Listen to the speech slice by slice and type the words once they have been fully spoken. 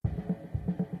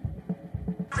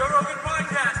Joe Rogan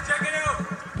Podcast. Check it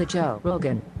out. The Joe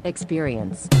Rogan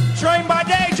Experience. Train by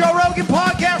day, Joe Rogan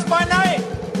Podcast by night,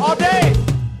 all day.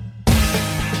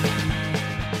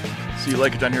 So you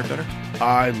like it down here better?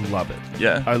 I love it.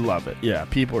 Yeah? I love it. Yeah,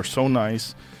 people are so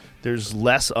nice. There's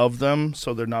less of them,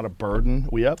 so they're not a burden.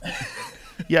 We up?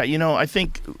 Yeah, you know, I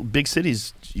think big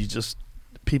cities,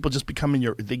 people just become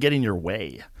they get in your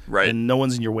way. Right. And no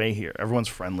one's in your way here. Everyone's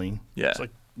friendly. Yeah. It's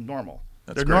like normal.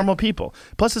 That's They're great. normal people.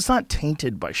 Plus, it's not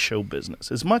tainted by show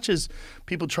business. As much as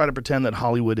people try to pretend that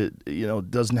Hollywood,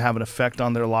 doesn't have an effect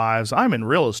on their lives. I'm in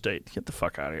real estate. Get the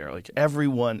fuck out of here. Like,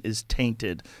 everyone is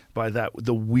tainted by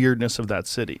the weirdness of that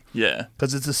city. Yeah.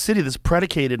 Because it's a city that's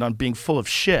predicated on being full of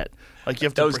shit. Like, you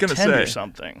have to pretend you're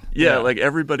something. Yeah, like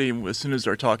everybody, as soon as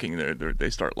they're talking, they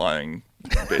start lying,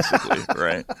 basically,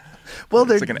 right?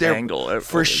 Well, it's like an angle.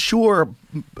 For sure,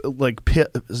 like,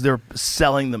 they're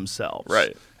selling themselves.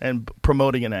 Right. And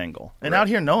promoting an angle. And out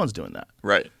here, no one's doing that.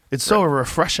 Right. It's so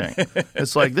refreshing.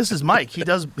 It's like, this is Mike.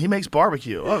 He makes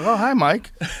barbecue. Oh, hi,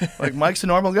 Mike. Like, Mike's a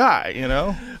normal guy, you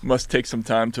know? Must take some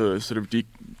time to sort of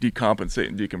decompensate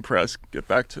and decompress, get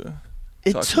back to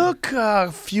It took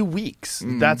a few weeks.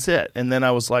 That's it. And then I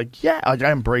was like, yeah, I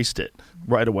embraced it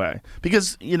right away.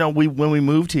 Because, when we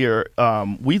moved here,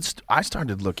 I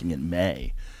started looking in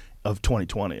May of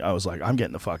 2020. I was like, I'm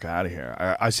getting the fuck out of here.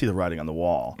 I see the writing on the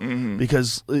wall.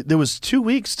 Because there was 2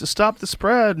 weeks to stop the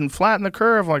spread and flatten the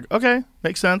curve. I'm like, okay,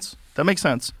 makes sense. That makes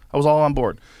sense. I was all on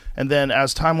board. And then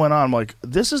as time went on, I'm like,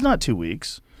 this is not 2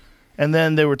 weeks. And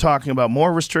then they were talking about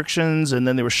more restrictions, and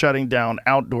then they were shutting down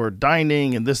outdoor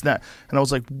dining and this and that. And I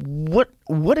was like, what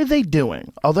are they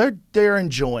doing? Oh, they're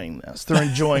enjoying this. They're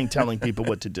enjoying telling people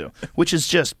what to do, which is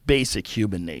just basic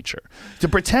human nature. To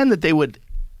pretend that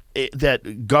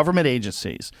that government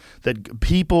agencies, that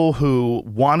people who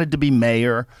wanted to be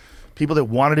mayor, people that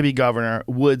wanted to be governor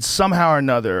would somehow or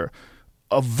another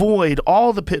avoid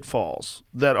all the pitfalls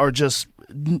that are just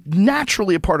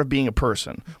naturally a part of being a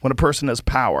person when a person has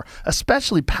power,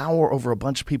 especially power over a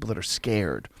bunch of people that are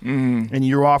scared. And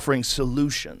you're offering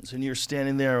solutions and you're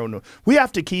standing there and we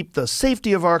have to keep the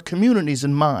safety of our communities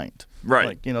in mind. Right.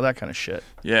 Like, that kind of shit.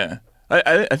 Yeah.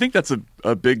 I think that's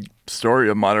a big story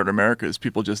of modern America is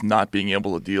people just not being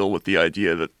able to deal with the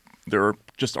idea that there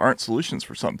just aren't solutions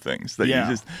for some things.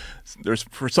 That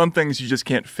for some things you just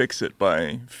can't fix it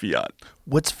by fiat.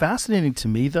 What's fascinating to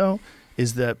me, though,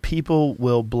 is that people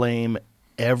will blame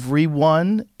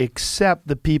everyone except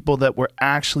the people that were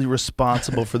actually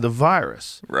responsible for the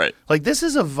virus. Right. Like, this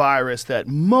is a virus that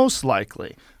most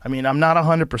likely, I'm not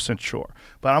 100% sure,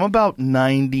 but I'm about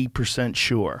 90%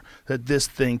 sure that this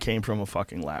thing came from a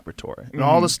fucking laboratory. And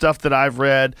all the stuff that I've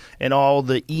read and all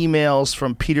the emails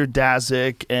from Peter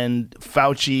Daszak and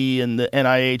Fauci and the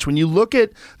NIH, when you look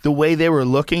at the way they were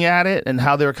looking at it and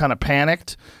how they were kind of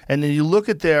panicked, and then you look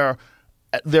at their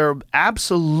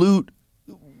absolute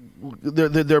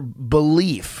their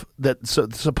belief that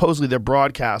supposedly they're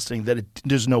broadcasting that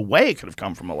there's no way it could have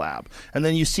come from a lab, and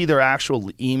then you see their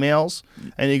actual emails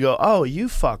and you go, oh, you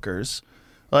fuckers,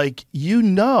 like,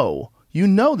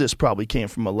 this probably came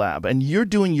from a lab, and you're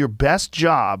doing your best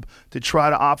job to try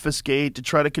to obfuscate, to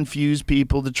try to confuse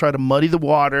people, to try to muddy the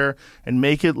water and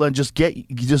make it just get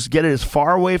it as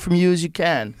far away from you as you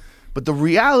can. But the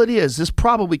reality is this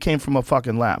probably came from a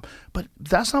fucking lab. But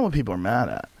that's not what people are mad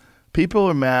at. People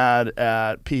are mad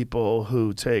at people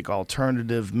who take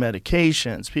alternative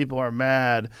medications. People are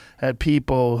mad at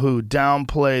people who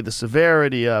downplay the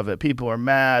severity of it. People are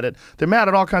they're mad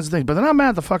at all kinds of things, but they're not mad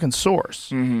at the fucking source.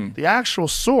 The actual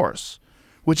source,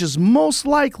 which is most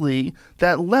likely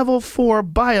that level 4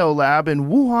 biolab in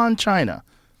Wuhan, China.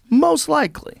 Most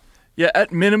likely. Yeah,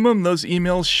 at minimum, those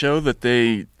emails show that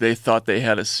they thought they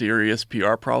had a serious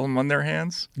PR problem on their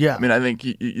hands. Yeah. I think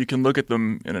you can look at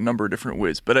them in a number of different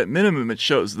ways, but at minimum, it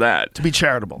shows that. To be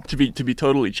charitable. To be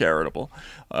totally charitable.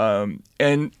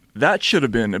 And that should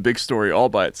have been a big story all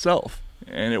by itself,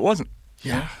 and it wasn't.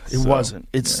 Yeah, it wasn't.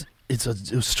 It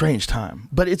was a strange time.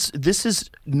 But this is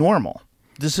normal.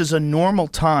 This is a normal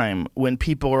time when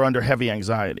people are under heavy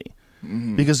anxiety.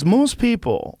 Because most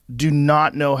people do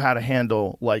not know how to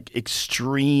handle like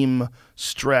extreme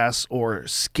stress or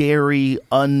scary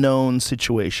unknown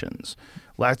situations.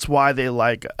 That's why they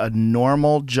like a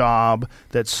normal job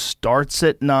that starts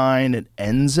at 9 and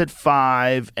ends at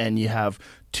 5, and you have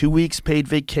 2 weeks paid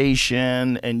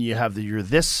vacation, and you have your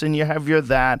this and you have your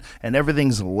that, and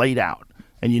everything's laid out,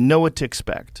 and you know what to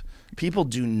expect. People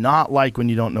do not like when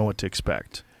you don't know what to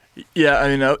expect.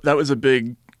 Yeah, that was a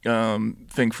big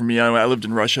thing for me. I lived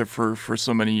in Russia for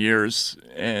so many years,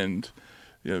 and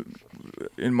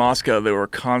in Moscow, there were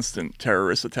constant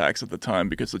terrorist attacks at the time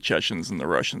because the Chechens and the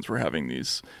Russians were having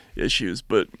these issues.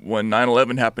 But when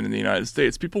 9/11 happened in the United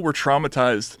States, people were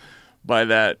traumatized by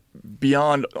that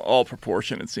beyond all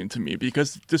proportion, it seemed to me,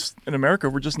 because just in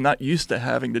America, we're just not used to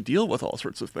having to deal with all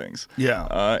sorts of things.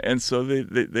 Yeah. And so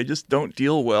they just don't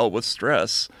deal well with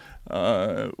stress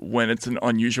when it's an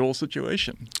unusual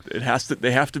situation.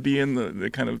 They have to be in the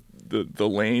kind of the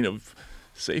lane of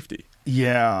safety.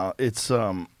 Yeah, it's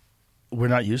we're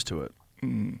not used to it.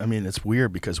 I mean, it's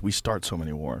weird because we start so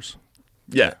many wars.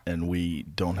 Yeah. And we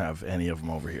don't have any of them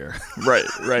over here.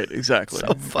 Right, exactly.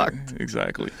 So fucked.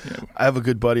 Exactly. Yeah. I have a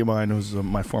good buddy of mine who's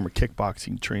my former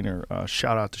kickboxing trainer.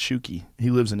 Shout out to Shuki. He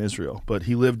lives in Israel, but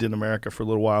he lived in America for a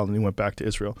little while and he went back to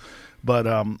Israel. But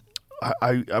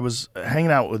I was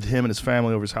hanging out with him and his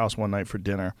family over his house one night for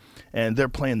dinner, and they're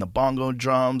playing the bongo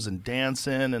drums and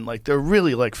dancing, and like they're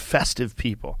really like festive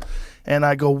people. And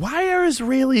I go, why are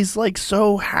Israelis like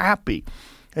so happy?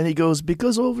 And he goes,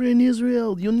 because over in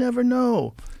Israel, you never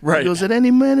know. Right. He goes, at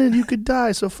any minute you could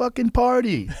die, so fucking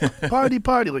party. Party.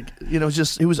 Like, you know,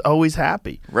 just he was always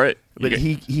happy. Right. But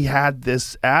he had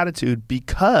this attitude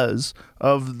because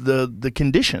of the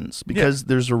conditions, because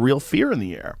there's a real fear in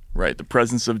the air. Right. The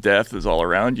presence of death is all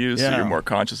around you, so Yeah. you're more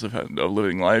conscious of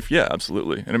living life. Yeah,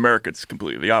 absolutely. In America, it's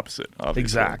completely the opposite, obviously.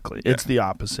 Exactly. Yeah. It's the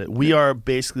opposite. We are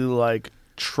basically like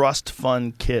trust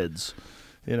fund kids,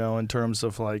 you know, in terms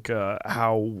of like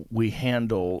how we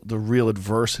handle the real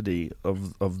adversity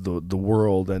of the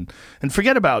world, and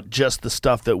forget about just the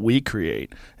stuff that we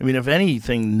create. I mean, if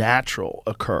anything natural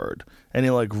occurred,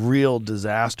 any like real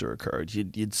disaster occurred,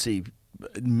 you'd see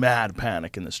mad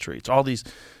panic in the streets. All these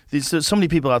there's so many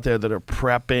people out there that are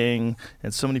prepping,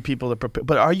 and so many people that prepare.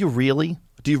 But are you really?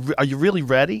 Are you really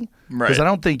ready? Right. Because I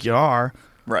don't think you are.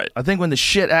 Right. I think when the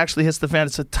shit actually hits the fan,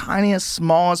 it's the tiniest,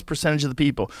 smallest percentage of the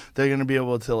people that are going to be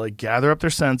able to like gather up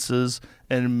their senses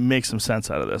and make some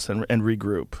sense out of this and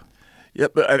regroup. Yeah,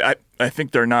 but I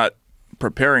think they're not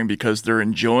preparing because they're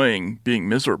enjoying being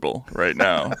miserable right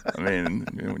now. I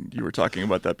mean, you were talking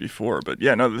about that before, but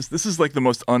yeah, no, this is like the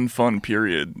most unfun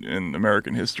period in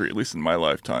American history, at least in my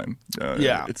lifetime.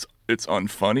 Yeah. It's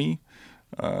unfunny.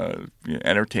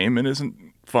 Entertainment isn't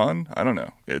fun. I don't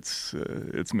know. It's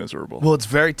miserable. Well, it's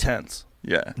very tense.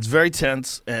 Yeah. It's very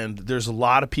tense, and there's a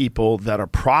lot of people that are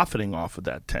profiting off of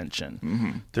that tension.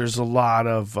 Mm-hmm. There's a lot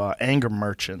of anger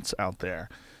merchants out there,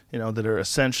 you know, that are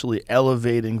essentially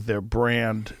elevating their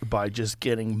brand by just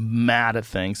getting mad at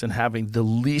things and having the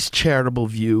least charitable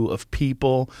view of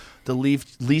people, the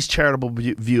least charitable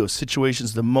view of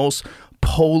situations, the most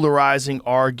polarizing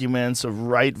arguments of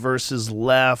right versus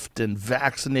left and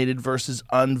vaccinated versus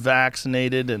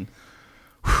unvaccinated, and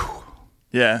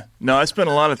yeah. No, I spent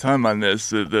a lot of time on this.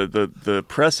 The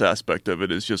press aspect of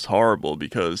it is just horrible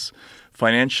because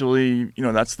financially, you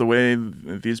know, that's the way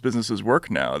these businesses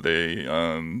work now.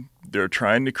 They're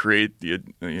trying to create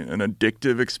an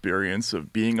addictive experience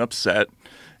of being upset,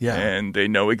 and they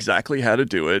know exactly how to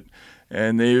do it.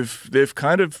 And they've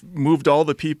kind of moved all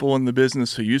the people in the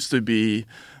business who used to do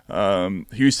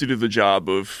the job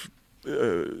of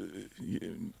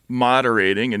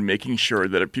moderating and making sure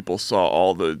that people saw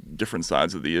all the different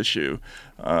sides of the issue.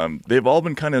 They've all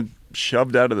been kind of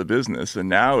shoved out of the business, and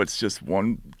now it's just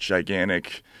one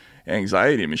gigantic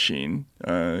anxiety machine.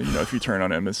 If you turn on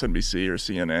MSNBC or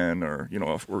CNN or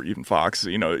even Fox,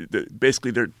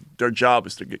 basically their job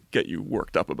is to get you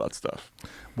worked up about stuff.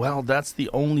 Well, that's the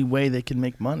only way they can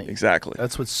make money. Exactly.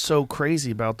 That's what's so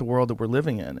crazy about the world that we're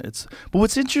living in. But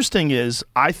what's interesting is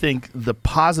I think the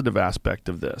positive aspect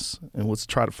of this, and let's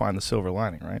try to find the silver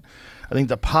lining, right? I think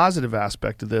the positive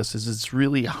aspect of this is it's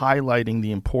really highlighting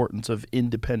the importance of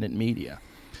independent media.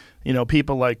 You know,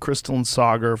 people like Crystal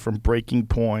Sager from Breaking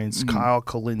Points, Kyle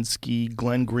Kalinske,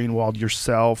 Glenn Greenwald,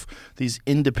 yourself, these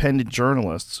independent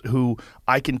journalists who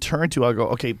I can turn to. I go,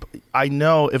 okay, I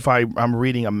know if I'm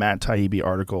reading a Matt Taibbi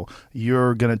article,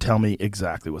 you're going to tell me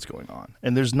exactly what's going on.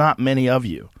 And there's not many of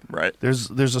you. Right.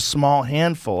 There's a small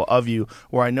handful of you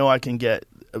where I know I can get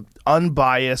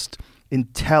unbiased,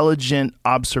 intelligent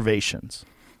observations.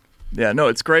 Yeah, no,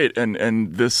 it's great.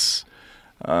 And this...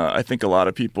 I think a lot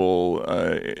of people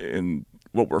in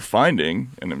what we're finding,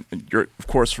 and you're of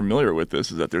course familiar with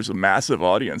this, is that there's a massive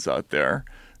audience out there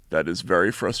that is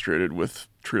very frustrated with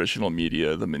traditional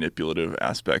media, the manipulative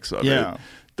aspects of it,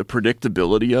 the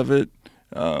predictability of it.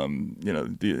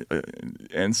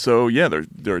 And so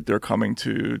they're coming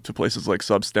to places like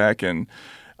Substack, and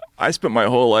I spent my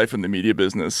whole life in the media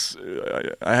business.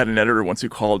 I had an editor once who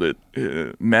called it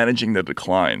managing the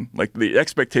decline. Like the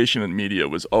expectation in media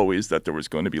was always that there was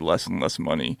going to be less and less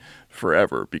money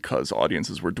forever because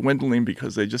audiences were dwindling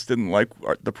because they just didn't like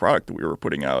the product that we were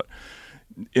putting out.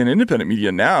 In independent media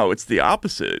now, it's the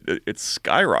opposite. It's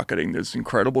skyrocketing. There's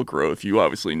incredible growth. You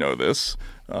obviously know this.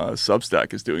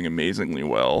 Substack is doing amazingly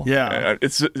well. Yeah,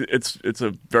 it's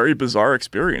a very bizarre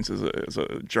experience as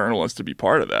a journalist to be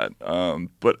part of that.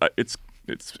 But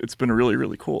it's been really,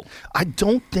 really cool. I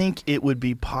don't think it would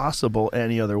be possible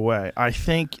any other way. I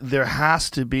think there has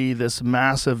to be this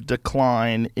massive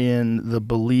decline in the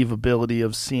believability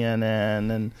of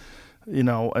CNN and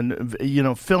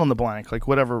fill in the blank, like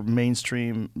whatever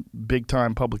mainstream big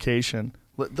time publication.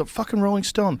 The fucking Rolling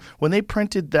Stone, when they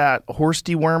printed that horse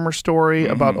dewormer story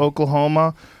about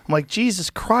Oklahoma, I'm like,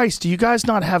 Jesus Christ, do you guys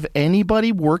not have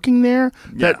anybody working there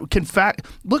that can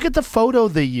look at the photo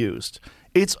they used.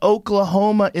 It's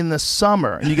Oklahoma in the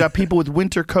summer, and you got people with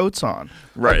winter coats on.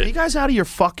 Right. Like, are you guys out of your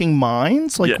fucking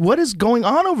minds? Like, what is going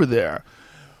on over there?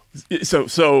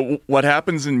 So what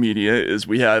happens in media is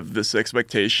we have this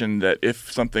expectation that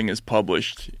if something is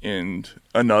published in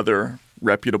another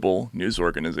reputable news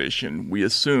organization, we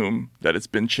assume that it's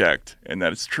been checked and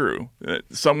that it's true.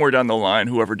 Somewhere down the line,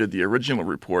 whoever did the original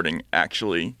reporting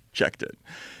actually checked it.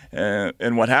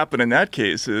 And what happened in that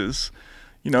case is,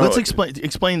 let's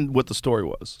explain what the story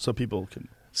was so people can.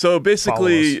 So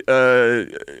basically,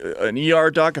 an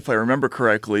ER doc, if I remember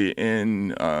correctly,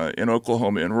 in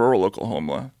Oklahoma, in rural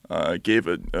Oklahoma, gave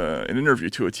an interview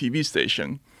to a TV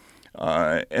station.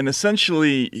 And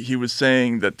essentially, he was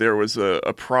saying that there was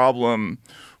a problem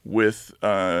with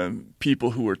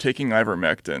people who were taking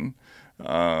ivermectin,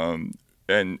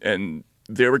 and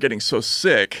they were getting so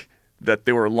sick that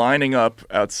they were lining up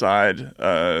outside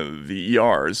the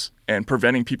ERs and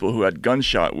preventing people who had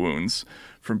gunshot wounds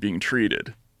from being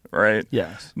treated, right?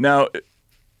 Yes. Now,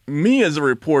 me as a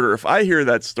reporter, if I hear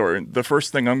that story, the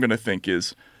first thing I'm going to think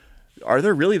is, are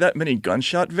there really that many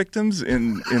gunshot victims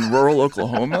in rural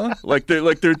Oklahoma?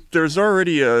 There's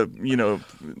already a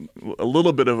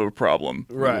little bit of a problem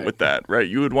with that, right?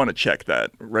 You would want to check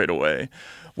that right away.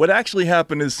 What actually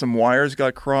happened is some wires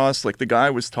got crossed. Like the guy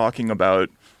was talking about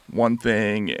one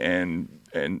thing, and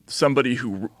somebody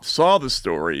who saw the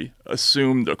story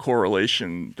assumed a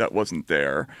correlation that wasn't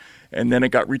there, and then it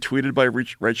got retweeted by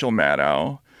Rachel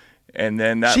Maddow. And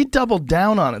then she doubled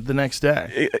down on it the next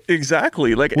day.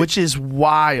 Exactly, which is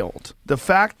wild. The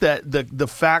fact that the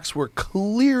facts were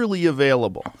clearly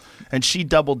available, and she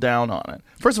doubled down on it.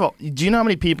 First of all, do you know how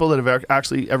many people that have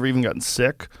actually ever even gotten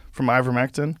sick from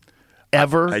ivermectin?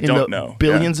 Ever? I don't know.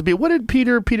 Billions of people. What did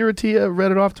Peter Attia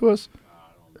read it off to us?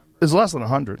 It's less than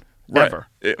 100. Right. Ever.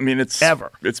 I mean,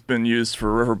 it's been used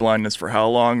for river blindness for how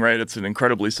long, right? It's an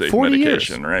incredibly safe 40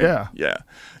 medication, years. right? Yeah.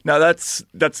 Now that's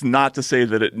not to say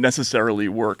that it necessarily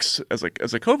works as a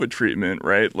COVID treatment,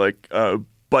 right?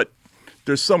 But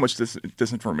there's so much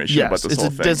disinformation about this whole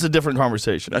thing. That's a different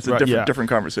conversation. That's a different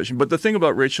conversation. But the thing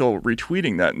about Rachel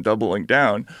retweeting that and doubling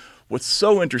down, what's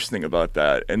so interesting about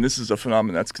that, and this is a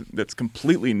phenomenon that's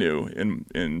completely new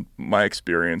in my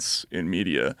experience in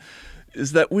media,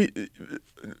 is that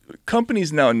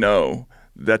companies now know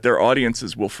that their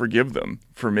audiences will forgive them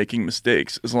for making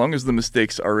mistakes as long as the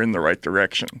mistakes are in the right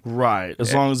direction. Right,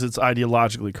 as long as it's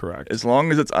ideologically correct. As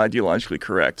long as it's ideologically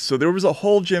correct. So there was a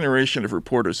whole generation of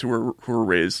reporters who were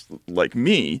raised like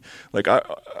me. Like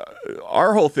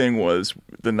our whole thing was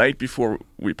the night before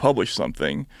we published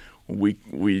something,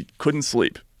 we couldn't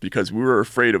sleep because we were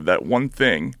afraid of that one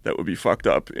thing that would be fucked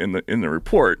up in the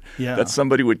report that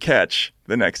somebody would catch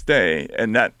the next day,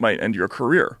 and that might end your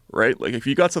career, right? Like if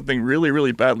you got something really,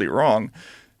 really badly wrong,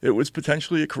 it was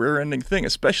potentially a career-ending thing,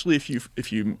 especially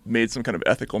if you made some kind of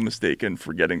ethical mistake in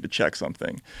forgetting to check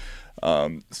something.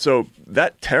 So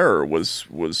that terror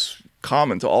was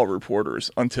common to all reporters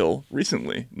until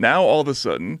recently. Now all of a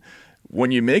sudden,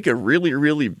 when you make a really,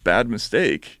 really bad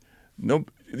mistake,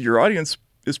 your audience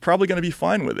is probably going to be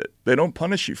fine with it. They don't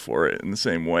punish you for it in the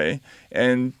same way.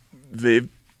 And they've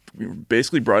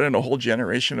basically brought in a whole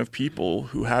generation of people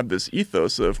who have this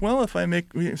ethos of, well,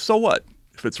 so what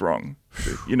if it's wrong?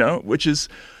 Which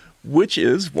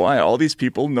is why all these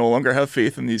people no longer have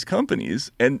faith in these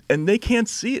companies, and they can't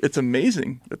see it. It's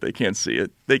amazing that they can't see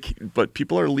it. But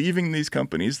people are leaving these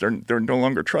companies. They're no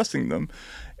longer trusting them.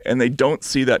 And they don't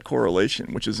see that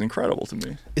correlation, which is incredible to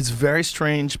me. It's very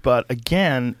strange, but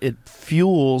again, it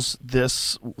fuels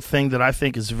this thing that I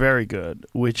think is very good,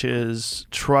 which is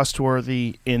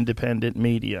trustworthy, independent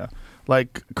media.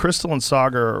 Like Crystal and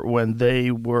Sagar, when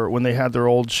they had their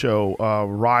old show,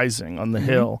 Rising on the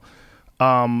Hill,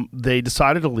 they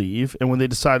decided to leave, and when they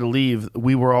decided to leave,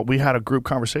 we had a group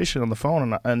conversation on the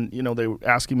phone, and they were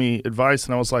asking me advice,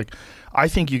 and I was like, I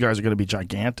think you guys are going to be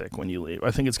gigantic when you leave.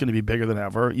 I think it's going to be bigger than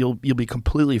ever. You'll be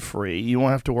completely free. You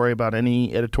won't have to worry about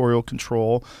any editorial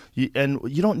control, and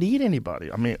you don't need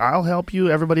anybody. I mean, I'll help you.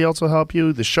 Everybody else will help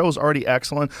you. The show's already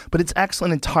excellent, but it's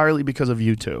excellent entirely because of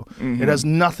you two. Mm-hmm. It has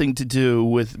nothing to do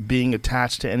with being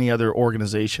attached to any other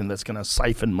organization that's going to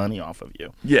siphon money off of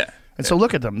you. Yeah. And so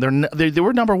look at them. They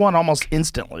were number one almost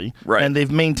instantly, right? And they've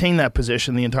maintained that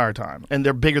position the entire time, and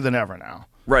they're bigger than ever now.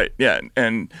 Right. Yeah.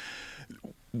 And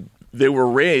they were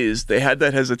raised. They had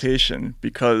that hesitation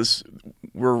because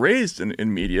we're raised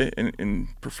in media, in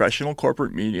professional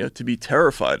corporate media, to be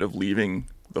terrified of leaving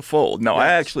the fold. Now, yes.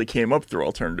 I actually came up through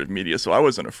alternative media, so I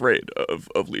wasn't afraid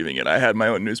of leaving it. I had my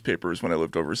own newspapers when I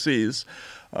lived overseas.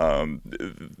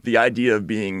 The idea of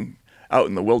being out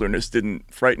in the wilderness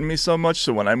didn't frighten me so much.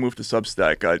 So when I moved to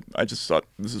Substack, I just thought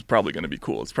this is probably going to be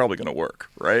cool. It's probably going to work,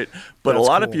 right? But a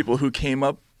lot of people who came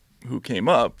up,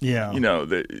 yeah.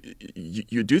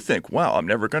 You do think, wow, I'm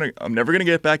never gonna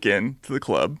get back into the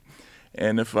club,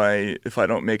 and if I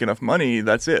don't make enough money,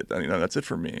 that's it. That's it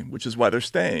for me. Which is why they're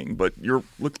staying. But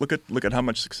look at how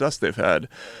much success they've had.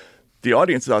 The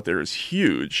audience out there is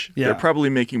huge. Yeah. They're probably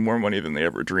making more money than they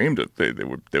ever dreamed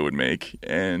they would make,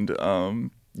 and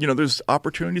there's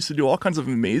opportunities to do all kinds of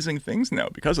amazing things now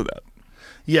because of that.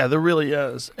 Yeah, there really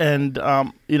is. And,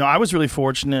 I was really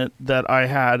fortunate that I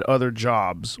had other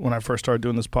jobs when I first started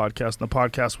doing this podcast. And the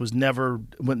podcast was never,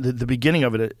 the beginning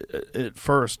of it at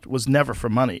first was never for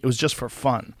money. It was just for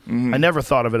fun. Mm-hmm. I never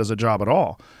thought of it as a job at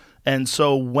all. And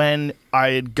so when I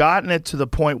had gotten it to the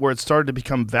point where it started to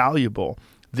become valuable,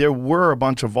 there were a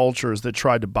bunch of vultures that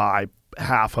tried to buy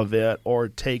half of it or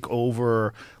take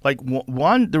over. Like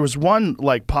there was one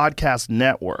like podcast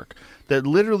network that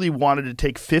literally wanted to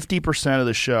take 50% of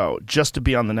the show just to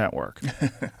be on the network.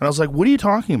 And I was like, what are you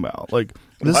talking about? Like,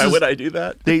 why would I do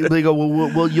that? They go,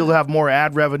 well, you'll have more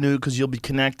ad revenue because you'll be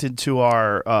connected to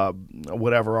our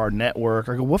our network.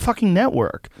 I go, what fucking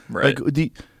network? Right.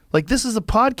 Like this is a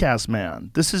podcast,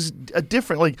 man. This is a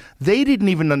different, like they didn't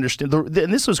even understand.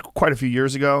 And this was quite a few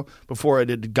years ago before it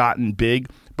had gotten big.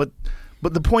 But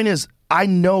the point is, I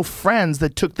know friends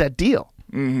that took that deal,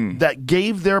 mm-hmm. that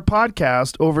gave their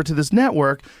podcast over to this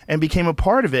network and became a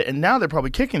part of it. And now they're probably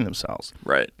kicking themselves.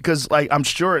 Right. Because I'm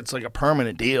sure it's like a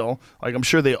permanent deal. Like I'm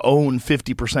sure they own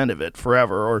 50% of it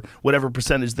forever or whatever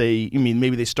percentage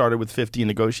maybe they started with 50 and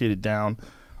negotiated down.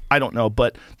 I don't know,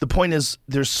 but the point is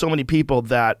there's so many people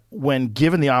that when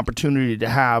given the opportunity to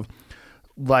have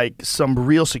like some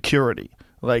real security,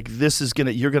 like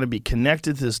you're going to be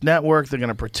connected to this network, they're going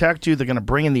to protect you, they're going to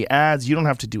bring in the ads, you don't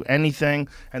have to do anything,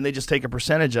 and they just take a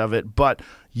percentage of it, but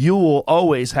you will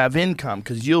always have income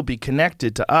because you'll be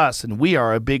connected to us, and we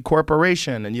are a big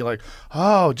corporation, and you're like,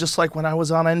 oh, just like when I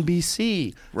was on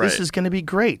NBC, right. This is going to be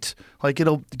great. Like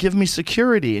it'll give me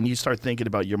security, and you start thinking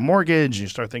about your mortgage, and you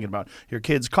start thinking about your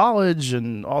kids' college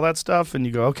and all that stuff, and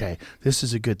you go, okay, this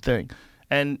is a good thing.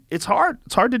 And it's hard.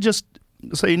 It's hard to just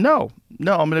say no, I'm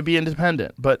going to be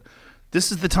independent. But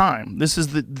this is the time. This is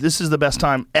the best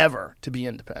time ever to be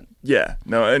independent. Yeah,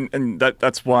 no, and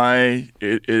that's why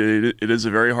it is a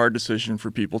very hard decision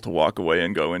for people to walk away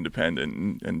and go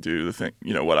independent and do the thing.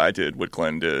 What I did, what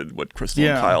Glenn did, what Crystal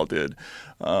and Kyle did.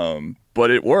 But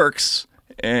it works.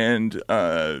 And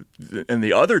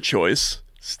the other choice,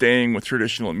 staying with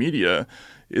traditional media,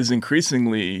 is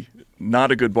increasingly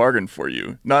not a good bargain for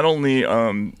you. Not only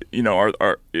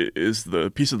is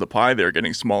the piece of the pie there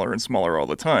getting smaller and smaller all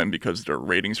the time because their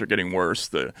ratings are getting worse,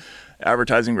 the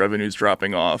advertising revenue is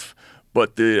dropping off,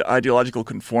 but the ideological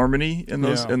conformity in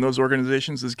those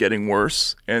organizations is getting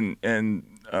worse, and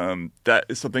that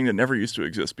is something that never used to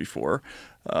exist before,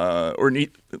 at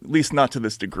least not to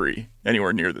this degree,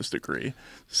 anywhere near this degree.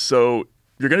 So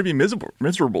you're going to be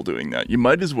miserable doing that. You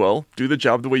might as well do the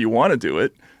job the way you want to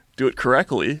do it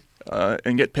correctly,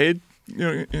 and get paid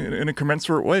in a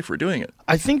commensurate way for doing it.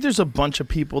 I think there's a bunch of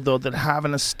people, though, that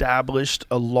haven't established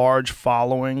a large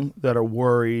following that are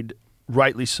worried,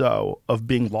 rightly so, of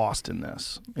being lost in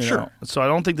this. Sure. So I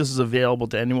don't think this is available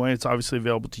to anyone. It's obviously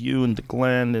available to you and to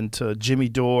Glenn and to Jimmy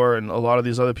Dore and a lot of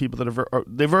these other people that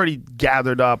they've already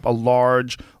gathered up a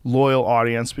large, loyal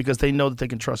audience because they know that they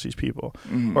can trust these people.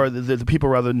 Mm-hmm. Or the people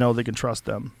rather know they can trust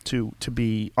them to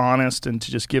be honest and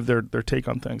to just give their take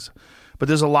on things. But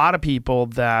there's a lot of people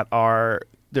that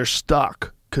they're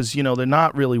stuck because, they're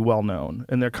not really well known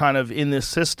and they're kind of in this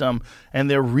system and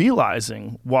they're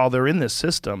realizing while they're in this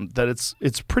system that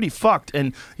it's pretty fucked.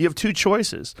 And you have two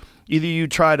choices. Either you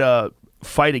try to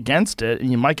fight against it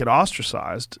and you might get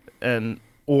ostracized and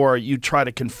or you try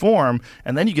to conform,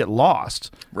 and then you get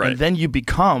lost, Right. and then you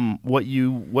become what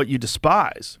you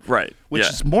despise, Right. which Yeah.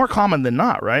 is more common than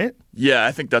not, right? Yeah,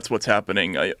 I think that's what's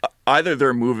happening. Either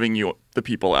they're moving the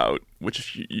people out,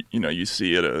 which you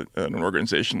see at an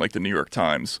organization like the New York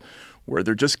Times, where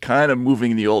they're just kind of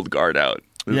moving the old guard out,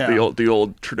 the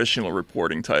old traditional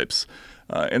reporting types,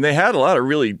 and they had a lot of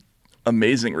really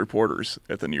amazing reporters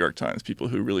at the New York Times, people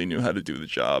who really knew how to do the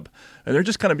job, and they're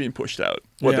just kind of being pushed out,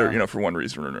 whether for one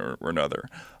reason or another.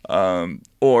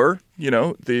 Or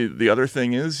the other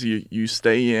thing is you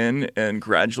stay in, and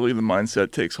gradually the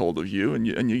mindset takes hold of you, and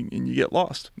you get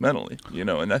lost mentally,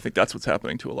 and I think that's what's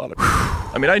happening to a lot of people.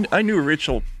 I mean, I knew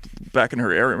Rachel back in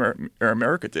her Air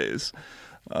America days.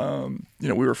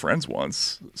 We were friends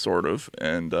once, sort of,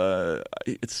 and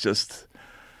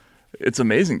it's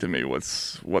amazing to me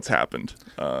what's happened.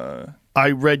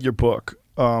 I read your book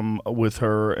with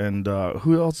her, and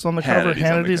who else on the cover?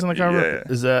 Hannity's on the cover.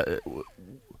 Yeah. Is that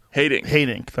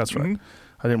Hating? That's right.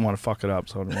 I didn't want to fuck it up,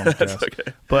 so I didn't want to guess. That's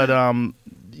okay. But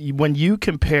when you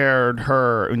compared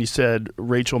her, and you said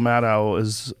Rachel Maddow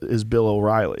is Bill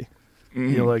O'Reilly,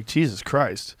 you're like, Jesus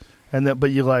Christ,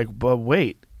 but you're like, but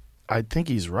wait, I think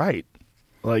he's right.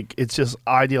 Like, it's just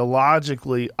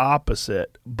ideologically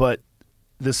opposite, but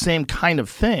the same kind of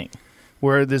thing,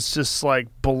 where there's just like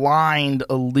blind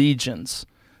allegiance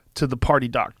to the party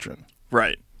doctrine.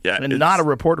 Right. Yeah. And not a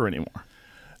reporter anymore.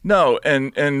 No,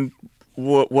 and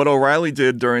what O'Reilly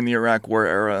did during the Iraq War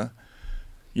era,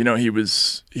 he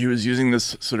was using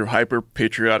this sort of hyper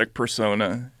patriotic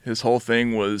persona. His whole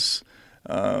thing was,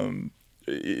 sort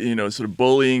of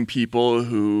bullying people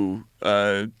who,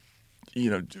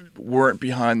 weren't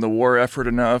behind the war effort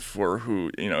enough, or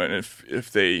who, and if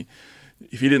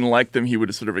he didn't like them, he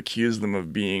would sort of accuse them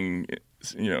of being,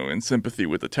 in sympathy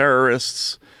with the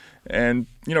terrorists. And,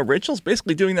 Rachel's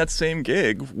basically doing that same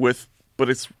gig but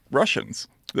it's Russians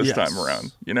this time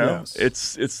around, Yes.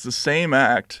 It's the same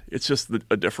act. It's just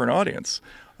a different audience.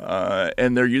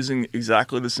 And they're using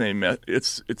exactly the same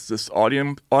it's this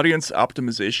audience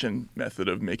optimization method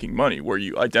of making money, where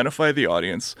you identify the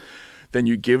audience, then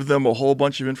you give them a whole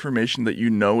bunch of information that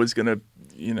is going to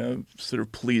sort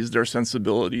of please their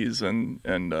sensibilities and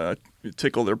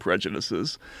tickle their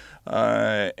prejudices,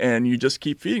 and you just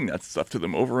keep feeding that stuff to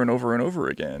them over and over and over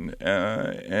again.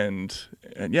 And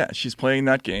yeah, she's playing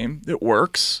that game. It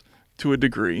works to a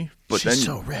degree, but she's then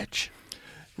so rich.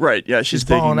 Right? Yeah, she's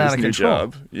taking balling this out of new control.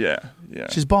 job. Yeah.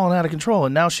 She's balling out of control,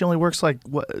 and now she only works like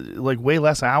way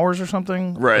less hours or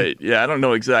something. Right. Yeah, I don't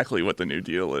know exactly what the new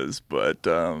deal is, but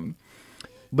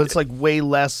it's like way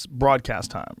less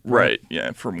broadcast time. Right.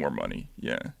 Yeah, for more money.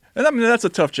 Yeah. And I mean, that's a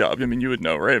tough job. I mean, you would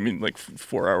know, right? I mean, like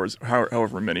 4 hours,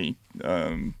 however many,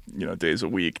 days a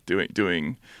week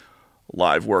doing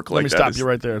live work like that. Let me stop you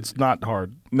right there. It's not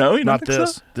hard. No, you don't not think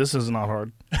this. So? This is not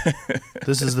hard.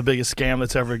 This is the biggest scam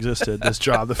that's ever existed. This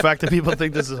job. The fact that people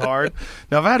think this is hard.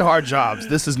 Now, I've had hard jobs.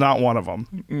 This is not one of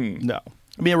them. No.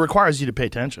 I mean, it requires you to pay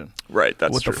attention. Right.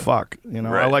 That's what true. The fuck?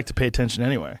 Right. I like to pay attention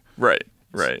anyway. Right.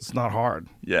 Right. It's not hard.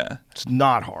 Yeah. It's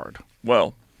not hard.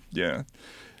 Well, yeah.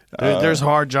 There's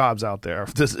hard jobs out there.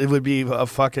 It would be a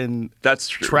fucking that's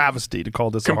true. Travesty to call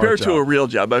this compared a hard job. to a real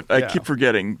job. I keep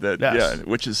forgetting that. Yes. Yeah,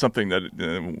 which is something that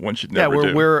one should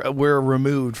never do. We're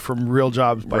removed from real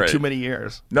jobs by too many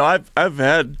years. No, I've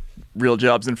had real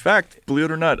jobs. In fact, believe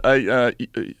it or not,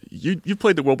 you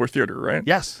played the Wilbur Theater, right?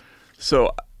 Yes.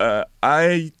 So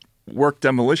I worked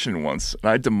demolition once, and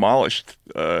I demolished.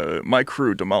 My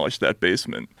crew demolished that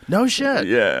basement. No shit.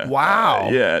 Yeah. Wow.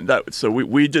 So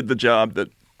we did the job that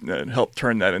helped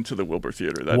turn that into the Wilbur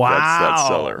Theater. That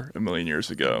cellar 1 million years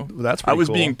ago. That's pretty I was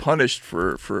cool. being punished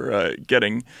for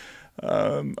getting.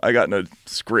 I got in a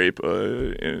scrape,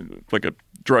 like a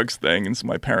drugs thing, and so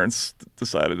my parents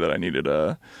decided that I needed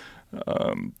to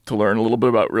learn a little bit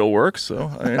about real work.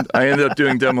 So I ended up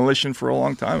doing demolition for a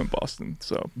long time in Boston.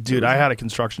 So, dude, I had a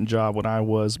construction job when I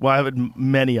had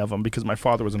many of them because my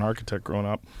father was an architect growing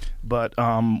up. But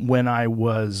when I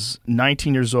was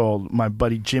 19 years old, my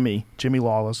buddy Jimmy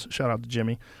Lawless, shout out to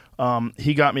Jimmy,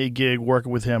 he got me a gig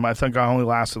working with him. I think I only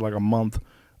lasted like a month.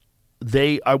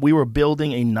 We were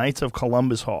building a Knights of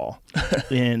Columbus Hall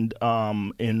in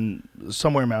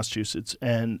somewhere in Massachusetts,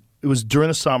 and it was during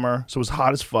the summer, so it was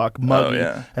hot as fuck, muggy,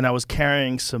 and I was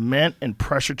carrying cement and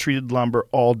pressure-treated lumber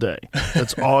all day.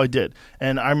 That's all I did.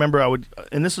 And I remember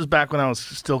and this was back when I was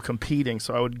still competing,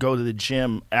 so I would go to the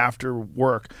gym after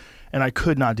work, and I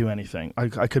could not do anything.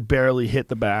 I could barely hit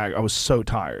the bag. I was so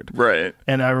tired. Right.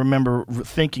 And I remember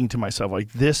thinking to myself,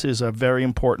 like, this is a very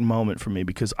important moment for me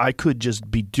because I could just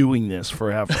be doing this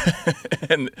forever.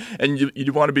 and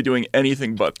you want to be doing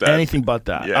anything but that. Anything but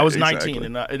that. Yeah, I was exactly.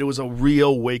 19, and it was a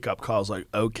real wake-up call. I was like,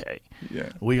 okay,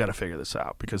 we got to figure this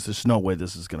out because there's no way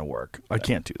this is going to work. I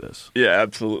can't do this. Yeah,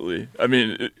 absolutely. I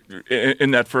mean,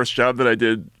 in that first job that I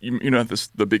did, you know,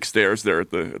 the big stairs there at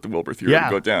the Wilbur Theater to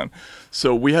go down.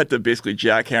 So we had to basically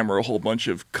jackhammer a whole bunch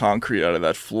of concrete out of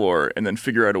that floor and then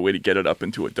figure out a way to get it up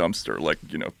into a dumpster. Like,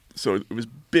 you know, so it was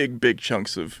big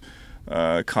chunks of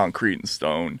concrete and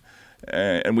stone.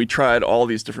 And we tried all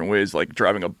these different ways, like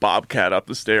driving a bobcat up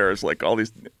the stairs, like all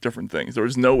these different things. There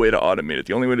was no way to automate it.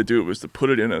 The only way to do it was to put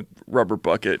it in a rubber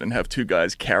bucket and have two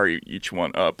guys carry each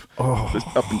one up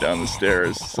and down the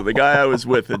stairs. So the guy I was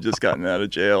with had just gotten out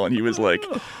of jail, and he was like,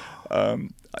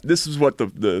 this is what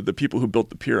the people who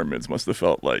built the pyramids must have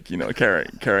felt like, you know,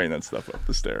 carrying that stuff up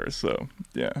the stairs. So,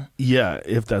 yeah. Yeah,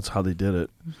 if that's how they did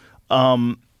it.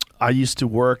 I used to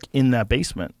work in that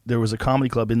basement. There was a comedy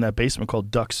club in that basement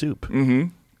called Duck Soup. Mm-hmm.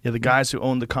 Yeah, the guys who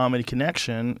owned the Comedy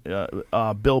Connection, Bill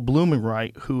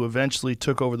Blumenreich, who eventually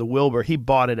took over the Wilbur, he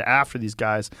bought it after these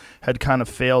guys had kind of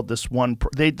failed this one.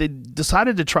 They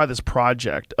decided to try this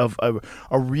project of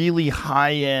a really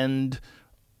high-end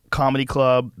comedy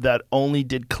club that only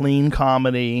did clean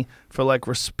comedy for like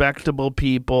respectable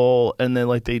people, and then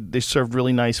like they served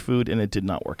really nice food, and it did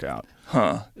not work out.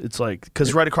 Huh. It's like,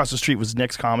 because right across the street was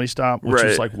Nick's Comedy Stop, which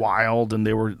was like wild, and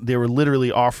they were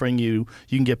literally offering you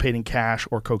can get paid in cash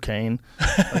or cocaine.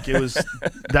 Like it was,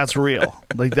 that's real.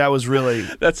 Like that was really.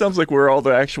 That sounds like where all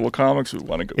the actual comics would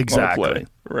want to go. Exactly. Play.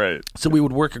 Right. So we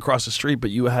would work across the street, but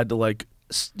you had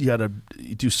to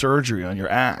do surgery on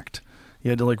your act. You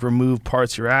had to like remove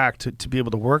parts of your act to be able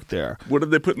to work there. What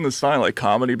did they put in the sign? Like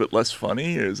comedy but less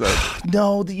funny? Or is that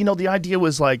No, the idea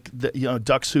was like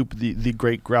Duck Soup, the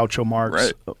great Groucho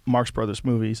Marx, Marx Brothers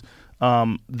movies.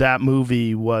 That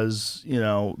movie was,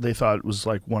 they thought it was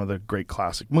like one of the great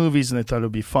classic movies, and they thought it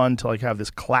would be fun to like have this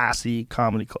classy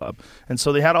comedy club. And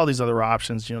so they had all these other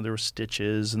options. There were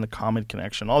Stitches and the Comedy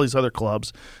Connection, all these other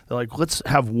clubs. They're like, let's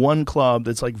have one club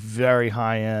that's like very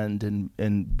high end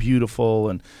and beautiful,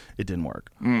 and it didn't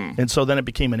work. And so then it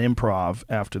became an Improv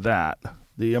after that.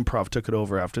 The Improv took it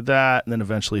over after that, and then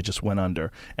eventually it just went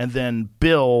under. And then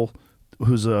Bill,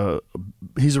 he's a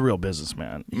real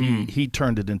businessman. He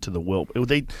turned it into the Wilbur.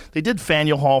 They did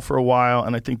Faneuil Hall for a while,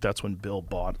 and I think that's when Bill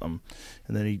bought them,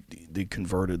 and then they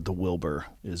converted the Wilbur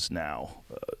is now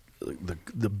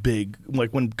the big,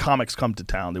 like when comics come to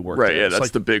town, they work right. there. Yeah, it's that's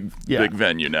like, the big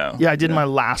venue now. Yeah, I did my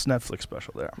last Netflix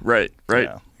special there. Right.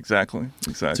 Yeah. Exactly.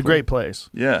 It's a great place.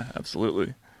 Yeah,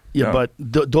 absolutely. Yeah, but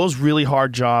those really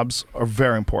hard jobs are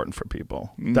very important for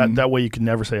people. That way you can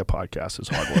never say a podcast is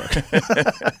hard work.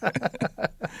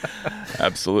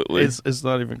 Absolutely. It's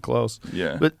not even close.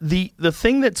 Yeah. But the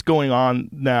thing that's going on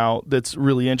now that's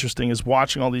really interesting is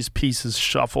watching all these pieces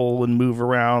shuffle and move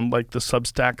around, like the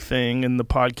Substack thing and the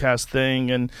podcast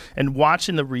thing, and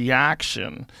watching the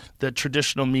reaction that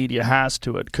traditional media has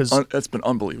to it. That's been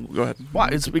unbelievable. Go ahead. Why?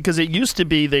 It's because it used to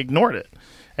be they ignored it.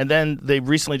 And then they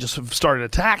recently just have started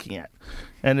attacking it,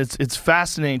 and it's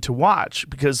fascinating to watch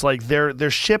because like their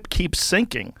ship keeps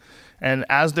sinking, and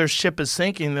as their ship is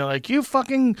sinking, they're like, you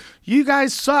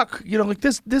guys suck, like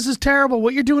this is terrible.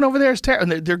 What you're doing over there is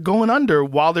terrible, and they're going under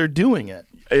while they're doing it.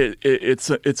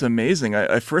 It's amazing.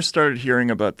 I first started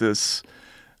hearing about this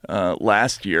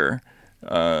last year.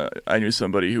 I knew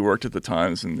somebody who worked at the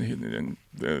Times, and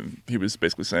he was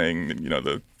basically saying,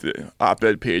 the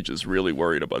op-ed page is really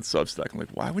worried about Substack. I'm like,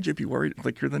 why would you be worried?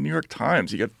 Like, you're the New York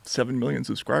Times. You got 7 million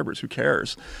subscribers. Who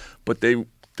cares? But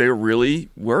they're really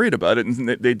worried about it, and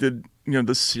they did.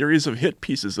 The series of hit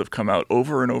pieces have come out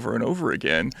over and over and over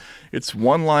again. It's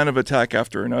one line of attack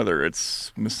after another.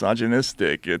 It's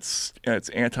misogynistic. It's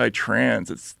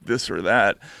anti-trans. It's this or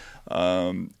that,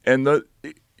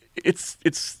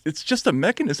 It's just a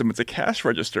mechanism. It's a cash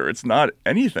register. It's not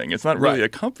anything. It's not really a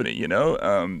company,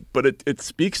 But it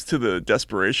speaks to the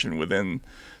desperation within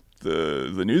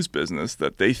the news business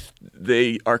that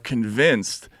they are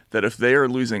convinced that if they are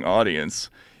losing audience,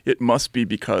 it must be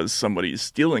because somebody is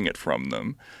stealing it from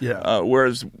them. Yeah.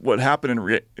 Whereas what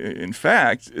happened in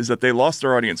fact is that they lost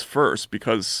their audience first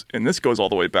because, and this goes all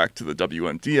the way back to the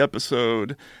WMD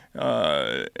episode,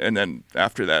 and then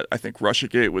after that, I think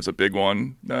Russiagate was a big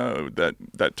one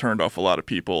that turned off a lot of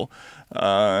people.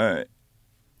 And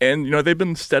they've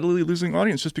been steadily losing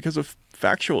audience just because of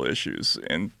factual issues,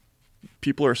 and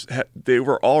people they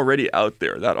were already out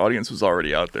there. That audience was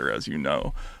already out there, as you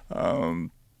know.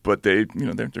 but they're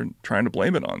trying to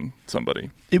blame it on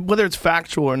somebody. Whether it's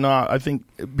factual or not, I think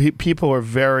people are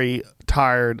very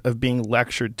tired of being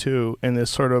lectured to in this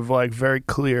sort of like very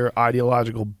clear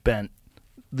ideological bent.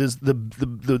 This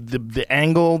the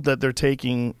angle that they're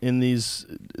taking in these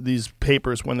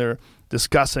papers when they're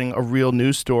discussing a real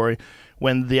news story,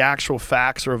 when the actual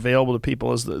facts are available to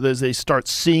people, as they start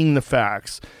seeing the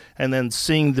facts and then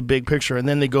seeing the big picture, and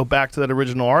then they go back to that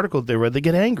original article they read, they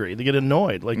get angry, they get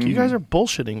annoyed. Like, you guys are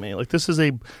bullshitting me. Like, this is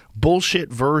a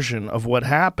bullshit version of what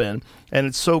happened, and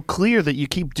it's so clear that you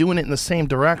keep doing it in the same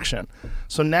direction.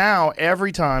 So now,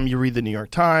 every time you read the New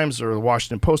York Times or the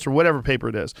Washington Post or whatever paper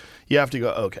it is, you have to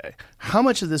go, okay, how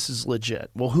much of this is legit?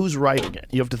 Well, who's writing it?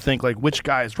 You have to think, like, which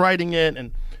guy is writing it,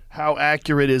 and how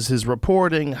accurate is his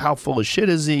reporting? How full of shit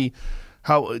is he?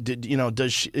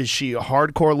 Is she a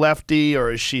hardcore lefty,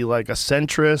 or is she like a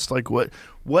centrist? Like,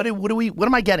 what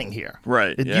am I getting here?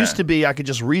 Right. It used to be I could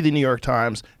just read the New York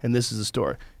Times and this is the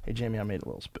story. Hey, Jamie, I made a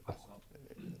little spill.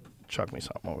 Chuck me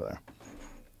something over there.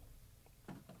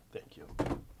 Thank you.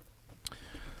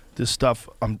 This stuff,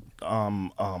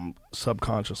 I'm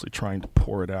subconsciously trying to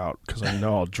pour it out because I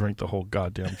know I'll drink the whole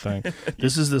goddamn thing.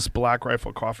 This is this Black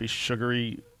Rifle Coffee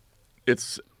sugary.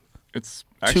 It's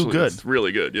actually too good. It's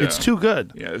really good. Yeah. It's too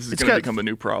good. Yeah, this is going to become a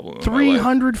new problem. in my life.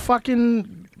 300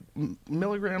 fucking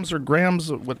milligrams or grams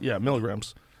of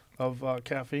milligrams of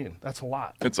caffeine. That's a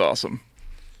lot. It's awesome.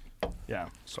 Yeah,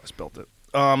 so I spilled it.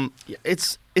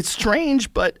 It's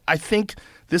strange, but I think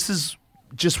this is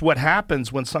just what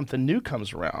happens when something new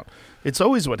comes around. It's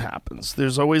always what happens.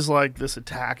 There's always like this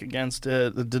attack against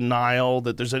it, the denial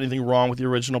that there's anything wrong with the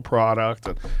original product.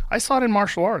 And I saw it in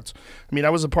martial arts. I mean,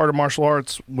 I was a part of martial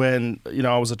arts when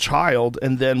I was a child,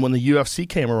 and then when the UFC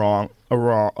came along,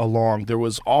 there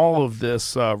was all of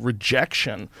this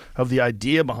rejection of the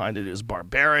idea behind it. It was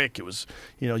barbaric. It was,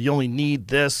 you only need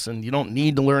this, and you don't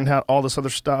need to learn all this other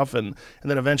stuff. And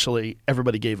then eventually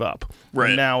everybody gave up. Right.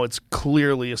 And now it's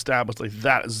clearly established like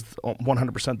that is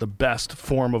 100% the best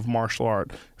form of martial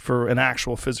art for an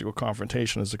actual physical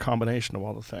confrontation, is a combination of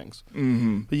all the things.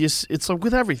 Mm-hmm. But it's like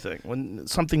with everything. When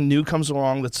something new comes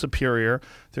along that's superior,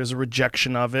 there's a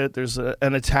rejection of it. There's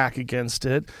an attack against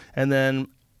it. And then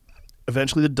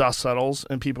eventually the dust settles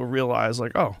and people realize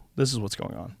like, oh, this is what's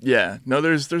going on. Yeah. No,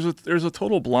 there's a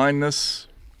total blindness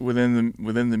within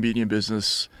the media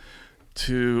business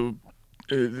to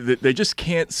they just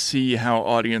can't see how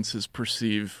audiences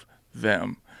perceive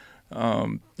them.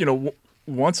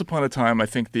 Once upon a time, I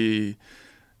think the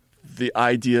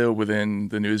idea within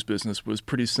the news business was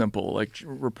pretty simple. Like,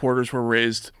 reporters were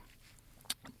raised,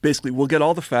 basically, we'll get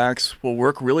all the facts, we'll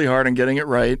work really hard on getting it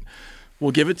right,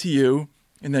 we'll give it to you,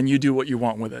 and then you do what you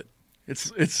want with it.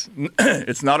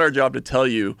 It's not our job to tell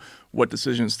you what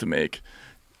decisions to make.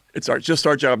 It's just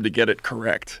our job to get it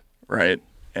correct, right?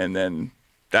 And then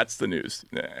that's the news.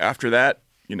 After that,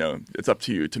 it's up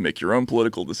to you to make your own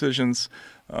political decisions.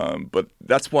 But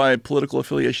that's why political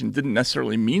affiliation didn't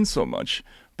necessarily mean so much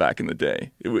back in the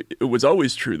day. It was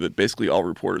always true that basically all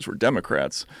reporters were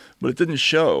Democrats, but it didn't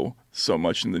show so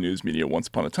much in the news media once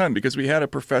upon a time because we had a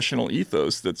professional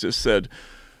ethos that just said,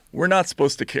 we're not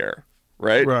supposed to care,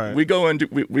 right? Right. We go in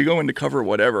to cover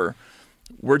whatever.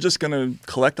 We're just going to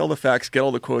collect all the facts, get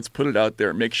all the quotes, put it out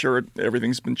there, make sure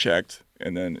everything's been checked,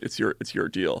 and then it's your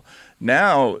deal.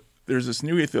 Now there's this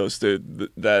new ethos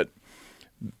that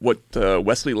what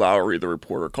Wesley Lowery, the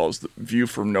reporter, calls the view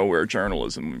from nowhere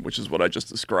journalism, which is what I just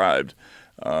described,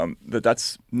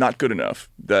 that's not good enough,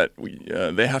 that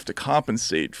they have to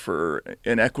compensate for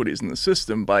inequities in the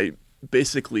system by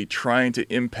basically trying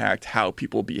to impact how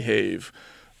people behave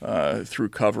through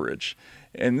coverage.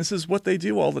 And this is what they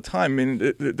do all the time. I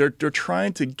mean, they're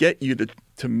trying to get you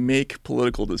to make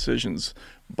political decisions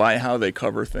by how they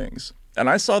cover things. And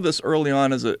I saw this early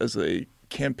on as a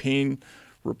campaign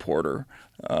reporter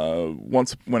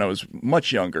once when I was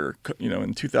much younger,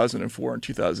 in 2004 and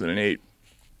 2008.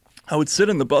 I would sit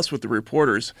in the bus with the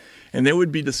reporters, and they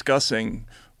would be discussing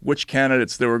which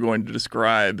candidates they were going to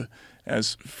describe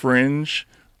as fringe,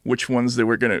 which ones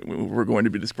were going to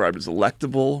be described as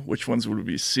electable, which ones would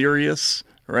be serious,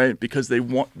 right? Because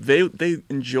they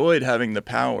enjoyed having the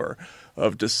power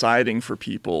of deciding for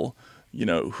people,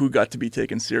 who got to be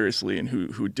taken seriously and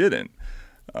who didn't.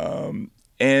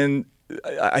 And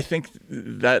I think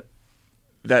that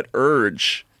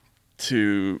urge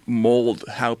to mold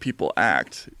how people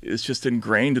act is just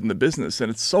ingrained in the business, and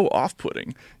it's so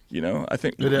off-putting. I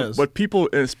think it is. What people,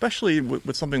 especially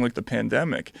with something like the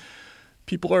pandemic,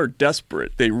 people are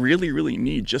desperate. They really, really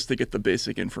need just to get the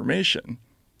basic information.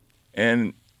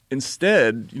 And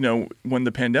instead, when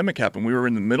the pandemic happened, we were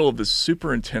in the middle of this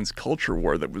super intense culture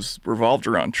war that was revolved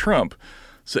around Trump.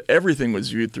 So everything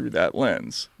was viewed through that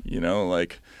lens.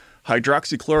 Like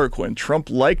hydroxychloroquine, Trump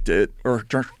liked it, or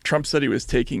Trump said he was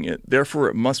taking it, therefore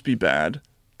it must be bad,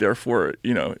 therefore,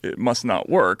 it must not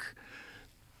work.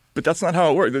 But that's not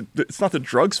how it works. It's not the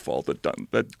drug's fault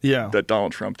that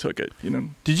Donald Trump took it.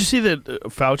 Did you see that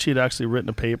Fauci had actually written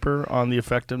a paper on the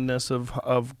effectiveness of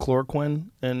chloroquine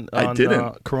on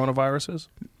coronaviruses?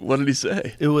 What did he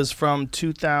say? It was from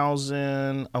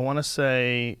 2000. I want to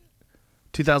say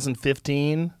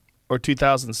 2015 or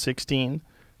 2016.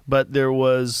 But there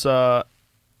was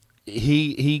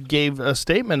he gave a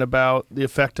statement about the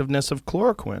effectiveness of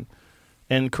chloroquine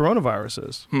and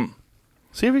coronaviruses.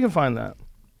 See if you can find that.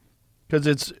 Because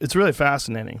it's really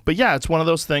fascinating. But yeah, it's one of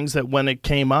those things that when it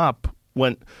came up,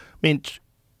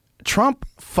 Trump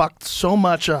fucked so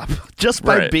much up just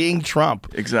by being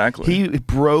Trump. Exactly. He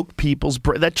broke people's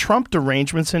that Trump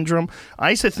derangement syndrome. I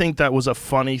used to think that was a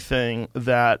funny thing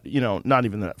that, not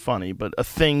even that funny, but a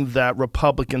thing that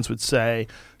Republicans would say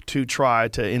to try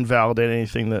to invalidate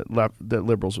anything that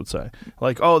liberals would say.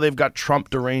 Like, oh, they've got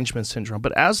Trump derangement syndrome.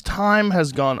 But as time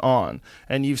has gone on,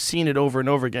 and you've seen it over and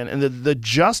over again, and the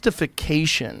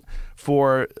justification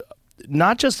for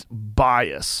not just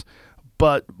bias,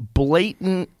 but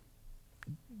blatant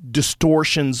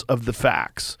distortions of the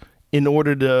facts in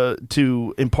order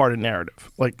to impart a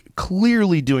narrative, like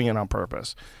clearly doing it on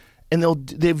purpose. And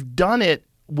they've done it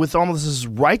with almost this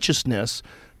righteousness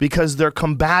because they're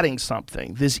combating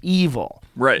something, this evil,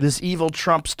 this evil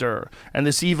Trumpster, and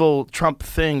this evil Trump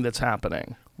thing that's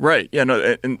happening. Right. Yeah.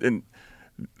 No. And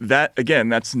that again,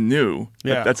 that's new.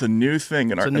 Yeah. That's a new thing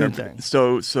in our thing.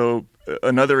 So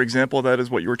another example of that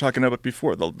is what you were talking about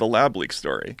before, the lab leak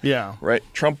story. Yeah. Right.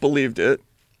 Trump believed it,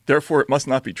 therefore it must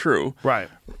not be true. Right.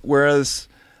 Whereas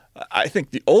I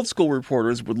think the old school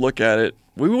reporters would look at it,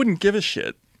 we wouldn't give a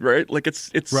shit. Right? Like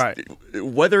it's right.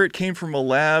 Whether it came from a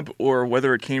lab or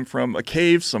whether it came from a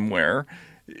cave somewhere,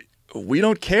 we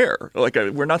don't care. Like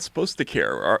we're not supposed to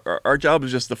care. Our job is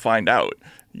just to find out,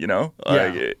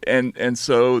 Yeah. And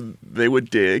so they would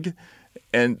dig,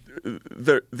 and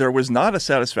there was not a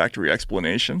satisfactory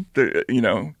explanation.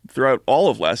 Throughout all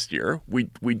of last year,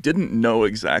 we didn't know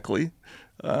exactly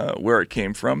where it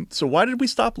came from. So why did we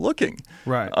stop looking?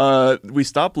 Right. We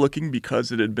stopped looking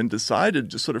because it had been decided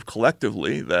just sort of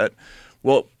collectively that,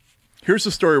 well, here's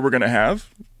the story we're going to have.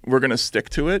 We're going to stick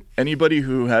to it. Anybody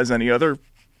who has any other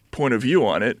point of view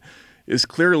on it is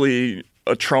clearly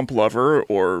a Trump lover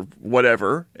or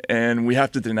whatever, and we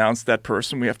have to denounce that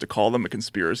person. We have to call them a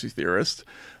conspiracy theorist.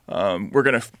 We're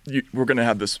gonna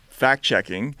have this fact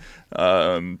checking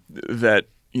that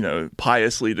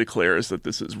piously declares that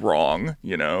this is wrong,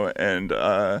 and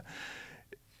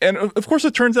of course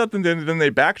it turns out then they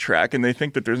backtrack and they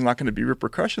think that there's not going to be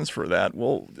repercussions for that.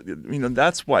 Well,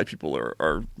 that's why people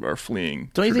are fleeing.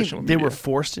 Don't you traditional think they media. were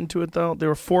forced into it though? They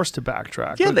were forced to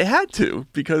backtrack. Yeah, they had to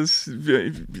because,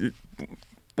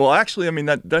 well, actually,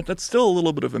 that's still a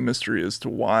little bit of a mystery as to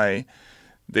why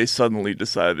they suddenly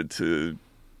decided to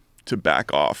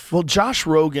back off. Well, Josh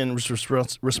Rogan was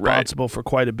responsible for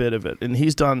quite a bit of it, and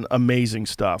he's done amazing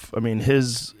stuff. I mean,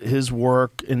 his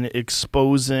work in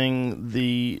exposing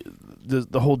the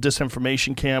whole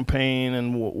disinformation campaign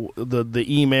and the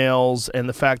emails and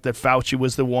the fact that Fauci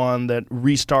was the one that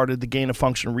restarted the gain of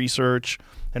function research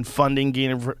and funding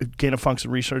gain of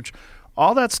function research,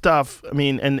 all that stuff. I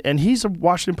mean, and he's a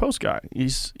Washington Post guy.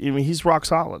 He's rock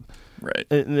solid. Right.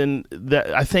 And then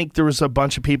I think there was a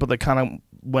bunch of people that kind of,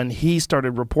 when he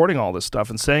started reporting all this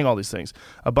stuff and saying all these things,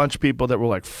 a bunch of people that were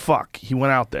like, fuck, he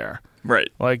went out there. Right.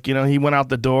 Like, he went out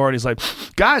the door and he's like,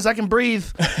 guys, I can breathe.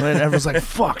 And everyone's like,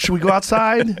 fuck, should we go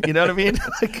outside? You know what I mean?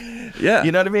 Yeah.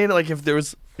 You know what I mean? Like if there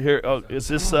was, is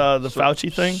this the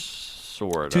Fauci thing?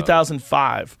 Sort of.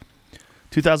 2005.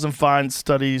 2005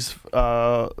 studies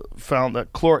found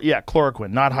that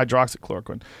chloroquine, not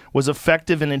hydroxychloroquine, was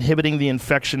effective in inhibiting the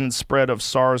infection and spread of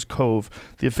SARS-CoV.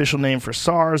 The official name for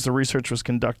SARS, the research was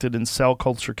conducted in cell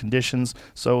culture conditions,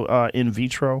 so in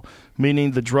vitro,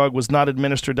 meaning the drug was not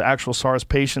administered to actual SARS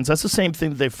patients. That's the same thing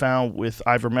that they found with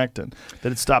ivermectin,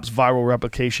 that it stops viral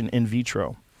replication in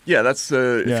vitro. Yeah, that's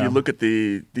if you look at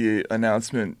the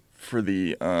announcement for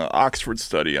the Oxford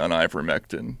study on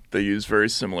ivermectin, they use very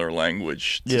similar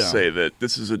language to say that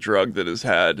this is a drug that has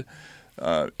had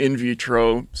in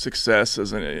vitro success,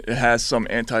 it has some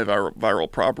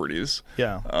antiviral properties.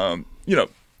 Yeah.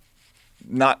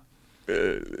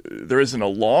 There isn't a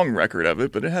long record of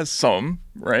it, but it has some,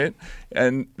 right?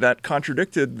 And that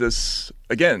contradicted this.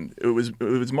 Again, it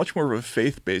was much more of a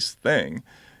faith-based thing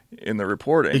in the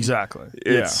reporting. Exactly.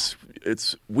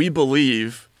 It's we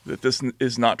believe that this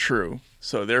is not true,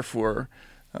 so therefore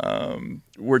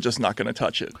we're just not going to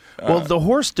touch it. Well, the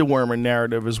horse dewormer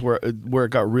narrative is where it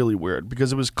got really weird,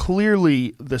 because it was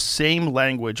clearly the same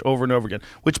language over and over again.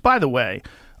 Which, by the way,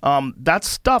 that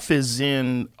stuff is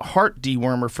in heart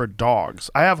dewormer for dogs.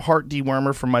 I have heart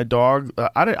dewormer for my dog.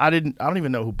 I don't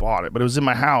even know who bought it, but it was in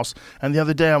my house. And the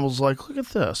other day I was like, look at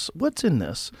this. What's in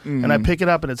this? Mm-hmm. And I pick it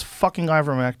up and it's fucking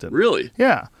ivermectin. Really?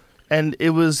 Yeah. And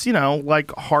it was,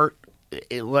 like heart,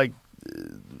 that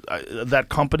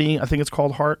company, I think it's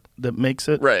called Heart, that makes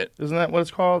it. Right. Isn't that what it's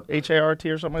called? HART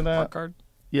or something like that? Heart Guard?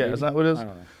 Yeah, Maybe? isn't that what it is? I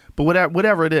don't know. But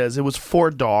whatever it is, it was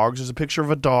for dogs. There's a picture of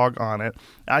a dog on it.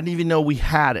 I didn't even know we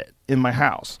had it in my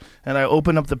house. And I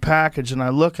open up the package and I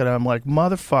look at it. I'm like,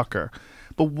 motherfucker.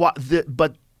 But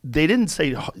but they didn't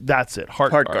say that's it.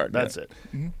 Heart Guard. That's it.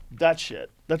 Mm-hmm. That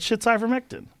shit's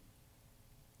ivermectin.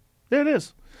 There it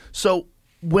is. So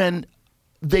when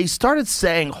they started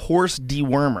saying horse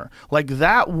dewormer, like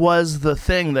that was the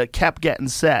thing that kept getting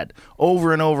said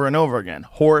over and over and over again.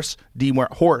 Horse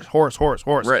dewormer, horse.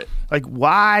 Right. Like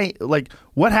why? Like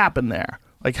what happened there?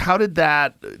 Like how did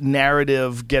that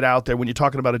narrative get out there when you're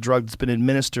talking about a drug that's been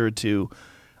administered to,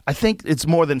 I think it's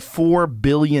more than 4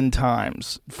 billion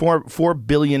times. 4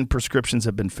 billion prescriptions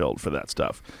have been filled for that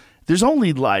stuff. There's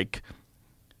only like,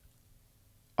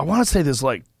 I want to say there's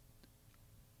like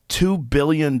 2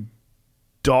 billion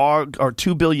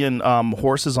 2 billion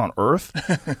horses on Earth.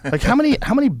 Like how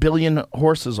many billion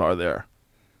horses are there?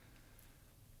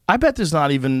 I bet there's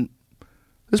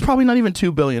probably not even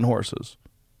 2 billion horses.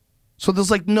 So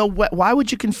there's like no way. Why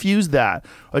would you confuse that?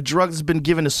 A drug that's been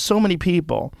given to so many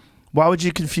people. Why would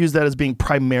you confuse that as being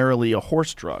primarily a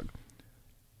horse drug?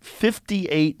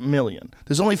 58 million.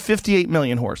 There's only 58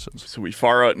 million horses. So we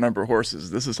far outnumber horses.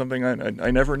 This is something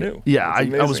I never knew. Yeah,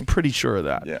 I was pretty sure of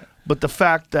that. Yeah. But the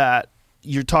fact that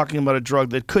you're talking about a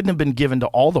drug that couldn't have been given to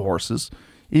all the horses,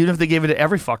 even if they gave it to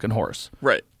every fucking horse.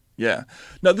 Right. Yeah.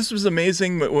 No, this was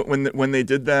amazing when they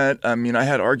did that. I mean, I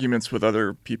had arguments with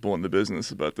other people in the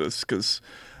business about this because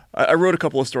I wrote a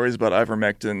couple of stories about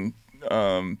ivermectin,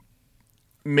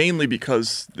 mainly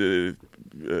because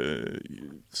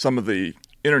some of the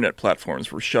internet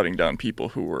platforms were shutting down people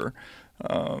who were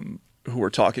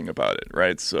talking about it.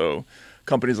 Right. So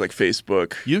companies like Facebook,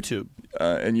 YouTube.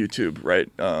 And YouTube,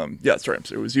 right? Yeah, that's right.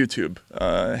 So it was YouTube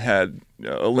had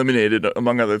eliminated,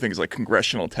 among other things, like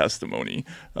congressional testimony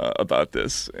about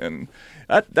this, and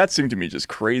that seemed to me just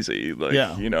crazy. Like,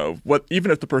 what? Even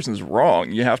if the person's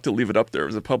wrong, you have to leave it up there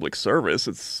as a public service.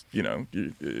 It's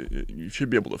you should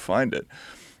be able to find it,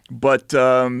 but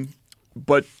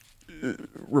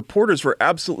reporters were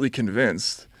absolutely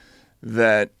convinced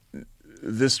that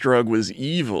this drug was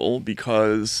evil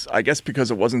because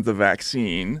it wasn't the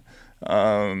vaccine.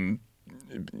 And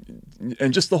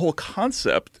just the whole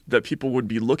concept that people would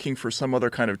be looking for some other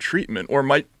kind of treatment or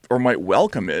might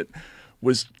welcome it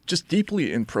was just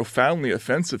deeply and profoundly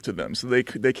offensive to them. So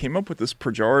they came up with this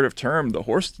pejorative term,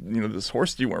 this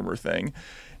horse dewormer thing,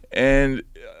 and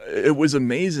it was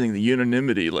amazing, the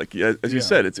unanimity. Like as you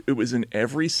said, it was in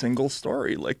every single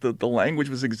story. Like the language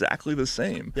was exactly the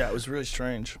same. Yeah, it was really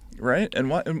strange, right?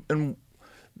 And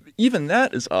even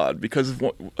that is odd because,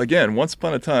 again, once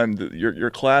upon a time, your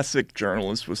classic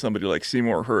journalist was somebody like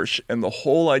Seymour Hersh, and the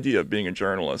whole idea of being a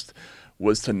journalist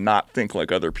was to not think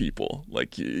like other people.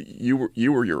 Like you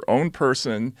were your own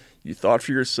person. You thought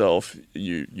for yourself.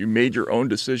 You made your own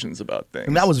decisions about things.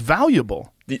 And that was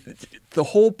valuable. The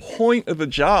whole point of the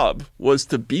job was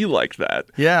to be like that.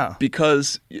 Yeah.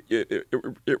 Because it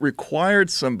required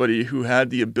somebody who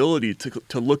had the ability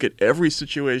to look at every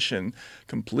situation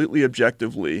completely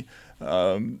objectively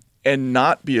and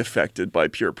not be affected by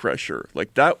peer pressure.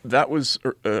 Like that was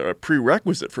a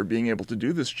prerequisite for being able to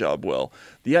do this job well.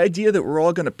 The idea that we're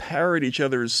all going to parrot each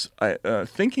other's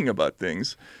thinking about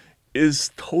things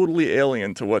is totally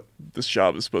alien to what this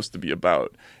job is supposed to be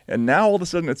about. And now all of a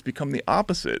sudden it's become the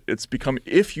opposite. It's become,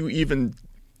 if you even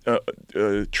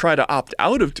try to opt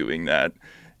out of doing that,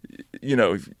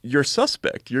 you're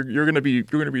suspect. You're going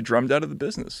to be drummed out of the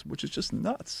business, which is just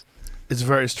nuts. It's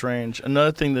very strange.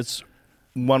 Another thing that's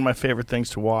one of my favorite things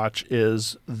to watch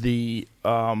is the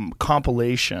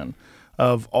compilation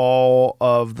of all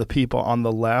of the people on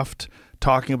the left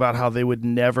talking about how they would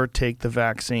never take the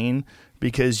vaccine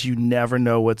because you never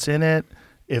know what's in it.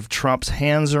 if Trump's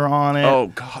hands are on it. Oh,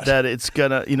 God. That it's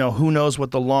gonna, who knows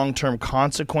what the long-term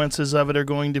consequences of it are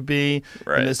going to be.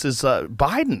 Right. And this is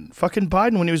fucking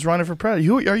Biden when he was running for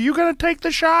president. Are you gonna take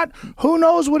the shot? Who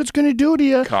knows what it's gonna do to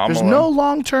you? Kamala. There's no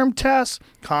long-term tests.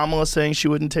 Kamala saying she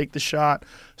wouldn't take the shot.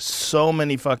 So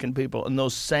many fucking people, and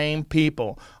those same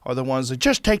people are the ones that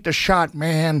just take the shot,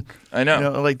 man. I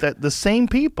know. Like that. The same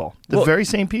people, very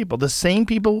same people, the same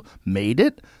people made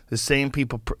it. The same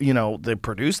people, they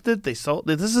produced it. They sold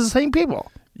it. This is the same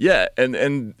people. Yeah,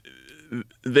 and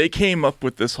they came up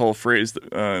with this whole phrase,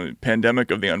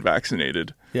 "pandemic of the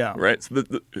unvaccinated." Yeah. Right. So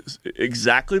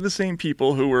exactly the same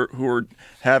people who were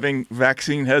having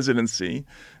vaccine hesitancy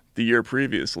the year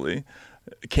previously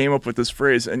came up with this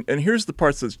phrase. And here's the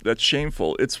part that's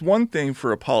shameful. It's one thing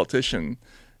for a politician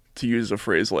to use a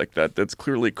phrase like that that's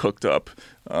clearly cooked up,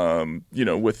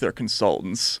 with their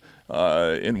consultants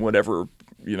in whatever,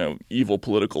 evil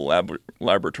political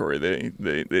laboratory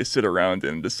they sit around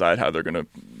and decide how they're going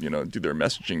to, do their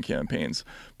messaging campaigns.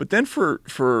 But then for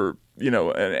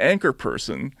an anchor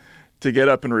person to get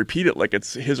up and repeat it like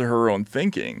it's his or her own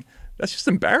thinking, that's just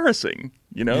embarrassing.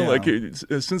 Like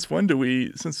since when do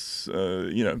we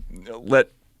let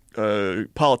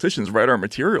politicians write our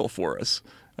material for us?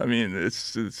 I mean,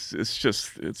 it's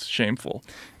shameful.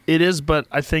 It is, but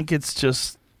I think it's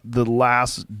just the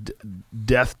last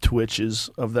death twitches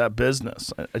of that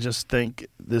business. I just think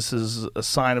this is a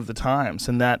sign of the times,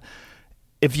 and that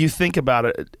if you think about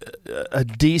it, a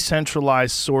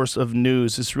decentralized source of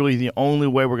news is really the only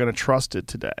way we're going to trust it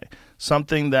today.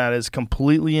 Something that is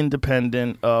completely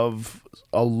independent of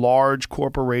a large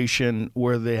corporation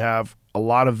where they have a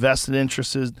lot of vested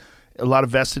interests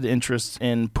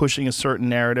in pushing a certain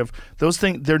narrative. Those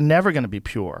things, they're never going to be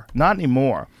pure. Not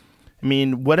anymore. I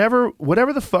mean, whatever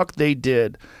the fuck they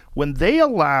did, when they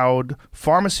allowed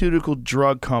pharmaceutical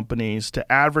drug companies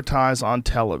to advertise on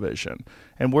television,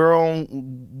 and we're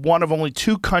one of only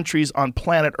 2 countries on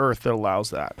planet Earth that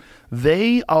allows that,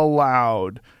 they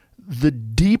allowed the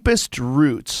deepest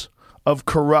roots of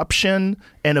corruption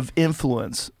and of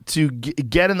influence to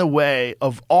get in the way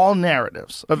of all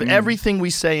narratives, of everything we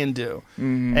say and do.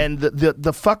 Mm-hmm. And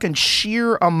the fucking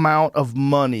sheer amount of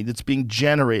money that's being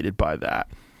generated by that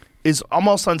is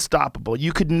almost unstoppable.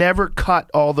 You could never cut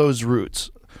all those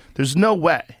roots. There's no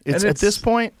way. It's at this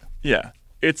point. Yeah,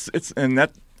 it's and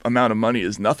that amount of money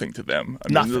is nothing to them.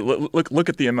 I mean, look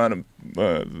at the amount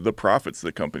of the profits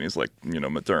that companies like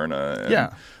Moderna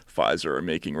and Pfizer are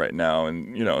making right now,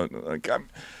 and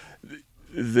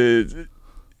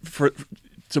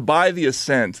to buy the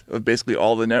assent of basically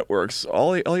all the networks,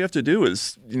 all you have to do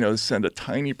is send a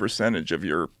tiny percentage of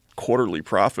your quarterly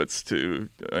profits to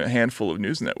a handful of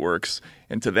news networks,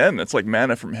 and to them that's like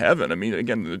manna from heaven. I mean,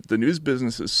 again, the news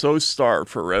business is so starved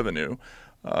for revenue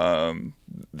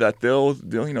that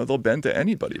they'll bend to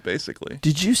anybody basically.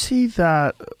 Did you see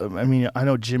that? I mean, I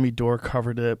know Jimmy Dore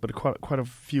covered it, but quite a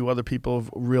few other people have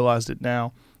realized it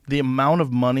now. The amount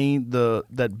of money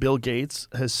that Bill Gates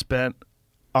has spent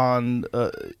on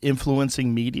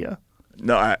influencing media.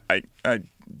 No, I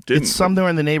didn't. It's somewhere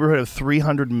in the neighborhood of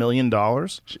 $300 million.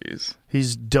 Jeez.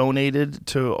 He's donated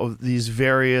to these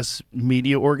various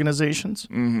media organizations,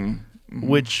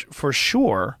 which for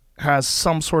sure has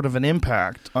some sort of an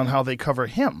impact on how they cover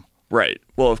him. Right.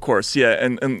 Well, of course, yeah.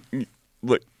 And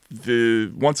look,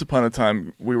 once upon a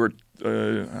time, we were,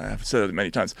 I've said it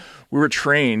many times, we were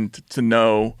trained to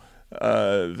know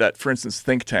that, for instance,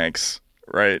 think tanks,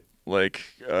 right, like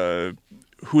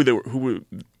who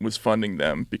was funding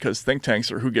them, because think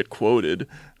tanks are who get quoted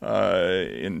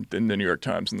in the New York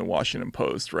Times and the Washington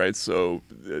Post, right? So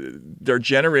they're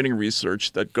generating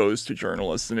research that goes to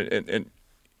journalists, and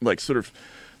like sort of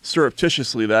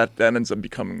surreptitiously that ends up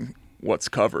becoming what's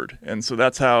covered. And so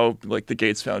that's how, like, the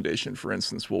Gates Foundation, for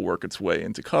instance, will work its way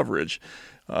into coverage.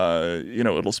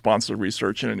 It'll sponsor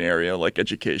research in an area like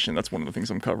education. That's one of the things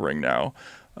I'm covering now.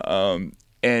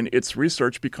 And its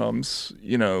research becomes,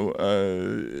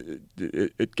 it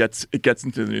gets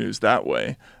into the news that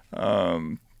way.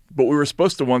 But we were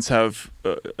supposed to once have,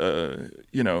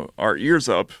 our ears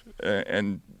up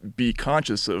and be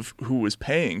conscious of who was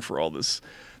paying for all this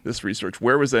research.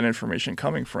 Where was that information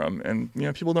coming from? And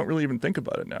people don't really even think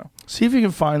about it now. See if you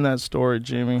can find that story,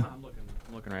 Jamie. I'm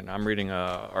looking right now. I'm reading an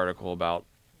article about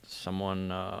someone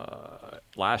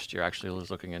last year actually was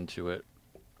looking into it.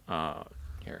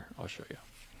 Here, I'll show you.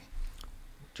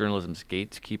 Journalism's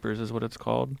Gatekeepers is what it's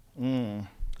called.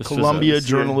 Columbia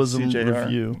Journalism CJR.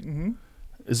 Review. Mm-hmm.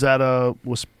 Is that a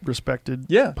respected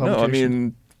publication? No, I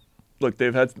mean, look,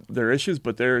 they've had their issues,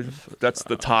 but that's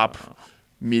the top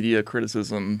media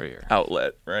criticism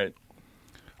outlet, right?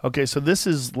 Okay, so this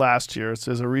is last year. It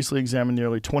says a recently examined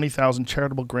nearly 20,000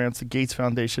 charitable grants the Gates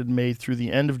Foundation made through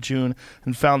the end of June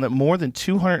and found that more than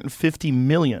 $250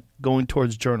 million going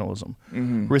towards journalism.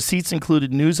 Receipts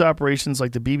included news operations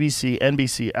like the BBC,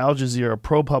 NBC, Al Jazeera,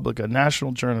 ProPublica,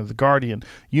 National Journal, The Guardian,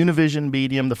 Univision,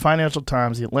 Medium, The Financial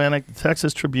Times, The Atlantic, The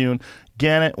Texas Tribune,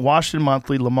 Gannett, Washington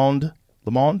Monthly, Le Monde,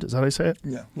 is that how you say it?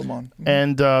 Yeah, Le Monde.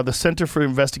 And the Center for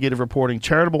Investigative Reporting,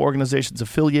 charitable organizations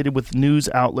affiliated with news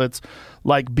outlets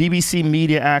like BBC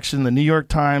Media Action, the New York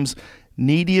Times,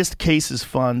 Neediest Cases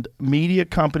Fund, media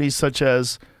companies such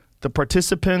as The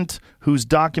Participant, whose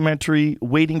documentary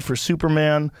Waiting for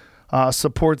Superman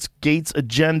supports Gates'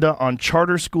 agenda on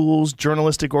charter schools,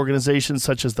 journalistic organizations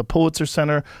such as the Pulitzer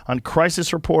Center on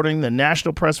Crisis Reporting, the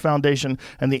National Press Foundation,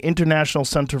 and the International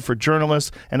Center for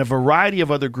Journalists, and a variety of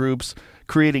other groups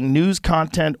creating news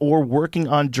content or working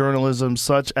on journalism,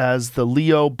 such as the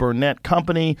Leo Burnett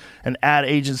Company, an ad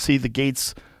agency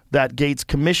that Gates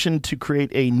commissioned to create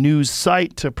a news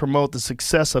site to promote the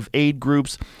success of aid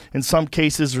groups. In some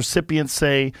cases, recipients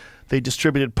say they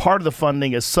distributed part of the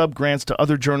funding as sub-grants to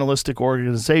other journalistic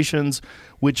organizations,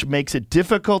 which makes it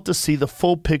difficult to see the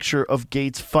full picture of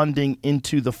Gates' funding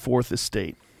into the Fourth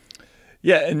Estate.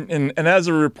 Yeah, and as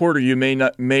a reporter, you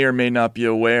may or may not be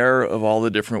aware of all the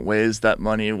different ways that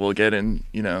money will get in,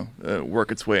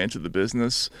 work its way into the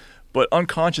business. But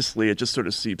unconsciously, it just sort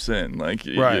of seeps in, like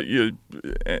right.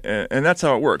 And that's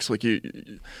how it works. Like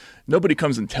nobody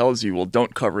comes and tells you, well,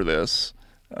 don't cover this.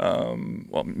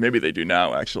 Well, maybe they do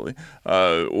now, actually,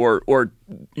 or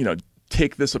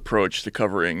take this approach to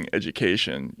covering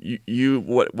education.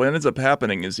 What ends up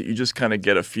happening is that you just kind of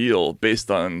get a feel based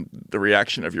on the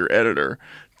reaction of your editor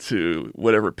to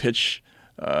whatever pitch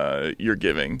you're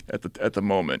giving at the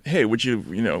moment. Hey, would you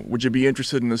be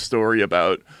interested in this story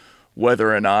about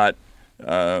whether or not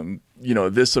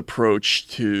this approach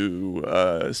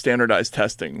to standardized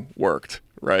testing worked,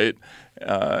 right?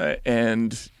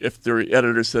 And if the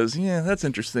editor says, yeah, that's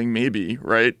interesting, maybe,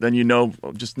 right, then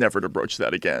just never to broach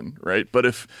that again, right? But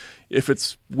if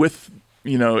it's with,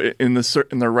 in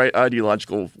the right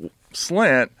ideological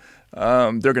slant,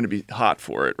 they're going to be hot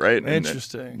for it, right?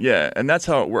 Interesting. And that's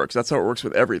how it works. That's how it works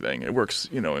with everything. It works,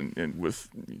 with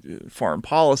foreign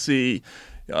policy.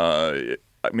 When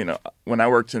I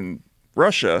worked in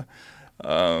Russia,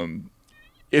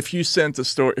 if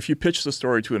you pitched a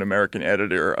story to an American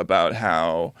editor about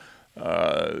how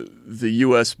the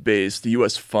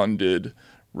U.S. funded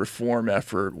reform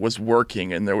effort was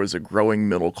working and there was a growing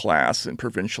middle class in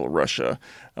provincial Russia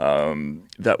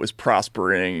that was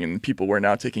prospering and people were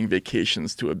now taking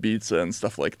vacations to Ibiza and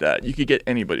stuff like that, you could get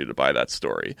anybody to buy that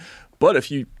story. But if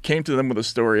you came to them with a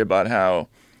story about how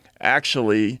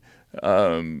actually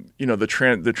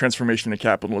the transformation of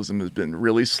capitalism has been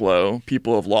really slow.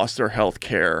 People have lost their health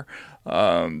care.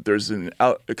 There's an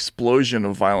explosion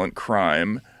of violent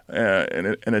crime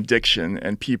and addiction,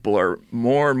 and people are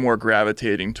more and more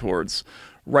gravitating towards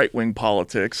right-wing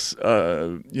politics,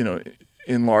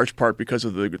 in large part because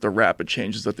of the rapid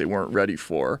changes that they weren't ready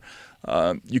for.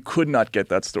 You could not get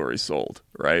that story sold,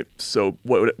 right? So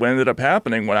what ended up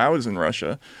happening when I was in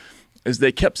Russia is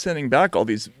they kept sending back all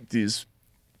these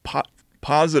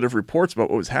positive reports about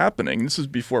what was happening. This was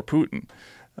before Putin.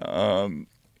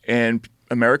 And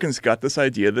Americans got this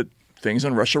idea that things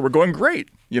in Russia were going great,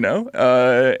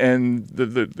 and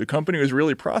the company was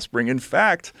really prospering. In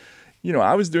fact,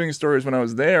 I was doing stories when I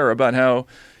was there about how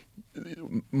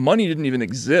money didn't even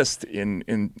exist in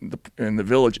the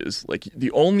villages. Like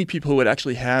the only people who would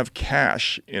actually have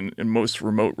cash in most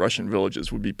remote Russian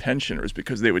villages would be pensioners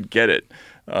because they would get it,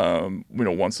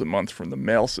 once a month from the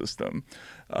mail system.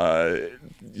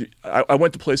 I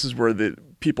went to places where the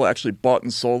people actually bought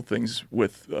and sold things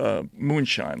with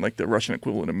moonshine, like the Russian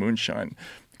equivalent of moonshine,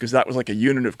 because that was like a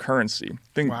unit of currency.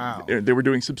 Wow. They were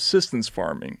doing subsistence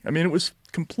farming. I mean, it was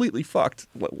completely fucked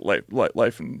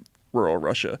life in rural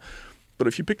Russia. But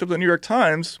if you picked up the New York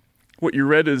Times, what you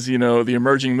read is, the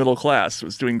emerging middle class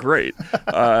was doing great.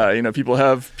 People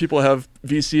have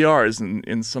VCRs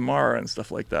in Samara and stuff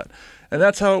like that. And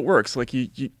that's how it works. Like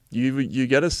you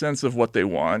get a sense of what they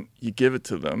want, you give it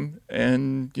to them,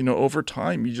 and over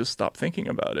time you just stop thinking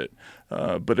about it.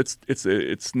 But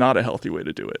it's not a healthy way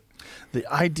to do it.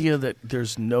 The idea that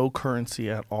there's no currency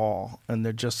at all and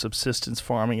they're just subsistence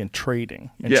farming and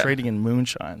trading in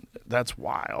moonshine, that's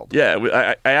wild.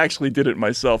 Yeah, I actually did it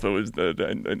myself. It was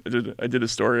I did a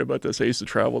story about this. I used to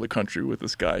travel the country with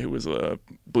this guy who was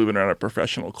believe it or not, a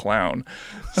professional clown.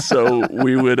 So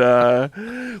we would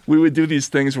do these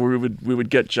things where we would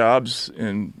get jobs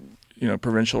in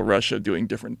provincial Russia doing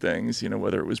different things,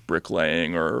 whether it was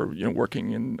bricklaying or,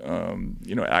 working in,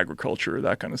 agriculture,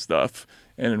 that kind of stuff.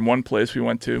 And in one place we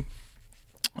went to,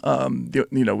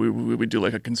 we would do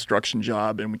like a construction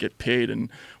job, and we get paid in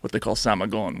what they call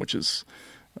samagon, which is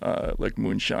like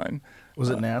moonshine. Was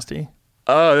it nasty?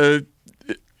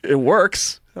 It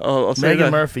works. I'll say Megan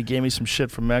that. Murphy gave me some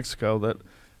shit from Mexico that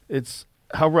it's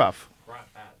how rough.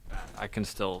 I can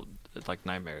still, it's like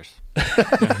nightmares.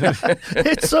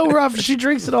 It's so rough. She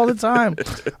drinks it all the time.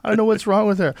 I don't know what's wrong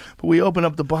with her. But we opened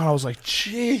up the bottle. I was like,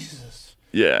 Jesus.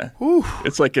 Yeah. Whew.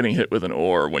 It's like getting hit with an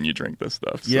oar when you drink this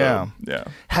stuff. So, Yeah. Yeah.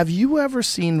 Have you ever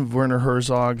seen Werner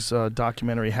Herzog's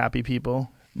documentary Happy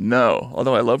People? No,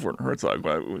 although I love Werner Herzog.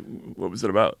 What was it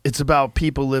about? It's about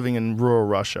people living in rural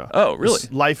Russia. Oh, really? It's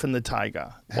life in the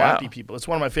taiga. Wow. Happy people. It's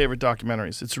one of my favorite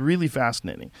documentaries. It's really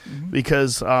fascinating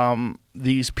because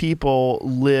these people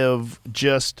live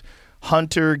just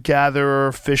hunter,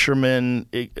 gatherer, fisherman,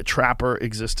 trapper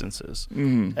existences,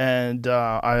 and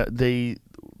I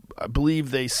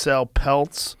believe they sell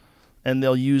pelts, and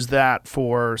they'll use that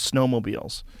for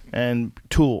snowmobiles and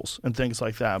tools and things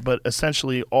like that. But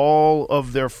essentially all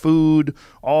of their food,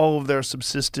 all of their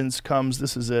subsistence comes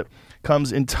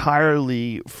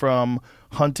entirely from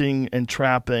hunting and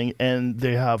trapping, and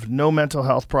they have no mental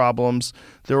health problems.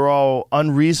 They're all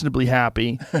unreasonably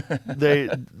happy.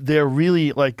 They're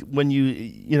really like when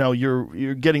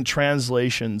you're getting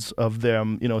translations of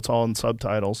them, it's all in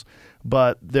subtitles,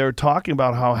 but they're talking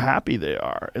about how happy they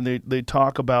are, and they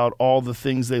talk about all the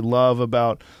things they love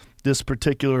about this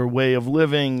particular way of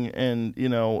living, and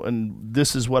and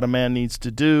this is what a man needs to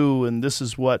do, and this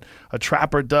is what a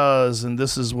trapper does, and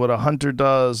this is what a hunter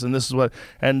does, and this is what,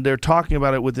 and they're talking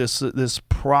about it with this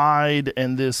pride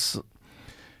and this,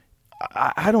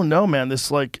 I don't know, man,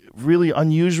 this like really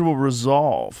unusual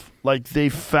resolve. Like they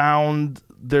found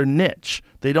their niche.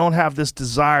 They don't have this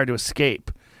desire to escape.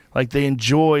 Like they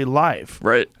enjoy life.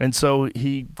 Right. And so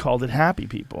he called it Happy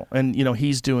People, and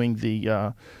he's doing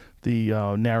the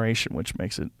narration, which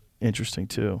makes it interesting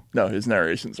too. No, his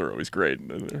narrations are always great.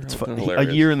 It's They're A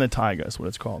hilarious. Year in the Taiga is what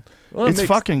it's called. Well, It's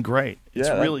fucking great. It's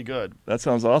Yeah, really good. That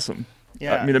sounds awesome.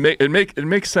 Yeah. I mean, it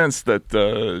makes sense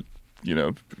that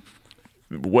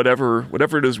whatever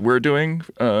it is we're doing,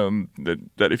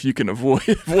 that if you can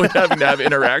avoid having to have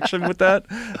interaction with that,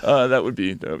 that would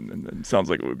be. It sounds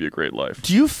like it would be a great life.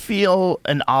 Do you feel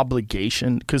an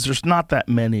obligation? Because there's not that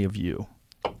many of you.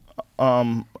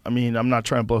 I mean, I'm not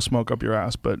trying to blow smoke up your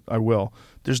ass, but I will.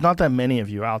 There's not that many of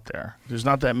you out there. There's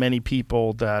not that many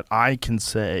people that I can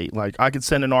say, like, I could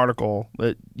send an article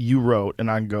that you wrote and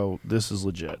I can go, this is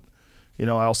legit.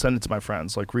 I'll send it to my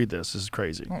friends, like, read this. This is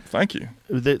crazy. Oh, thank you.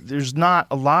 There's not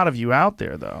a lot of you out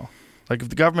there, though. Like, if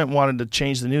the government wanted to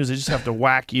change the news, they just have to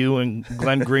whack you and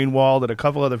Glenn Greenwald and a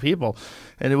couple other people,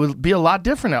 and it would be a lot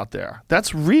different out there.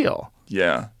 That's real.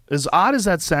 Yeah. As odd as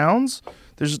that sounds,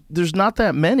 there's not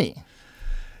that many.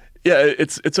 Yeah,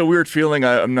 it's a weird feeling.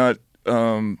 I'm not,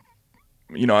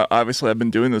 obviously I've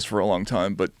been doing this for a long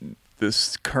time, but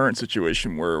this current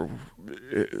situation where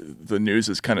the news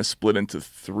is kind of split into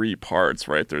three parts,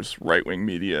 right? There's right-wing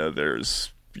media,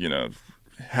 there's,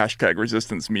 hashtag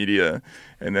resistance media,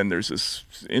 and then there's this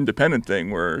independent thing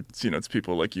where it's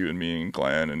people like you and me and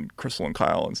Glenn and Crystal and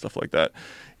Kyle and stuff like that.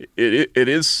 It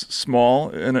is small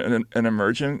and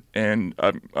emergent, and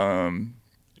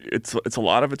it's a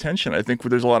lot of attention. I think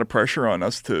there's a lot of pressure on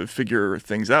us to figure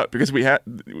things out because we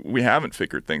haven't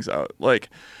figured things out. Like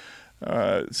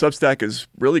Substack is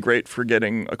really great for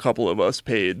getting a couple of us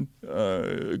paid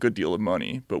a good deal of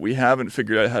money, but we haven't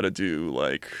figured out how to do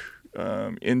like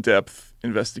in-depth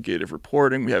investigative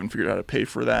reporting. We haven't figured out how to pay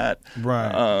for that.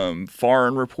 Right.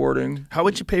 Foreign reporting. How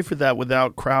would you pay for that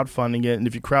without crowdfunding it? And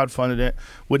if you crowdfunded it,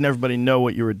 wouldn't everybody know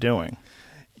what you were doing?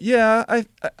 Yeah,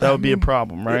 that would be a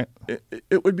problem, right?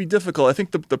 It would be difficult. I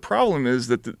think the problem is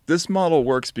that this model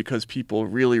works because people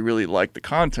really, really like the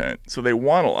content, so they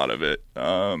want a lot of it.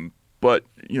 But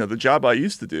the job I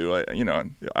used to do,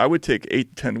 I would take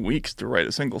 8 to 10 weeks to write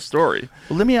a single story.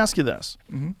 Well, let me ask you this: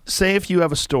 say if you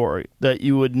have a story that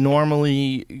you would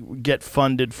normally get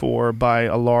funded for by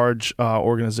a large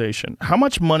organization, how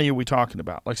much money are we talking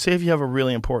about? Like, say if you have a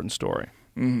really important story.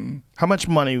 Mm-hmm. How much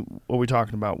money are we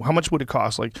talking about? How much would it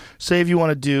cost? Like, say if you want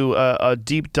to do a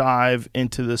deep dive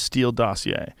into the Steele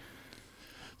dossier.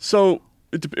 So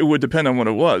it would depend on what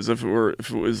it was. If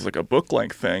it was like a book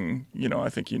length thing, I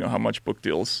think how much book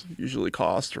deals usually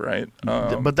cost, right?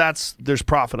 But there's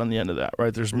profit on the end of that,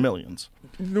 right? There's millions.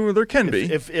 There can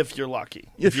be if you're lucky.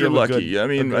 If you're lucky. I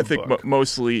mean, I think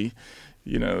mostly.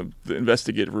 The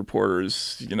investigative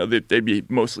reporters, they'd be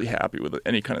mostly happy with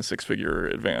any kind of 6-figure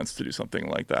advance to do something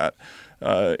like that.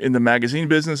 In the magazine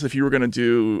business, if you were going to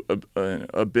do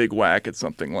a big whack at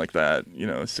something like that,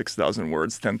 6,000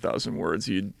 words, 10,000 words,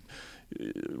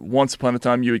 once upon a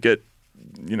time you would get,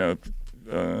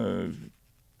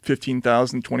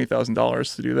 $15,000,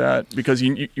 $20,000 to do that because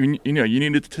you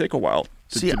needed to take a while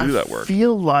to do that work. I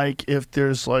feel like if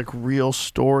there's like real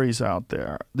stories out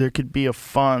there could be a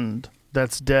fund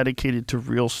that's dedicated to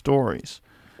real stories,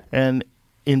 and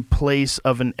in place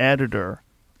of an editor,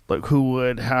 like who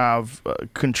would have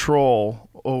control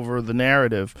over the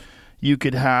narrative, you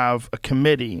could have a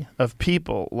committee of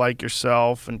people like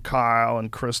yourself and Kyle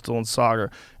and Crystal and Sagar,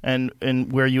 and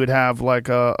where you would have like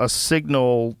a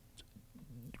signal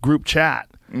group chat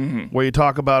where you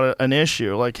talk about an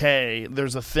issue, like, hey,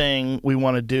 there's a thing we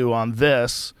want to do on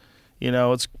this.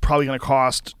 It's probably going to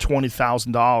cost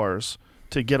 $20,000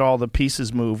 to get all the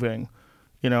pieces moving.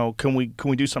 Can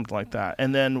we do something like that?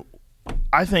 And then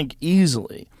I think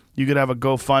easily you could have a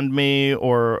GoFundMe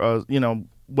or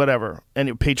whatever,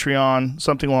 any Patreon,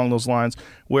 something along those lines,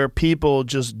 where people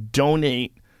just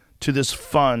donate to this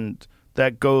fund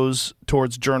that goes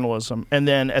towards journalism. And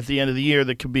then at the end of the year,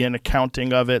 there could be an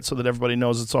accounting of it so that everybody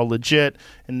knows it's all legit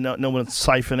and no one's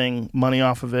siphoning money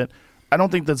off of it. I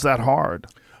don't think that's that hard.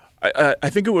 I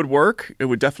think it would work. It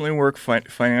would definitely work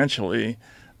financially.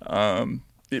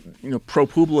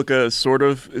 ProPublica sort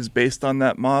of is based on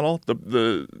that model.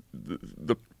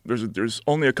 There's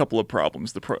only a couple of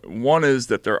problems. One is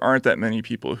that there aren't that many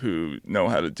people who know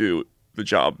how to do the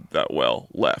job that well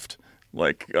left.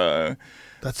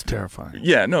 That's terrifying.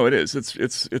 Yeah, no, it is.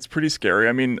 It's pretty scary.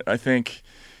 I mean, I think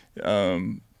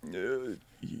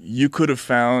you could have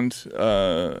found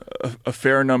a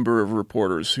fair number of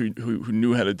reporters who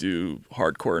knew how to do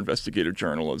hardcore investigative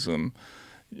journalism,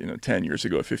 10 years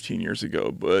ago, 15 years ago.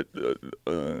 But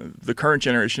the current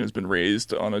generation has been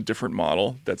raised on a different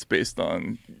model that's based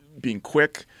on being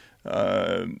quick,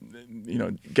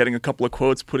 getting a couple of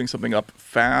quotes, putting something up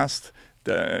fast,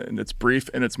 and it's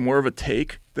brief, and it's more of a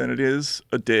take than it is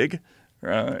a dig.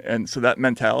 And so that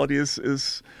mentality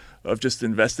is of just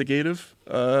investigative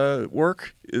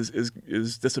work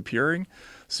is disappearing.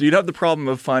 So you'd have the problem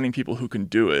of finding people who can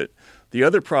do it. The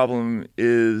other problem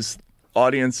is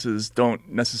audiences don't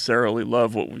necessarily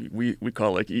love what we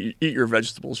call eat your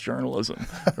vegetables journalism,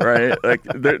 right?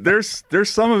 There's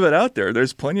some of it out there.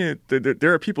 There's plenty.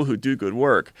 There are people who do good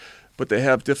work, but they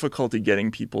have difficulty getting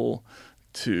people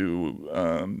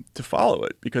to follow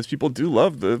it because people do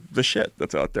love the shit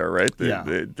that's out there, right?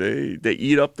 They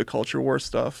eat up the culture war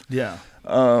stuff. Yeah.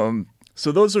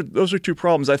 So those are two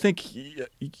problems. I think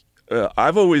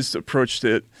I've always approached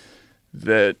it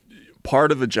that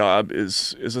part of the job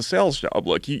is a sales job.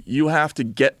 Like you have to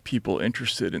get people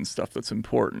interested in stuff that's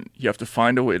important. You have to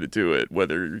find a way to do it,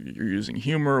 whether you're using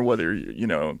humor, whether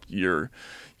you're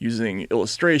using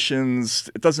illustrations.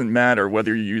 It doesn't matter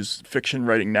whether you use fiction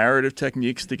writing narrative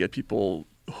techniques to get people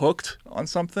hooked on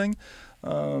something.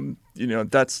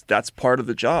 That's part of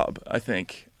the job, I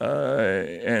think.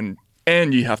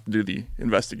 And you have to do the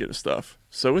investigative stuff.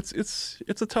 So it's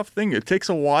a tough thing. It takes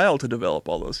a while to develop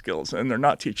all those skills, and they're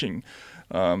not teaching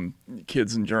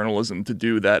kids in journalism to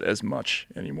do that as much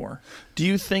anymore. Do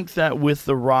you think that with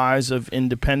the rise of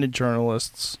independent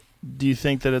journalists, do you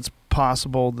think that it's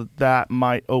possible that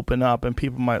might open up and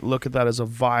people might look at that as a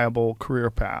viable career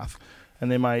path, and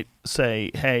they might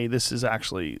say, "Hey, it's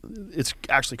actually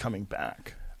coming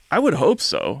back"? I would hope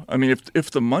so. I mean,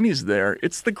 if the money's there,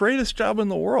 it's the greatest job in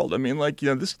the world. I mean,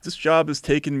 this job has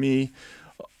taken me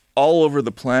all over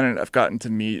the planet. I've gotten to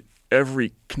meet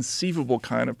every conceivable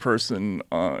kind of person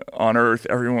on Earth,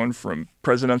 everyone from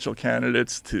presidential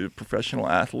candidates to professional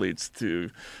athletes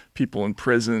to people in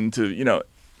prison to,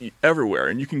 everywhere.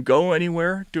 And you can go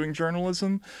anywhere doing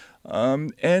journalism.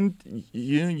 And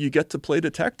you get to play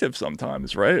detective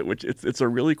sometimes, right? Which it's a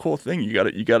really cool thing. You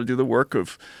got to do the work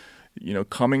of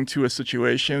coming to a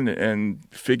situation and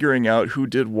figuring out who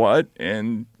did what,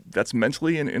 and that's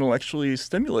mentally and intellectually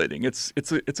stimulating.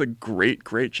 It's a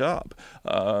great job.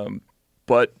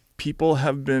 But people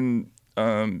have been,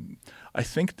 I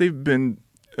think they've been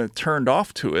turned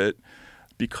off to it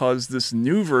because this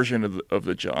new version of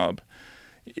the job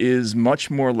is much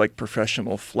more like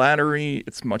professional flattery.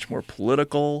 It's much more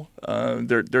political.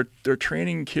 They're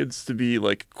training kids to be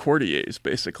like courtiers,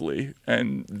 basically,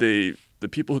 and the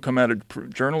people who come out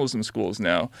of journalism schools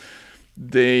now,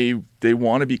 they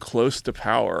want to be close to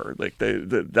power. Like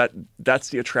that's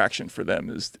the attraction for them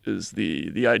is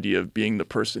the idea of being the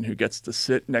person who gets to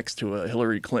sit next to a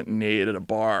Hillary Clinton aide at a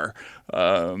bar,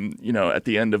 at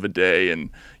the end of a day, and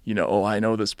I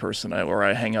know this person, or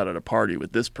I hang out at a party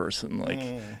with this person,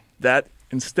 that.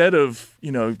 Instead of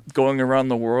going around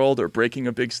the world or breaking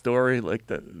a big story, like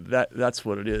that's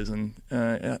what it is, and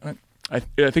I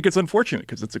think it's unfortunate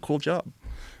because it's a cool job.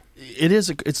 It is.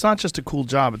 It's not just a cool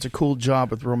job. It's a cool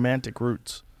job with romantic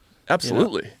roots.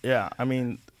 Absolutely. Yeah. I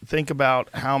mean, think about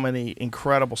how many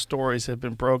incredible stories have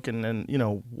been broken,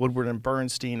 and Woodward and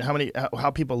Bernstein.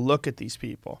 How people look at these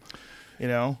people.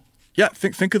 Yeah,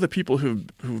 think of the people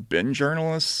who've been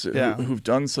journalists, Yeah. who've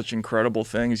done such incredible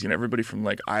things. Everybody from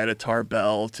like Ida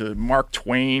Tarbell to Mark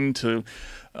Twain to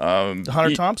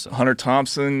Hunter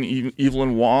Thompson,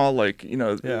 Evelyn Waugh.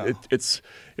 Yeah.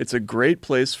 It's a great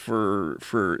place for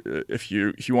if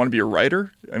you want to be a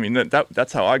writer. I mean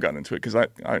that's how I got into it, because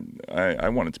I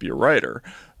wanted to be a writer.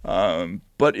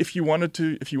 But if you want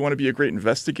to be a great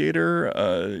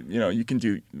investigator, you can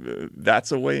do.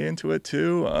 That's a way into it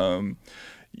too.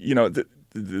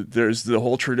 There's the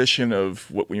whole tradition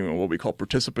of what we call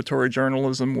participatory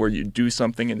journalism, where you do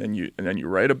something and then you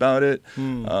write about it.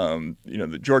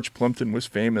 The George Plimpton was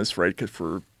famous, right,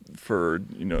 for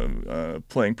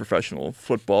playing professional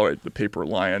football, right, the Paper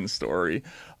Lion story.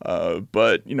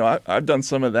 But I've done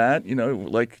some of that,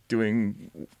 like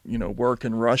doing work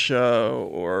in Russia,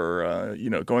 or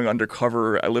going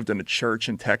undercover. I lived in a church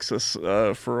in Texas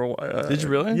for a while. Did you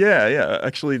really? Yeah.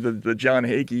 Actually, the John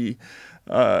Hagee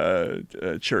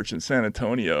church in San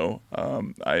Antonio.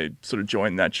 I sort of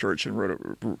joined that church and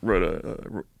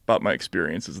wrote about my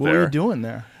experiences there. What were you doing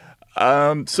there?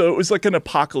 So it was like an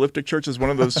apocalyptic church. It's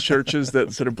one of those churches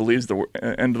that sort of believes the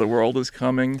end of the world is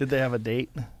coming. Did they have a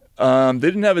date? They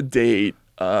didn't have a date,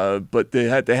 but they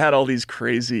had all these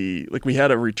crazy. Like, we had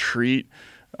a retreat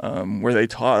where they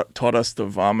taught us to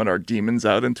vomit our demons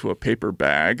out into a paper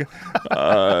bag.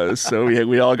 So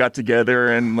we all got together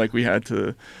and we had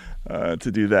to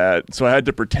do that. So I had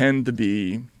to pretend to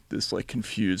be this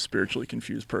spiritually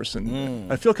confused person.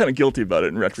 I feel kind of guilty about it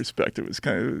in retrospect. It was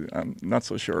I'm not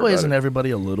so sure. Well, about isn't it. everybody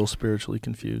a little spiritually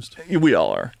confused? We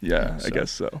all are. Yeah, I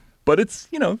guess so. But it's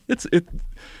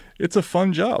a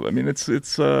fun job. I mean, it's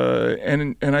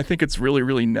and I think it's really,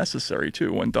 really necessary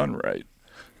too when done right.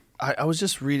 I was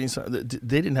just reading something.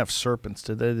 They didn't have serpents,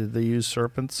 did they? Did they use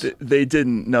serpents? They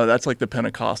didn't. No, that's like the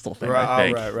Pentecostal thing, I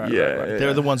think. Right. Yeah.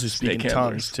 They're the ones who speak Snake in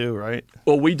handlers. tongues too, right?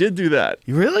 Well, we did do that.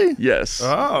 You really? Yes.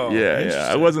 Oh, yeah. I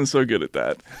interesting. wasn't so good at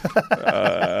that.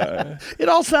 It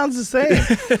all sounds the same.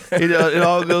 It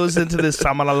all goes into this. It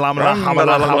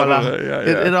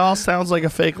all sounds like a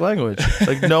fake language.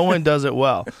 Like, no one does it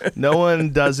well. No one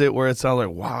does it where it sounds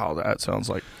like, wow, that sounds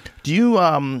like. Do you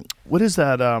what is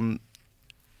that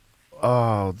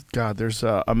oh God, there's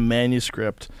a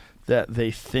manuscript that they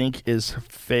think is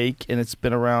fake, and it's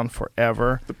been around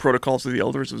forever. The Protocols of the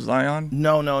Elders of Zion?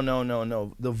 No.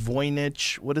 The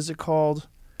Voynich, what is it called?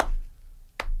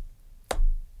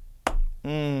 The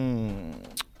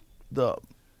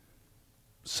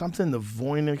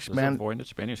Voynich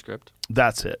Voynich manuscript.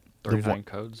 That's it. 39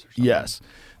 codes or something. Yes.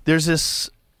 There's this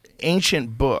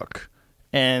ancient book,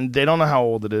 and they don't know how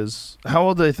old it is. How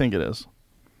old do they think it is?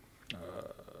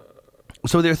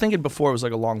 So they were thinking before it was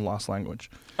like a long-lost language.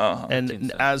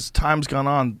 And as time's gone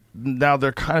on, now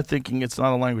they're kind of thinking it's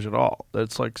not a language at all. That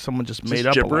it's like someone just made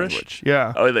up gibberish? a language.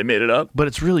 Yeah. Oh, they made it up? But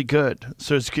it's really good.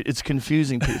 So it's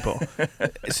confusing people.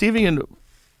 See if you can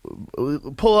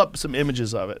pull up some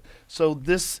images of it. So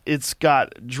it's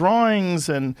got drawings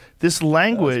and this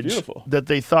language that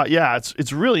they thought,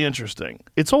 it's really interesting.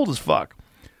 It's old as fuck.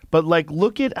 But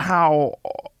look at how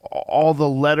all the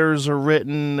letters are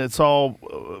written. It's all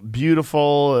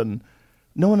beautiful, and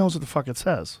no one knows what the fuck it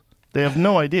says. They have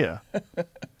no idea.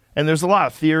 And there's a lot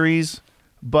of theories,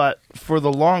 but for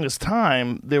the longest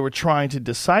time, they were trying to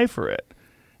decipher it.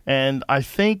 And I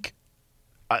think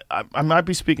I might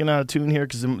be speaking out of tune here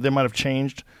because they might have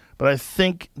changed, but I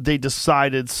think they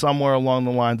decided somewhere along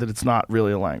the line that it's not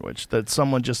really a language, that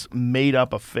someone just made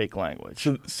up a fake language.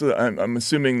 So I'm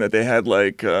assuming that they had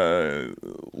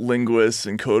linguists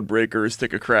and code breakers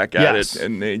take a crack at it,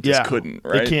 and they just couldn't,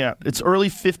 right? They can't. It's early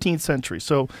 15th century.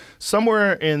 So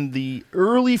somewhere in the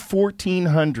early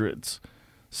 1400s,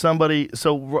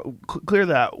 clear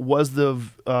that, was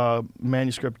the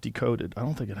manuscript decoded? I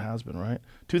don't think it has been, right?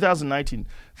 2019,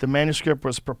 the manuscript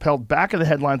was propelled back in the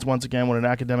headlines once again when an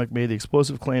academic made the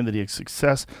explosive claim that he had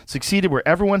succeeded where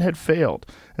everyone had failed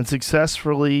and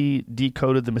successfully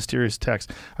decoded the mysterious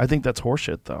text. I think that's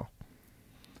horseshit, though.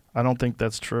 I don't think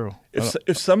that's true.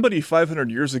 If somebody 500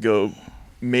 years ago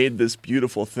made this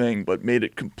beautiful thing but made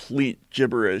it complete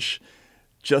gibberish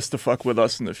just to fuck with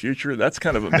us in the future, that's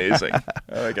kind of amazing.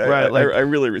 I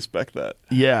really respect that.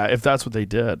 Yeah, if that's what they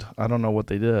did. I don't know what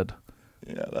they did.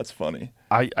 Yeah, that's funny.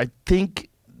 I think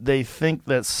they think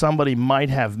that somebody might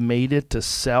have made it to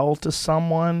sell to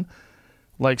someone.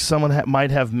 Like someone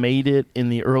might have made it in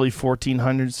the early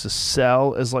 1400s to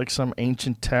sell as some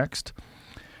ancient text.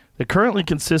 It currently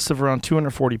consists of around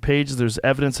 240 pages. There's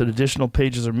evidence that additional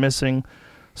pages are missing.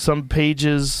 Some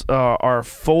pages are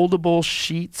foldable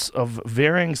sheets of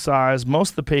varying size.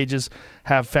 Most of the pages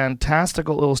have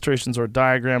fantastical illustrations or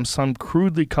diagrams, some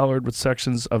crudely colored with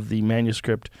sections of the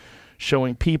manuscript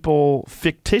showing people,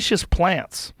 fictitious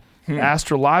plants,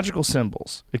 astrological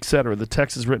symbols, etc. The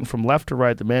text is written from left to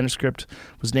right. The manuscript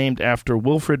was named after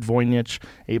Wilfrid Voynich,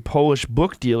 a Polish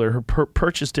book dealer who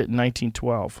purchased it in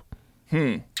 1912.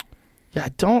 Yeah, I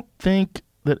don't think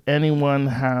that anyone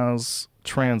has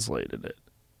translated it.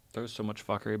 There was so much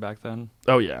fuckery back then.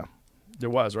 Oh, yeah. There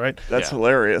was, right? That's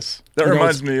hilarious. That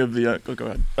reminds me of the... go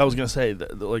ahead. I was going to say,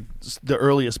 the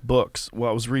earliest books. Well,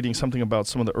 I was reading something about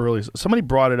some of the earliest... Somebody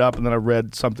brought it up, and then I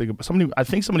read something... I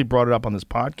think somebody brought it up on this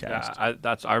podcast.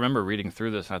 Yeah, I remember reading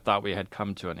through this, and I thought we had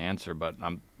come to an answer, but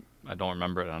I don't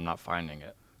remember it, and I'm not finding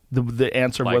it. The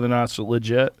answer of whether or not it's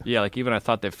legit? Yeah, like even I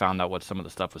thought they found out what some of the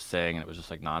stuff was saying, and it was just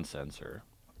like nonsense or...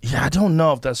 Yeah, I don't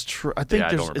know if that's true. I think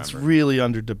it's really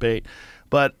under debate.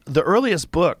 But the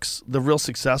earliest books, the real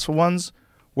successful ones,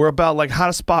 were about like how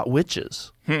to spot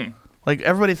witches. Like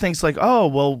everybody thinks like, oh,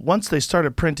 well, once they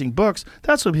started printing books,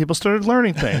 that's when people started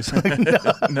learning things. Like,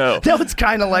 no, it's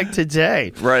kind of like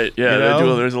today. Right? Yeah, they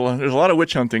do. There's a lot of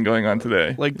witch hunting going on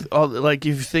today. Like if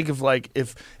you think of like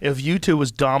if YouTube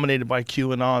was dominated by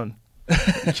QAnon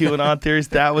theories,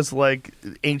 that was like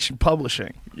ancient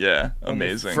publishing. Yeah,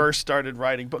 amazing. When they first started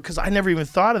writing books, because I never even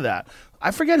thought of that.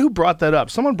 I forget who brought that up.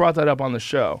 Someone brought that up on the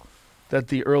show, that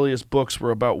the earliest books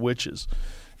were about witches.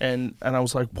 And I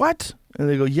was like, what? And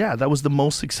they go, yeah, that was the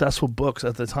most successful books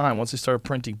at the time, once they started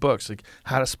printing books, like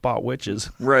how to spot witches.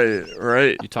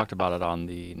 Right. You talked about it on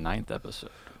the 9th episode.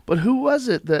 But who was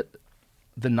it that...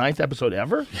 The 9th episode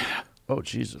ever? Yeah. Oh,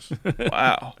 Jesus.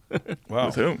 Wow.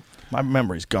 With whom? My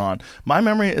memory's gone. My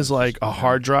memory is like a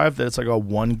hard drive that's like a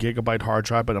 1 gigabyte hard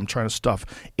drive, but I'm trying to stuff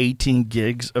 18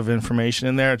 gigs of information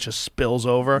in there. It just spills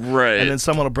over. Right. And then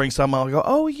someone will bring something, I'll go,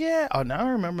 oh, yeah. Oh, now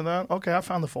I remember that. Okay, I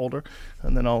found the folder.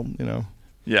 And then I'll,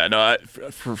 Yeah, no,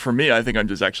 for me, I think I'm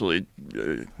just actually,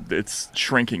 it's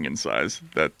shrinking in size,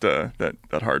 that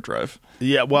hard drive.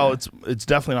 Yeah, well, it's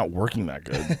definitely not working that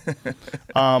good.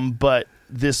 But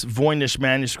this Voynich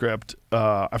manuscript,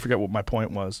 I forget what my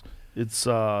point was. It's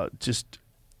just...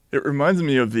 It reminds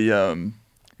me of the...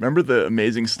 remember the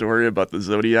amazing story about the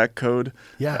Zodiac Code?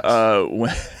 Yes.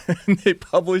 When they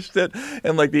published it,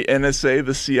 and like the NSA,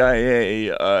 the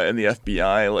CIA, and the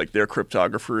FBI, like their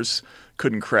cryptographers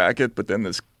couldn't crack it, but then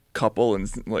this couple in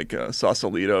like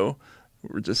Sausalito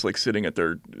were just like sitting at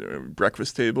their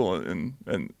breakfast table, and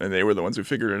they were the ones who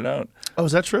figured it out. Oh,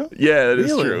 is that true? Yeah, it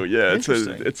is true. Yeah,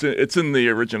 it's in the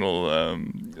original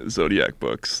Zodiac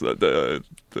books. The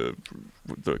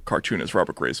cartoonist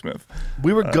Robert Graysmith.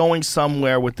 We were going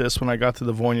somewhere with this when I got to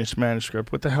the Voynich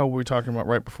manuscript. What the hell were we talking about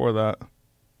right before that?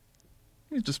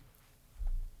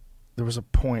 There was a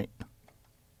point.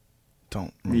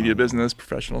 Don't remember. Media business,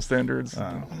 professional standards.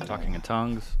 Talking in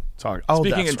tongues.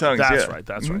 Speaking in tongues. That's yeah. right.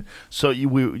 That's right. So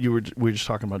we were just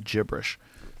talking about gibberish.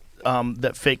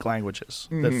 That fake languages.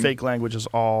 That fake languages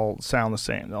all sound the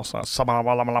same. They all sound.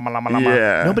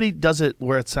 Yeah. Nobody does it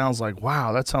where it sounds like,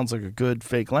 wow, that sounds like a good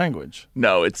fake language.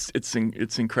 No, it's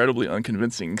incredibly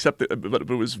unconvincing. Except but it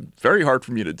was very hard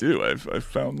for me to do. I've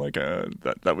found like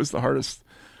that was the hardest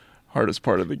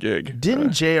part of the gig.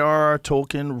 Didn't J.R.R.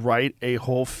 Tolkien write a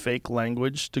whole fake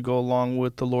language to go along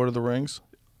with The Lord of the Rings?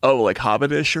 Oh, like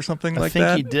Hobbitish or something like that?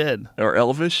 I think he did. Or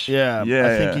Elvish? Yeah,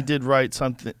 I think he did write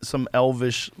some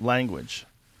Elvish language.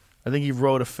 I think he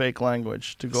wrote a fake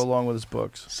language to go along with his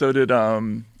books. So did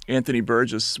Anthony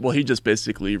Burgess. Well, he just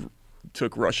basically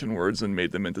took Russian words and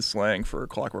made them into slang for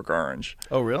Clockwork Orange.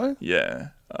 Oh, really? Yeah.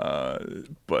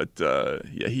 But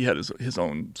he had his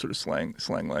own sort of slang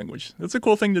language. That's a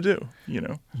cool thing to do,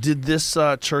 Did this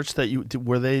church that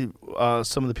were they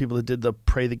some of the people that did the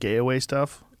Pray the Gay Away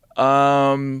stuff?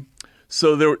 So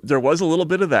there was a little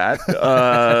bit of that.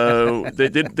 They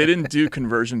didn't do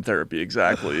conversion therapy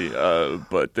exactly,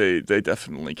 but they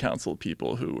definitely counseled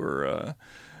people who were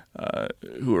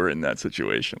in that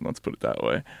situation. Let's put it that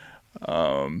way.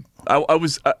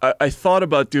 I thought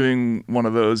about doing one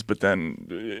of those, but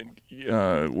then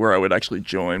where I would actually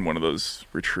join one of those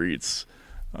retreats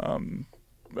and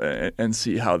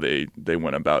see how they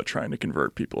went about trying to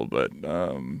convert people, but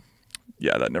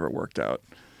that never worked out.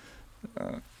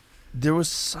 There was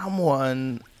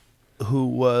someone who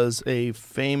was a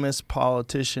famous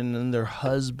politician and their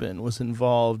husband was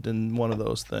involved in one of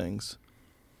those things.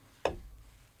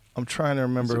 I'm trying to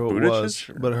remember who it was,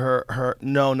 but her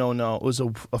no. It was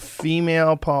a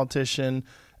female politician,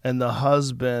 and the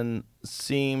husband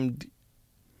seemed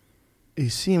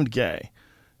gay,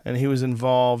 and he was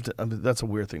involved. I mean, that's a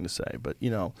weird thing to say, but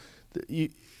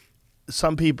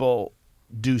some people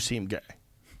do seem gay.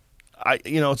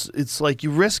 It's like you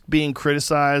risk being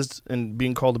criticized and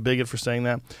being called a bigot for saying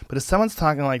that. But if someone's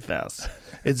talking like this,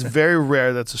 it's very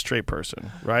rare that's a straight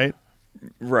person, right?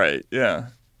 Right. Yeah.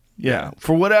 Yeah.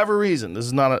 For whatever reason,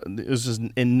 this is just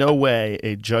in no way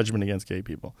a judgment against gay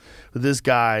people. But this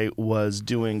guy was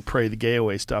doing Pray the Gay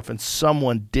Away stuff, and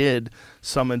someone did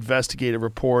some investigative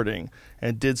reporting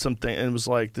and did something, and it was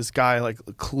like this guy like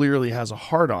clearly has a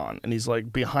heart on, and he's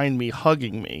like behind me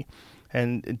hugging me.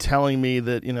 And telling me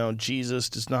that, Jesus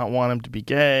does not want him to be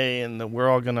gay and that we're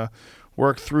all going to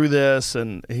work through this.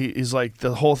 And he's like,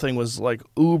 the whole thing was like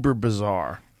uber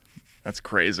bizarre. That's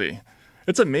crazy.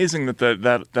 It's amazing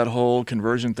that whole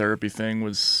conversion therapy thing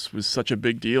was such a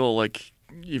big deal, like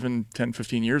even 10,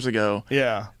 15 years ago.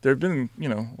 Yeah. There have been,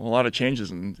 a lot of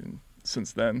changes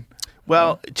since then.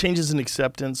 Well, changes in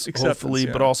acceptance hopefully,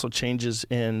 yeah. but also changes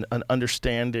in an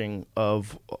understanding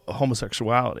of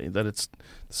homosexuality, that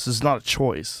this is not a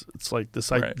choice. It's like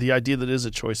this Right. The idea that it is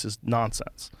a choice is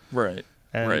nonsense. Right.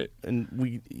 And, right. And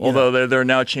we although they're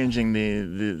now changing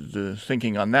the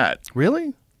thinking on that.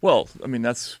 Really? Well, I mean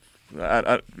that's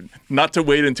not to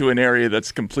wade into an area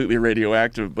that's completely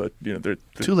radioactive, but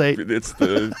too late. It's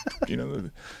the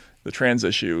the trans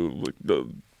issue,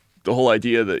 the whole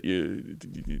idea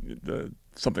that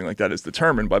something like that is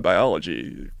determined by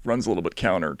biology runs a little bit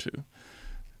counter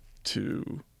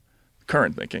to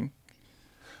current thinking.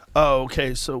 Oh,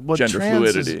 okay. So Gender trans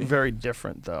fluidity is very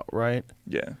different, though, right?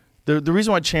 Yeah. The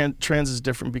reason why trans is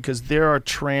different because there are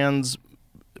trans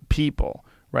people,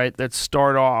 right, that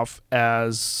start off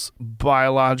as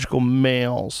biological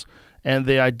males and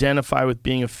they identify with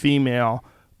being a female,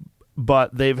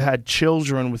 but they've had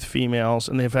children with females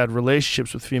and they've had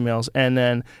relationships with females, and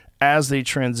then as they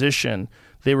transition,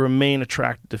 they remain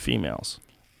attracted to females.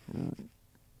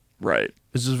 Right.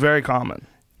 This is very common.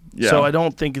 Yeah. So I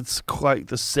don't think it's quite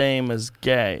the same as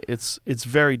gay. It's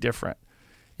very different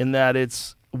in that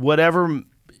it's whatever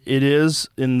it is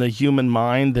in the human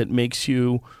mind that makes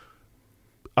you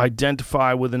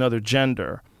identify with another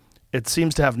gender. It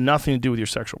seems to have nothing to do with your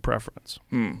sexual preference.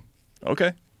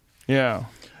 Okay. Yeah.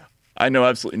 I know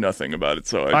absolutely nothing about it,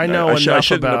 so I know I enough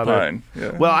shouldn't about opine. it.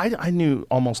 Yeah. Well, I knew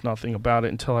almost nothing about it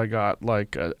until I got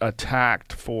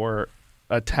attacked for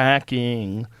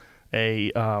attacking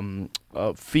a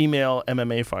female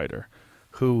MMA fighter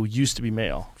who used to be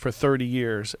male for 30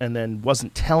 years and then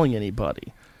wasn't telling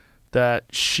anybody that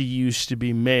she used to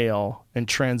be male and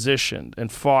transitioned and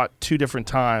fought 2 different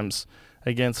times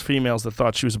against females that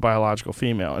thought she was a biological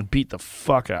female and beat the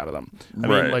fuck out of them. I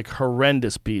mean, like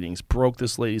horrendous beatings. Broke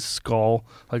this lady's skull,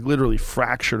 like literally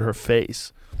fractured her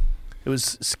face. It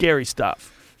was scary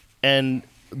stuff. And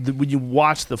when you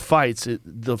watch the fights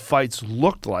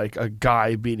looked like a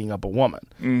guy beating up a woman.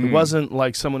 Mm-hmm. It wasn't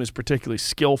like someone who's particularly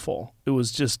skillful. It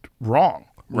was just wrong.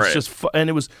 It was just and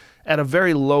it was at a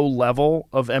very low level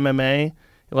of MMA.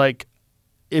 Like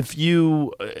if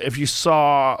you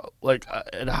saw like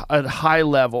at high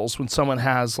levels when someone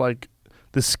has like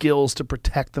the skills to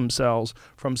protect themselves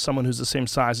from someone who's the same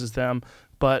size as them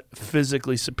but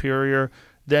physically superior,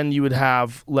 then you would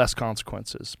have less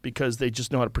consequences because they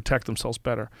just know how to protect themselves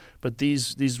better. But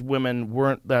these women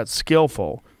weren't that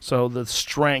skillful, so the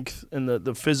strength and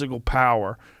the physical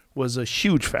power was a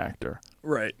huge factor.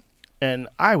 Right. And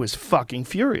I was fucking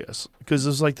furious because it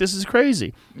was like, this is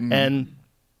crazy. Mm-hmm. And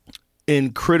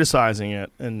in criticizing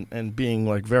it and being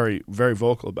like very, very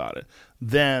vocal about it,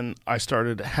 then I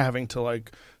started having to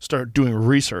like start doing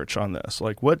research on this.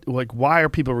 Like why are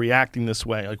people reacting this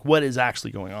way? Like what is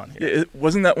actually going on here?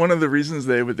 Wasn't that one of the reasons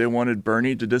they wanted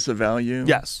Bernie to disavow you?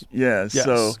 Yes. Yeah. Yes.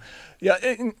 So, yeah.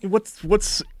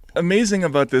 What's amazing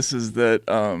about this is that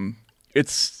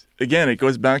it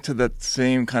goes back to that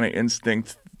same kind of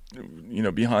instinct,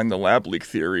 behind the lab leak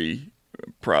theory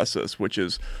process, which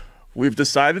is we've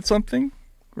decided something,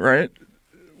 right?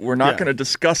 We're not going to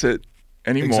discuss it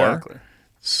anymore. Exactly.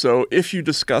 So if you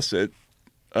discuss it,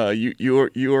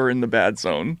 you are in the bad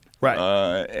zone, right?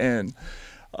 And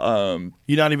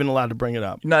you're not even allowed to bring it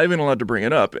up. Not even allowed to bring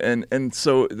it up, and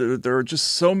so there are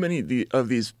just so many of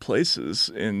these places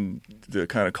in the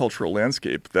kind of cultural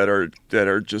landscape that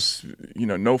are just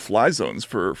no-fly zones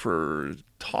for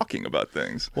talking about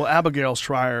things. Well, Abigail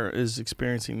Shrier is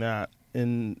experiencing that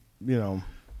in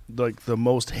like the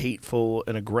most hateful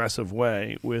and aggressive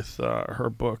way with her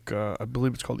book. I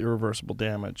believe it's called Irreversible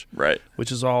Damage, right?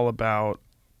 Which is all about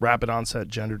rapid onset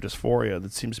gender dysphoria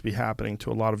that seems to be happening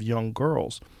to a lot of young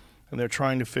girls. And they're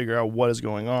trying to figure out what is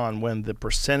going on when the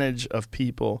percentage of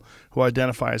people who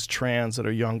identify as trans that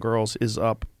are young girls is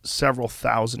up several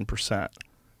thousand %.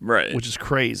 Right. Which is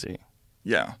crazy.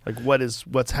 Yeah. Like,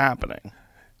 what's happening?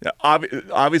 Yeah,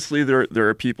 obviously, there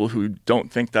are people who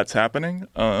don't think that's happening,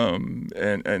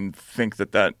 and think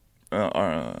that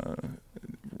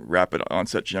rapid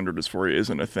onset gender dysphoria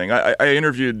isn't a thing. I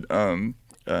interviewed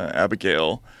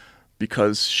Abigail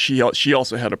because she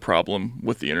also had a problem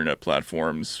with the internet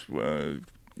platforms. I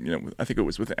think it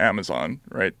was with Amazon,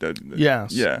 right?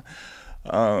 Yes. Yeah.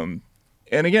 And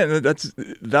again, that's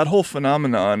that whole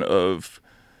phenomenon of,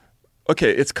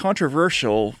 okay, it's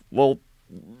controversial. Well,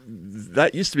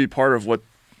 that used to be part of what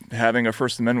having a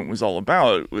First Amendment was all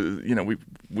about.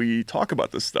 We talk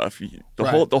about this stuff.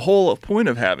 The whole point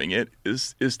of having it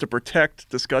is to protect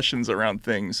discussions around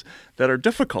things that are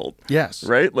difficult. Yes.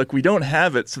 Right? Like, we don't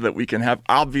have it so that we can have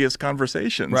obvious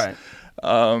conversations. Right.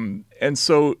 And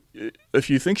so if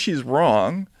you think she's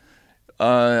wrong,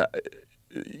 let's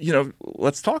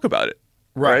talk about it.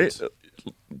 Right?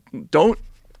 Don't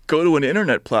go to an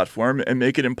internet platform and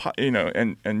make it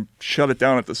and shut it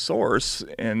down at the source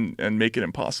and make it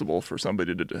impossible for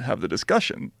somebody to have the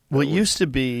discussion. Well, it used to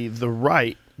be the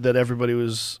right that everybody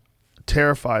was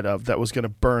terrified of that was going to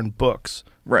burn books.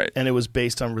 Right. And it was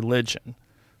based on religion.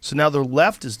 So now the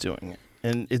left is doing it.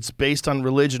 And it's based on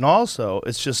religion also.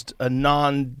 It's just a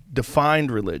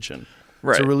non-defined religion.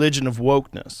 Right. It's a religion of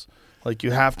wokeness. Like,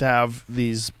 you have to have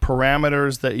these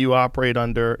parameters that you operate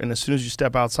under, and as soon as you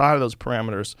step outside of those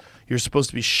parameters, you're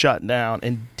supposed to be shut down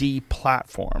and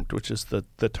deplatformed, which is the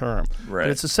term. Right.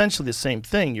 But it's essentially the same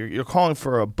thing. You're calling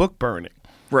for a book burning.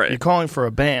 Right. You're calling for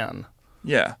a ban.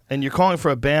 Yeah. And you're calling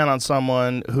for a ban on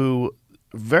someone who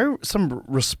some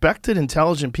respected,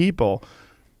 intelligent people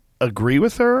agree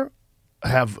with her,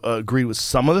 have agreed with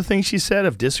some of the things she said,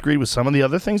 have disagreed with some of the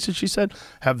other things that she said,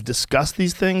 have discussed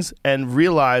these things, and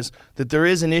realize that there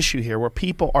is an issue here where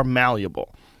people are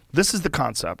malleable. This is the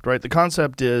concept, right? The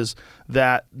concept is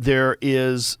that there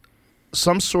is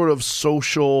some sort of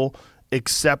social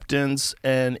acceptance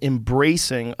and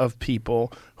embracing of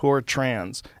people who are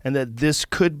trans, and that this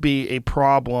could be a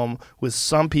problem with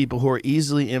some people who are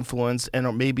easily influenced and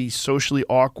are maybe socially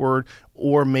awkward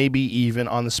or maybe even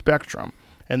on the spectrum.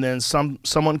 And then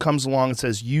someone comes along and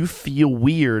says, you feel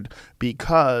weird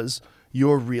because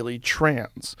you're really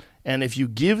trans. And if you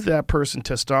give that person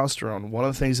testosterone, one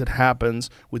of the things that happens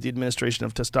with the administration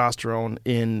of testosterone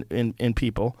in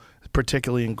people,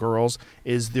 particularly in girls,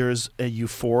 is there's a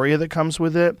euphoria that comes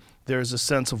with it. There's a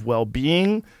sense of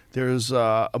well-being. There's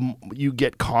you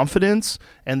get confidence,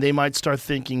 and they might start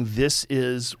thinking, this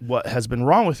is what has been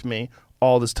wrong with me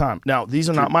all this time. Now, these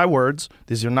are not my words.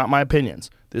 These are not my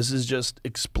opinions. This is just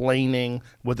explaining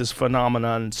what this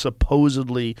phenomenon,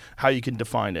 supposedly how you can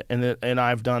define it. And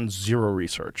I've done zero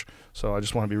research. So I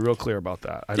just want to be real clear about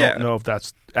that. I don't know if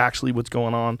that's actually what's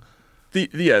going on. So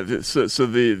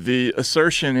the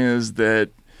assertion is that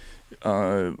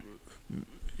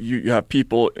you have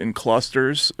people in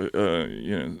clusters,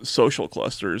 social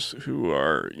clusters, who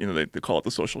are, they call it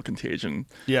the social contagion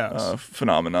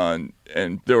phenomenon.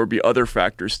 And there would be other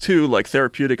factors too, like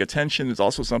therapeutic attention is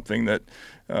also something that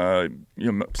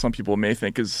some people may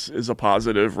think is a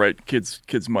positive, right?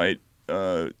 Kids might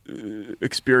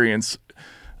experience.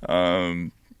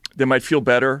 They might feel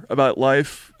better about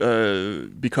life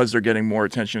because they're getting more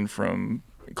attention from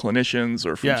clinicians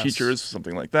or from teachers,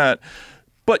 something like that.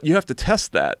 But you have to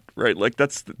test that, right? Like,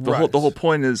 that's the whole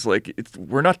point is, like,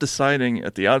 we're not deciding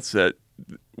at the outset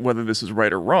whether this is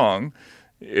right or wrong.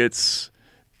 It's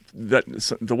that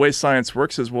the way science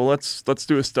works is, well, let's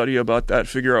do a study about that,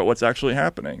 figure out what's actually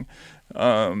happening.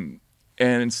 And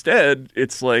instead,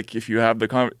 it's like, if you have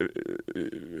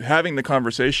having the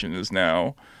conversation is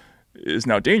now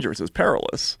dangerous, is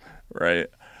perilous, right?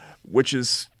 Which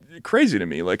is crazy to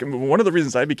me. Like, one of the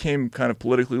reasons I became kind of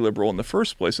politically liberal in the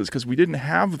first place is because we didn't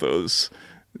have those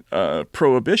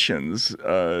prohibitions.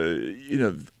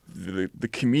 The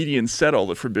comedians said all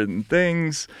the forbidden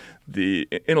things. The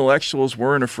intellectuals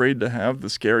weren't afraid to have the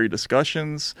scary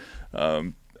discussions.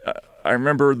 I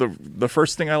remember the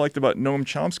first thing I liked about Noam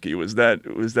Chomsky was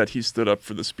that he stood up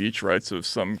for the speech rights of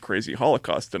some crazy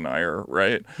Holocaust denier,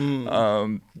 right?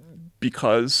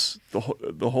 Because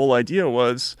the whole idea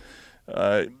was,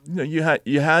 you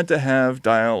had to have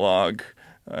dialogue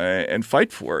and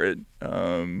fight for it.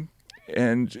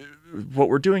 And what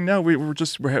we're doing now, we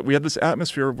have this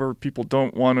atmosphere where people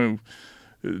don't want to.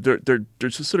 They're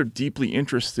just sort of deeply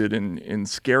interested in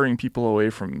scaring people away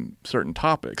from certain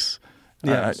topics.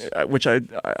 Yes. Which I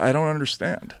don't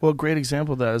understand. Well, a great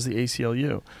example of that is the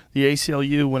ACLU. The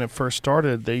ACLU, when it first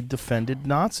started, they defended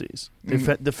Nazis. They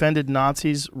defended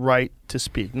Nazis' right to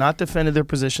speak. Not defended their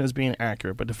position as being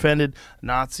accurate, but defended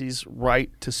Nazis' right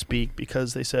to speak,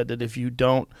 because they said that if you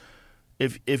don't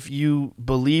if you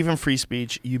believe in free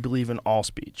speech, you believe in all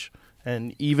speech.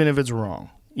 And even if it's wrong,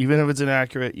 even if it's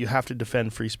inaccurate, you have to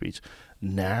defend free speech.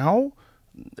 Now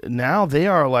they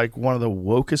are like one of the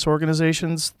wokest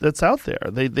organizations that's out there.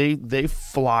 They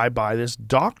fly by this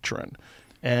doctrine.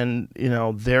 And,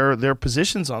 their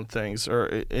positions on things are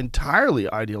entirely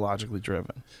ideologically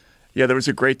driven. Yeah, there was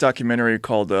a great documentary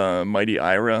called Mighty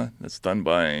Ira that's done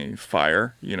by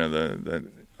Fire, and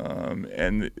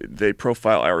they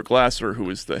profile Ira Glasser, who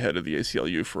was the head of the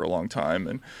ACLU for a long time.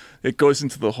 And it goes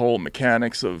into the whole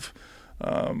mechanics of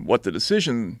what the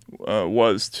decision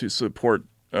was to support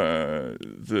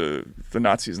the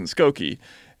Nazis in Skokie.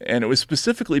 And it was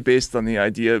specifically based on the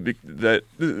idea that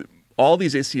all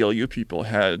these ACLU people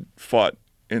had fought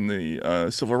in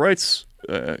the civil rights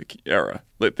era.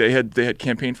 Like they had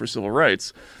campaigned for civil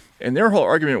rights, and their whole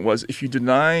argument was if you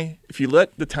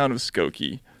let the town of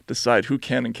Skokie decide who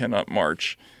can and cannot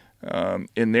march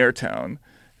in their town,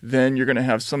 then you're going to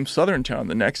have some southern town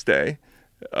the next day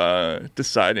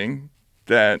deciding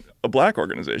that a black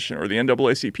organization or the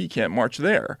NAACP can't march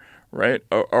there, right?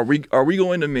 Are we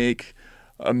going to make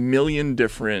a million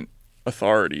different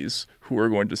authorities who are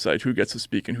going to decide who gets to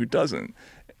speak and who doesn't?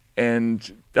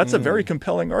 And that's a very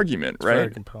compelling argument, right?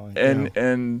 Very compelling.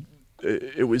 And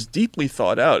it was deeply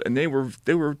thought out, and they were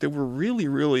really,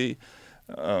 really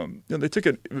they took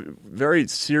it very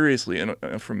seriously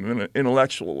from an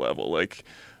intellectual level. Like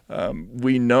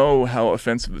we know how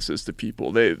offensive this is to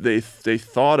people. They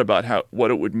thought about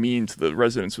what it would mean to the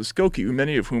residents of Skokie,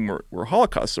 many of whom were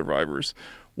Holocaust survivors,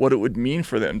 what it would mean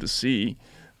for them to see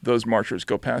those marchers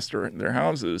go past their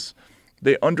houses.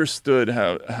 They understood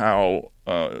how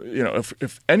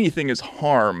if anything is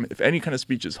harm, if any kind of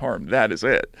speech is harm, that is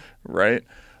it, right?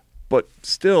 But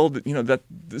still, that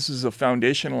this is a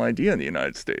foundational idea in the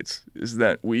United States, is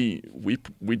that we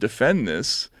defend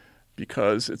this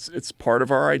because it's part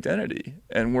of our identity,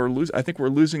 and I think we're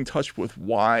losing touch with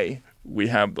why we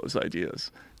have those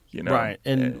ideas, right,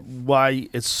 and why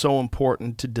it's so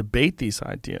important to debate these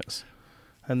ideas,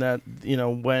 and that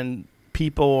when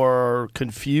people are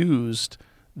confused,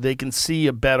 they can see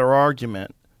a better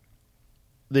argument.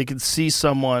 They can see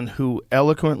someone who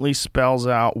eloquently spells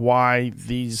out why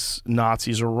these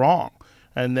Nazis are wrong.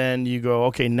 And then you go,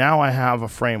 okay, now I have a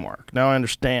framework. Now I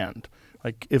understand.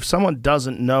 Like, if someone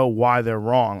doesn't know why they're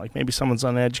wrong, like maybe someone's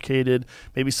uneducated,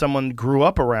 maybe someone grew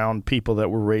up around people that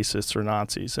were racists or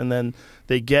Nazis, and then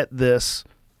they get this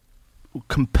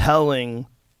compelling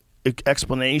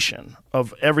explanation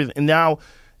of everything. And now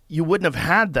you wouldn't have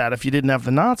had that if you didn't have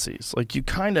the Nazis. Like, you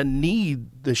kind of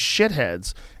need the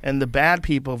shitheads and the bad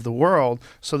people of the world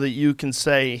so that you can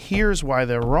say, here's why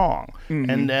they're wrong. Mm-hmm.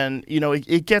 And then,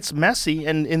 it gets messy.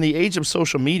 And in the age of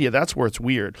social media, that's where it's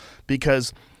weird,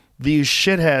 because these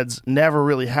shitheads never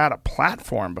really had a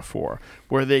platform before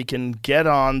where they can get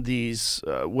on these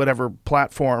whatever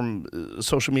platform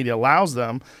social media allows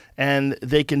them, and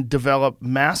they can develop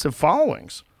massive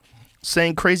followings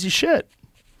saying crazy shit.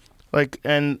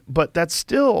 But that's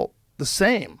still the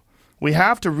same. We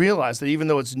have to realize that even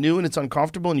though it's new and it's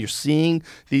uncomfortable, and you're seeing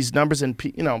these numbers, and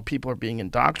people are being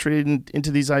indoctrinated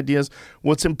into these ideas,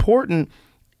 what's important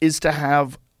is to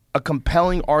have a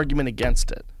compelling argument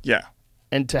against it. Yeah.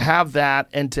 And to have that,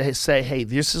 and to say, hey,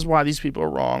 this is why these people are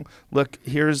wrong. Look,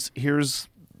 here's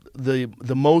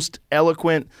the most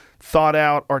eloquent, thought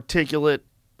out, articulate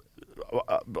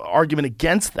argument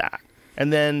against that.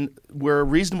 And then where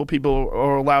reasonable people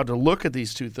are allowed to look at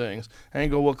these two things and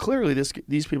go, well, clearly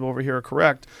these people over here are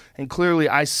correct, and clearly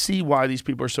I see why these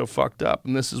people are so fucked up,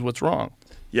 and this is what's wrong.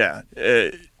 Yeah.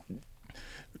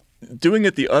 Doing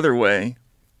it the other way,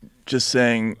 just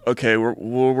saying, okay,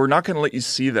 we're not going to let you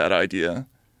see that idea.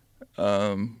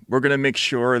 We're going to make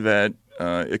sure that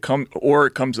it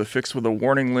comes affixed with a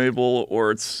warning label,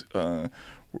 or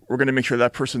we're going to make sure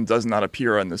that person does not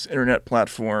appear on this internet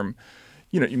platform.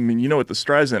 You know what the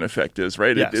Streisand effect is,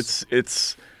 right? Yes.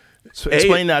 It's so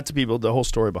explain that to people, the whole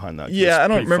story behind that. Yeah, I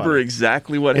don't remember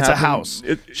exactly what happened. It's a house.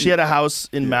 She had a house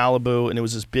in Malibu, and it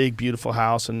was this big, beautiful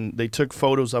house, and they took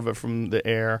photos of it from the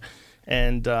air,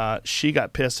 and she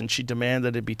got pissed, and she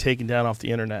demanded it be taken down off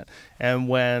the internet. And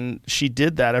when she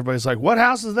did that, everybody's like, what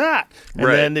house is that? And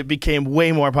then it became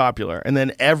way more popular, and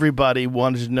then everybody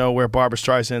wanted to know where Barbra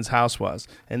Streisand's house was,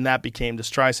 and that became the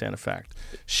Streisand effect.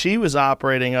 She was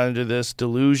operating under this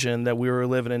delusion that we were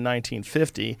living in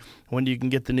 1950, when you can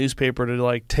get the newspaper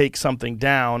to take something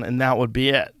down, and that would be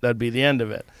it. That'd be the end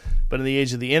of it. But in the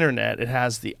age of the internet, it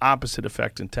has the opposite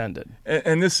effect intended.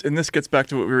 And this gets back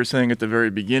to what we were saying at the very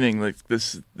beginning, like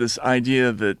this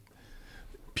idea that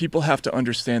people have to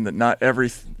understand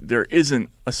that there isn't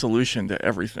a solution to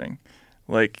everything.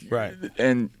 Right.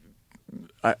 And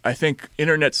I think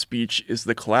internet speech is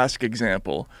the classic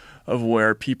example of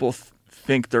where people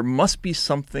think there must be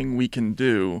something we can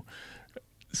do,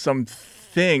 step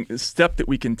that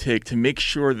we can take to make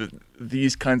sure that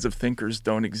these kinds of thinkers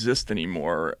don't exist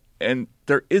anymore. And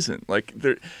there isn't.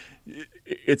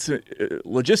 It's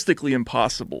logistically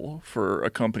impossible for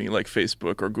a company like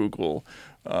Facebook or Google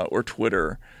or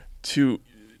Twitter to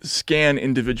scan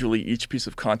individually each piece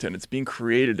of content. It's being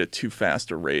created at too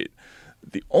fast a rate.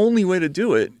 The only way to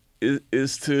do it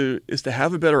is to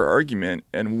have a better argument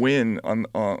and win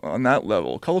on that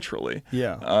level culturally.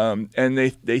 Yeah. And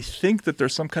they think that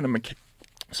there's some kind of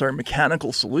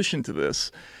mechanical solution to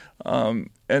this, and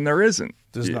there isn't.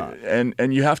 There's not.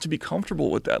 And you have to be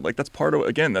comfortable with that. Like that's part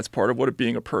of what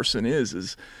being a person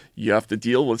is you have to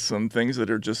deal with some things that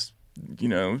are just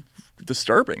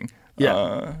disturbing.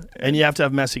 Yeah. And you have to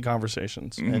have messy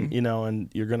conversations, and and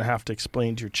you're going to have to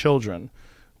explain to your children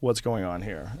what's going on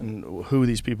here and who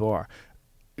these people are.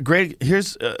 Great.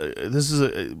 Here's this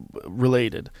is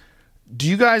related.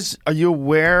 Are you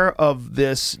aware of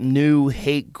this new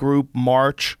hate group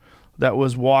march that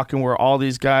was walking, where all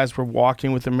these guys were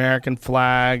walking with American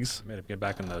flags? Made him get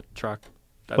back in the truck.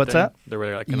 What's that? They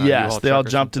were like in a yes, U-Haul they all truck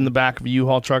or jumped in the back of a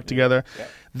U-Haul truck together. Yeah.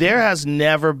 There has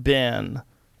never been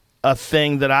a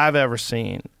thing that I've ever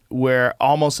seen where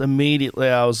almost immediately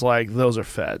I was like, those are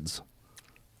feds.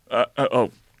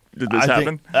 Did this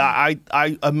happen?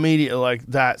 I immediately like,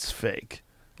 that's fake.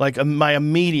 Like my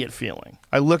immediate feeling.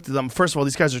 I looked at them. First of all,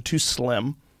 these guys are too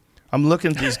slim. I'm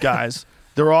looking at these guys.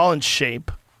 They're all in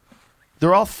shape.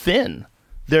 They're all thin.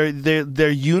 They're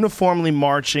uniformly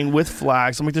marching with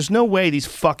flags. I'm like, there's no way these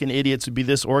fucking idiots would be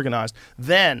this organized.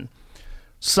 Then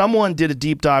someone did a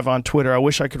deep dive on Twitter. I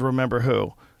wish I could remember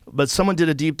who. But someone did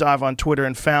a deep dive on Twitter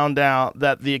and found out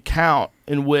that the account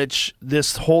in which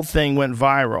this whole thing went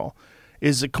viral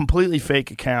is a completely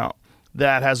fake account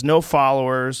that has no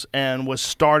followers and was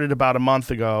started about a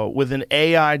month ago with an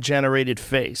AI-generated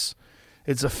face.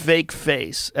 It's a fake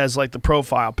face as like the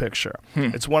profile picture.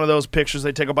 It's one of those pictures,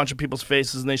 they take a bunch of people's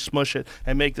faces and they smush it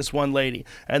and make this one lady.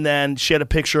 And then she had a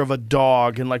picture of a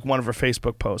dog in like one of her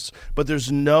Facebook posts. But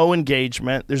there's no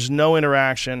engagement. There's no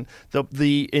interaction.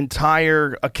 The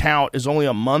entire account is only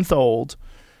a month old.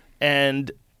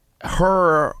 And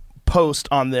her post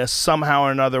on this somehow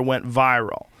or another went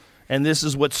viral. And this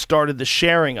is what started the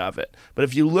sharing of it. But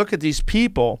if you look at these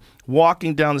people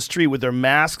walking down the street with their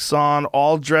masks on,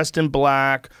 all dressed in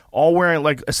black, all wearing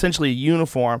like essentially a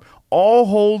uniform, all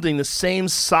holding the same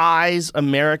size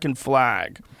American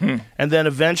flag. And then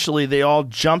eventually they all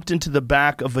jumped into the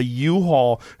back of a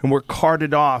U-Haul and were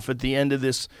carted off at the end of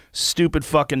this stupid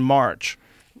fucking march.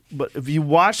 But if you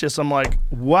watch this, I'm like,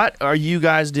 what are you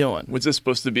guys doing? Was this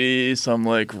supposed to be some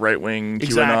like right-wing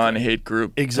Exactly. QAnon hate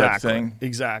group Exactly. type thing?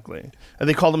 Exactly. And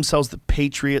they call themselves the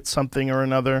Patriot something or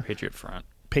another. Patriot Front.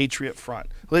 Patriot Front.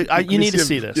 You need to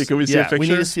see this. Can we see a picture? We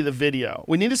need to see the video.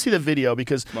 We need to see the video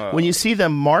because when you see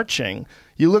them marching,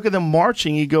 you look at them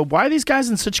marching, you go, why are these guys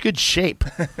in such good shape?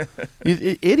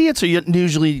 Idiots are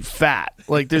usually fat.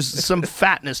 Like there's some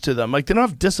fatness to them. Like they don't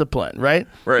have discipline, right?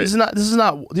 Right. These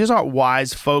aren't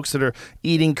wise folks that are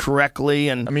eating correctly.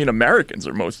 And I mean, Americans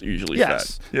are most usually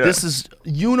yes, fat. Yeah. This is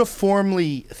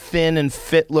uniformly thin and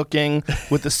fit looking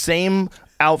with the same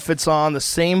outfits on, the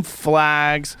same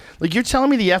flags. Like you're telling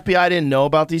me the FBI didn't know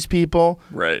about these people?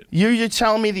 Right. You're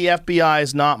telling me the FBI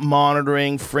is not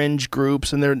monitoring fringe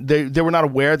groups and they were not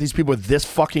aware these people were this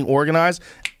fucking organized?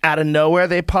 Out of nowhere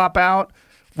they pop out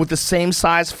with the same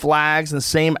size flags and the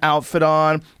same outfit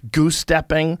on, goose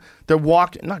stepping. They're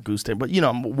walking, not goose stepping, but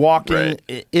walking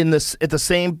right. at the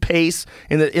same pace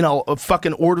in a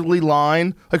fucking orderly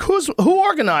line. Like who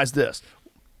organized this?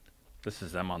 This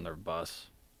is them on their bus.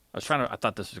 I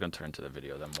thought this was going to turn into the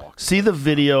video of them walking. See the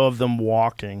video of them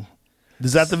walking.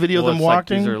 Is that the video of them it's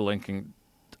walking? Like these are linking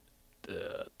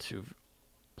to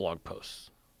blog posts,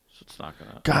 so it's not going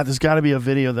to. God, there's got to be a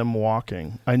video of them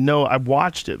walking. I know. I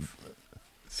watched it.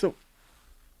 So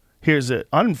here's it.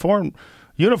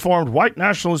 Uniformed white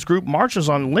nationalist group marches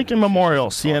on Lincoln Memorial.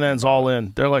 CNN's all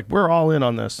in. They're like, we're all in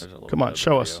on this. Come on,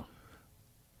 show us.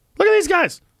 Look at these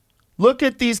guys. Look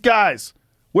at these guys.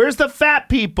 Where's the fat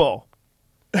people?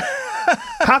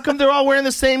 How come they're all wearing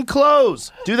the same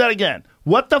clothes? Do that again.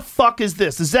 What the fuck is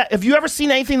this? Have you ever seen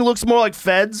anything that looks more like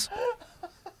feds?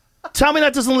 Tell me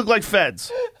that doesn't look like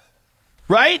feds.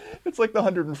 Right? It's like the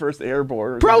 101st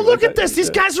Airborne. Bro, look at this. These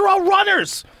guys are all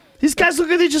runners. These guys look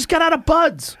like they just got out of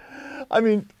buds. I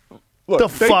mean,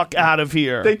 fuck out of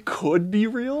here. They could be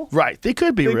real. Right. They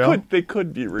could be real. They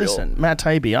could be real. Listen, Matt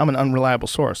Taibbi, I'm an unreliable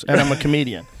source, and I'm a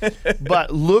comedian.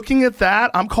 But looking at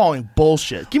that, I'm calling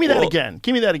bullshit. Give me that again.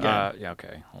 Give me that again. Yeah,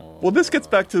 okay. Well, this gets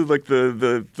back to like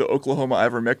the Oklahoma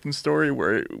ivermectin story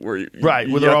where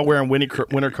they're all wearing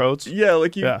winter coats. Yeah,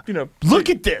 like you know. Look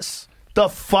at this. The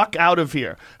fuck out of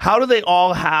here. How do they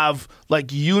all have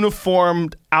like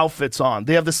uniformed outfits on?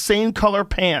 They have the same color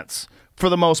pants for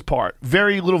the most part.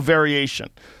 Very little variation.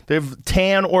 They have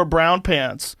tan or brown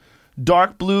pants,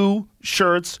 dark blue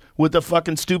shirts with the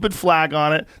fucking stupid flag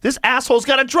on it. This asshole's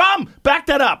got a drum. Back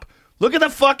that up. Look at the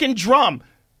fucking drum.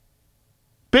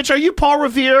 Bitch, are you Paul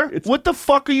Revere? What the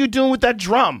fuck are you doing with that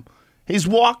drum? He's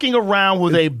walking around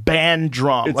with a band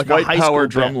drum. It's like white a high power school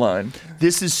drum band. line.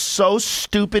 This is so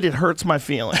stupid, it hurts my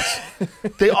feelings.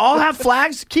 They all have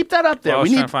flags. Keep that up there. Well, I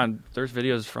was trying to find, there's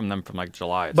videos from them from like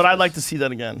July. But I'd like to see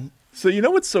that again. So you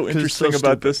know what's so interesting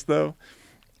about this, though?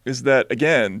 Is that,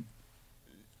 again...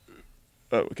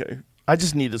 Oh, okay. I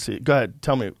just need to see it. Go ahead.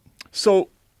 Tell me. So...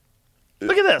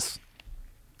 Look at this.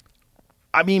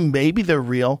 I mean, maybe they're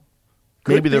real.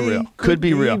 Maybe they're real. Could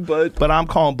be real. But I'm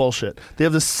calling bullshit. They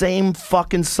have the same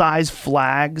fucking size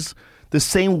flags, the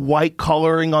same white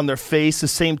coloring on their face, the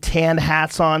same tan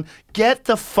hats on. Get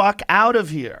the fuck out of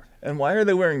here. And why are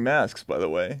they wearing masks, by the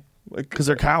way? Because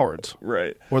they're cowards.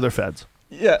 Right. Or they're feds.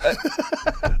 Yeah.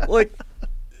 Like...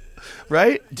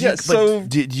 Right? So...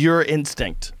 Your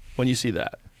instinct when you see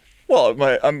that. Well,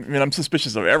 I'm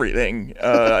suspicious of everything.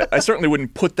 I certainly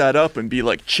wouldn't put that up and be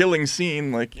like chilling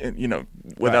scene, like, you know,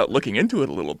 without looking into it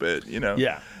a little bit, you know.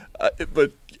 Yeah.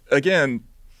 But again,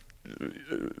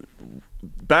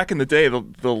 back in the day,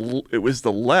 it was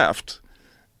the left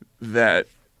that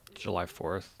July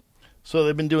 4th. So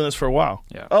they've been doing this for a while.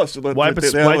 Yeah. Oh, so white they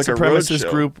have like supremacist a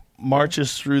group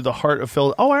marches through the heart of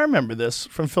Philadelphia. Oh, I remember this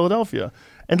from Philadelphia.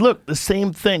 And look, the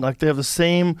same thing. Like they have the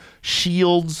same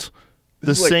shields.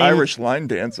 This is like Irish line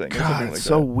dancing or something like it's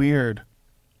so that. weird.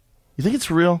 You think it's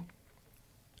real?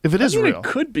 If it is real, it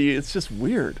could be. It's just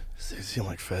weird. They seem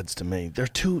like feds to me. They're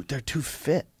too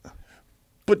fit.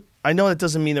 But I know that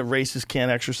doesn't mean that racists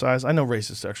can't exercise. I know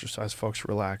racists exercise, folks.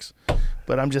 Relax.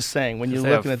 But I'm just saying, when you're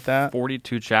looking at that,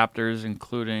 42 chapters,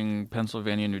 including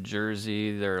Pennsylvania, New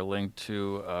Jersey. They're linked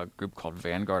to a group called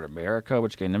Vanguard America,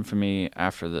 which gained infamy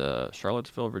after the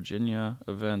Charlottesville, Virginia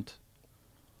event.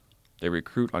 They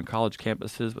recruit on college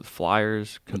campuses with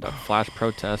flyers, conduct flash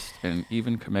protests, and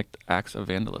even commit acts of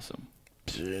vandalism.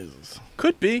 Jesus.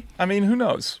 Could be. I mean, who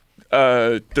knows?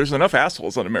 There's enough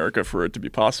assholes in America for it to be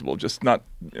possible. Just not.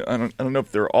 I don't know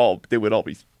if they would all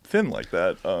be thin like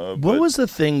that. What was the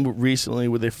thing recently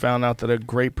where they found out that a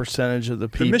great percentage of the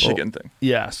people? The Michigan thing.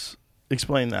 Yes.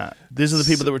 Explain that. These are the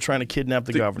people that were trying to kidnap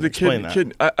the governor. Explain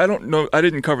that. I don't know. I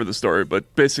didn't cover the story,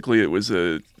 but basically it was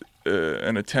an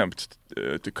attempt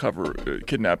to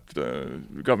kidnap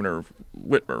Governor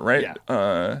Whitmer, right?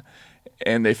 Yeah.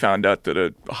 And they found out that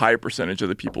a high percentage of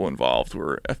the people involved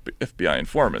were FBI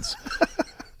informants,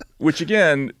 which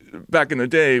again, back in the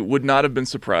day, would not have been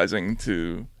surprising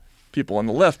to people on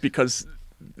the left because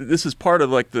this is part of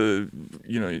like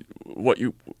what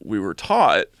we were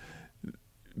taught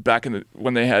back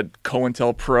when they had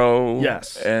COINTELPRO.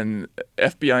 Yes. And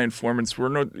FBI informants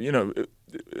were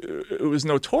it was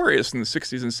notorious in the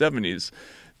 60s and 70s.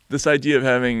 This idea of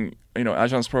having,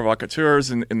 agents provocateurs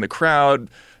in the crowd,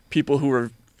 people who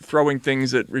were throwing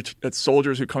things at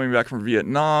soldiers who are coming back from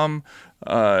Vietnam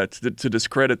to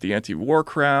discredit the anti-war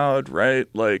crowd, right?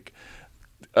 Like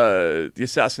the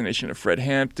assassination of Fred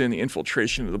Hampton, the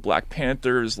infiltration of the Black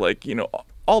Panthers,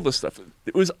 all this stuff.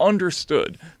 It was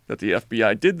understood that the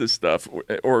FBI did this stuff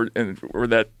or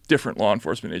that different law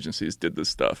enforcement agencies did this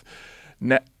stuff.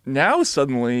 Now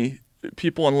suddenly,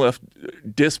 people on the left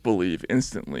disbelieve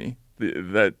instantly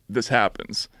that this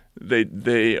happens.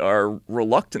 They are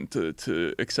reluctant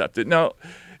to accept it. Now,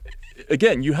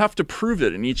 again, you have to prove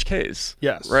it in each case.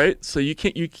 Yes. Right. So you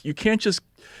can't just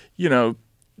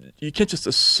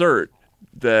assert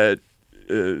that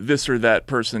this or that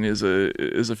person is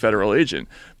a federal agent.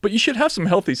 But you should have some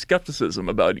healthy skepticism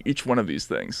about each one of these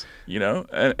things.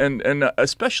 And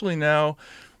especially now,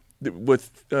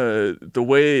 with the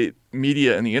way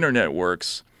media and the internet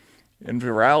works and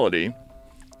virality.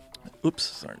 Oops,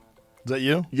 sorry. Is that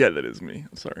you? Yeah, that is me.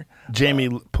 I'm sorry. Jamie,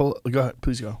 go ahead.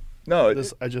 Please go. No,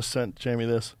 I just sent Jamie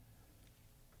this.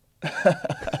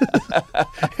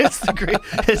 It's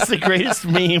the greatest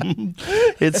meme.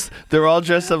 They're all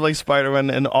dressed up like Spider-Man,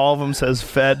 and all of them says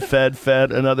 "Fed, Fed,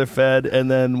 Fed," another Fed,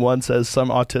 and then one says some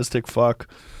autistic fuck,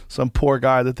 some poor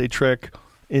guy that they trick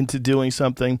into doing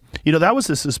something. That was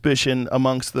a suspicion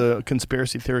amongst the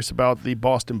conspiracy theorists about the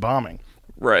Boston bombing.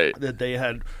 Right. That they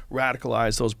had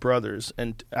radicalized those brothers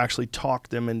and actually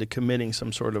talked them into committing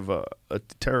some sort of a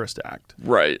terrorist act.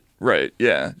 Right.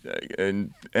 Yeah.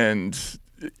 And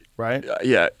right?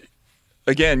 Yeah.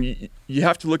 Again, you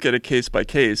have to look at it case by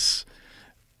case,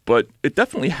 but it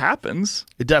definitely happens.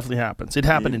 It definitely happens. It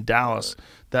happened in Dallas.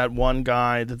 That one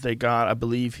guy that they got, I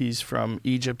believe he's from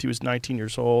Egypt. He was 19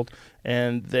 years old,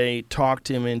 and they talked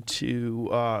him into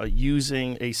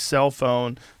using a cell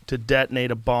phone to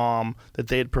detonate a bomb that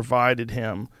they had provided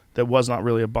him that was not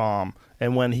really a bomb.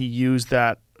 And when he used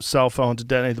that cell phone to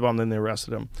detonate the bomb, then they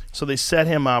arrested him. So they set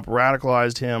him up,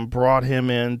 radicalized him, brought him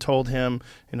in, told him,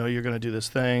 you're going to do this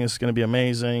thing. It's going to be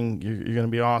amazing. You're going to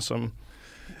be awesome.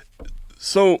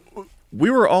 So we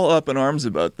were all up in arms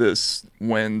about this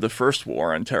when the first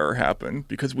war on terror happened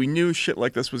because we knew shit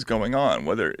like this was going on,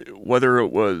 whether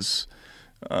it was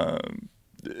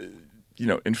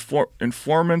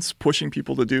informants pushing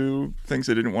people to do things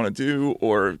they didn't want to do,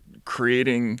 or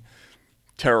creating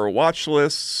terror watch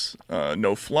lists,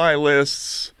 no-fly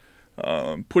lists,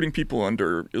 putting people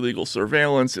under illegal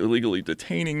surveillance, illegally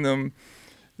detaining them.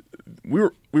 We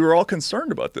were all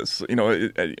concerned about this.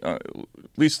 At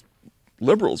least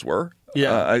liberals were.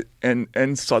 Yeah.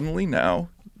 And suddenly now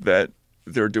that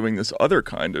they're doing this other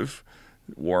kind of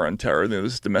war on terror,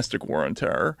 this domestic war on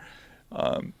terror,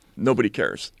 nobody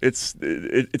cares. It's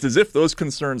as if those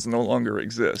concerns no longer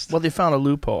exist. Well, they found a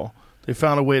loophole. They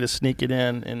found a way to sneak it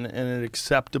in an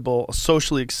acceptable, a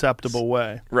socially acceptable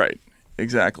way. Right.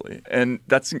 Exactly. And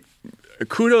that's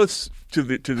kudos to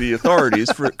the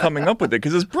authorities for coming up with it,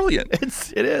 because it's brilliant.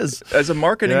 It is. As a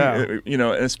marketing, and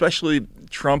especially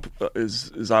Trump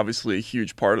is obviously a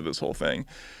huge part of this whole thing.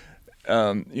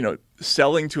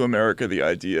 Selling to America the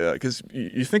idea, because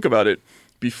you think about it,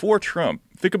 before Trump,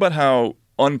 think about how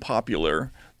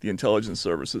unpopular the intelligence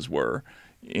services were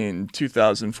in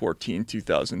 2014,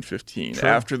 2015, True.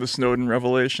 After the Snowden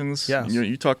revelations. Yes.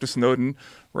 You talk to Snowden,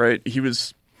 right? He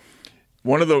was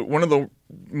one of the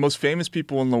most famous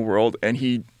people in the world, and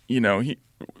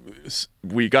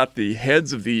we got the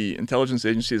heads of the intelligence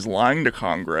agencies lying to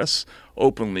Congress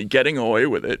openly, getting away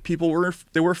with it. People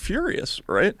were furious,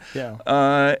 right?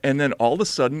 Yeah. And then all of a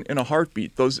sudden, in a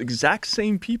heartbeat, those exact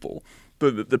same people,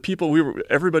 the people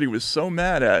everybody was so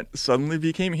mad at, suddenly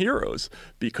became heroes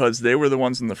because they were the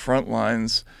ones in the front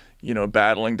lines,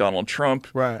 battling Donald Trump,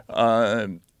 right?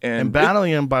 And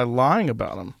battling him by lying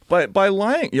about him. By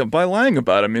lying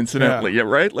about him, incidentally,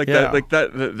 right?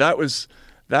 That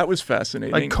was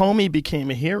fascinating. Like Comey became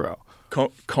a hero.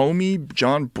 Comey,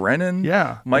 John Brennan,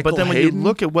 But Michael then when Hayden. you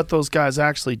look at what those guys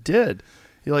actually did,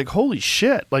 you're like, holy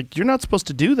shit! Like, you're not supposed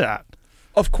to do that.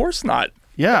 Of course not.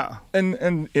 Yeah.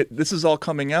 And this is all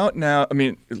coming out now. I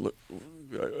mean,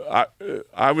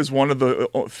 I was one of the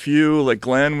few. Like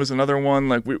Glenn was another one.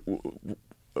 Like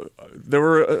there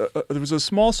was a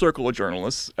small circle of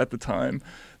journalists at the time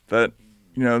that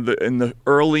in the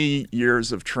early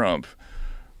years of Trump,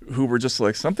 who were just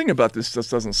like, something about this just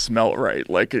doesn't smell right.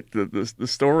 Like the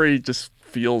story just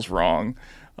feels wrong.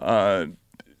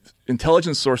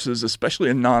 Intelligence sources,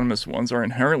 especially anonymous ones, are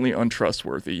inherently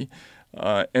untrustworthy.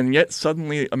 And yet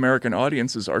suddenly American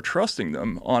audiences are trusting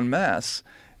them en masse,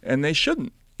 and they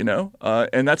shouldn't,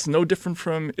 and that's no different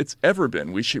from it's ever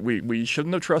been. We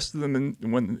shouldn't have trusted them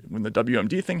when the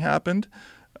WMD thing happened,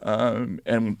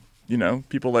 and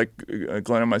people like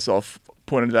Glenn and myself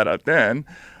pointed that out then,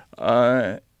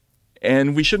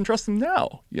 and we shouldn't trust them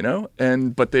now,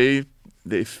 but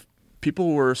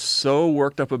people were so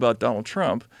worked up about Donald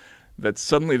Trump that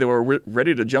suddenly they were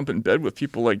ready to jump in bed with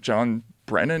people like John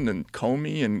Brennan and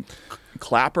Comey and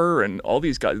Clapper and all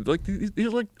these guys. Like these are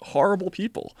like horrible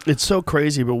people. It's so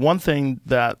crazy. But one thing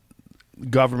that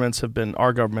governments have been,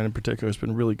 our government in particular, has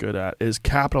been really good at is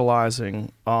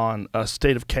capitalizing on a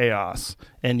state of chaos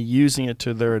and using it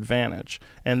to their advantage.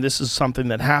 And this is something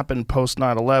that happened post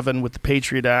 9/11 with the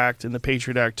Patriot Act and the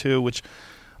Patriot Act 2, which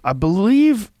I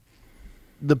believe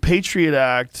the Patriot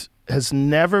Act has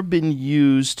never been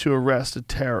used to arrest a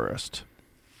terrorist.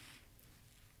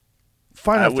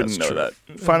 Find out if that's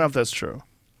true. Find out if that's true.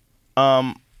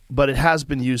 But it has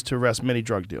been used to arrest many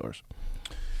drug dealers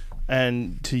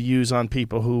and to use on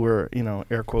people who were,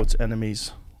 air quotes,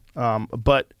 enemies.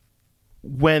 But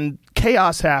when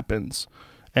chaos happens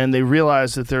and they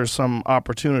realize that there's some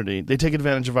opportunity, they take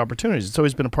advantage of opportunities. It's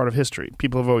always been a part of history.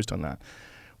 People have always done that.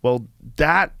 Well,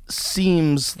 that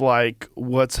seems like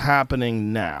what's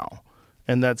happening now.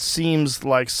 And that seems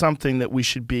like something that we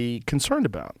should be concerned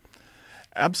about.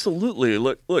 Absolutely.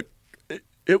 Look,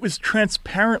 it was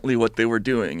transparently what they were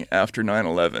doing after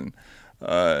 9/11.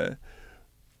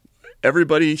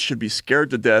 Everybody should be scared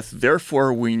to death.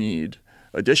 Therefore, we need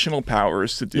additional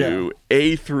powers to do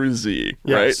A through Z,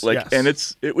 right? And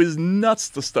it was nuts,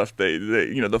 the stuff they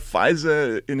the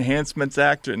FISA Enhancements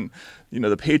Act and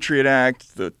the Patriot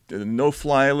Act, the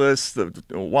no-fly list, the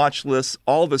watch list,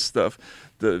 all this stuff.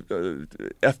 The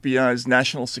FBI's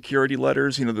national security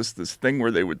letters, this thing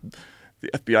where the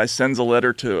FBI sends a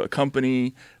letter to a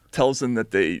company, tells them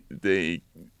that they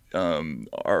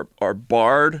are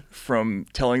barred from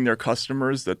telling their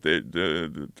customers that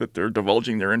they're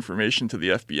divulging their information to the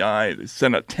FBI. They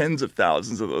sent out tens of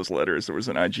thousands of those letters. There was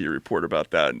an IG report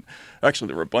about that. Actually,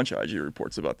 there were a bunch of IG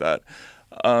reports about that.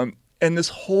 And this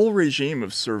whole regime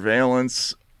of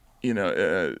surveillance,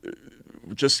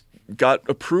 just got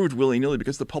approved willy-nilly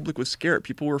because the public was scared.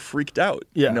 People were freaked out.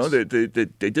 Yes. They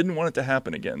didn't want it to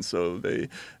happen again. So they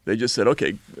just said,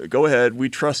 okay, go ahead. We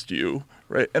trust you.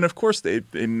 Right. And of course, they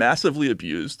massively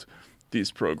abused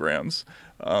these programs.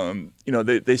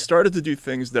 They started to do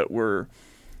things that were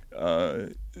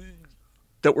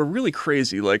really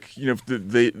crazy, like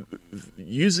they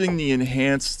using the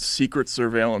enhanced secret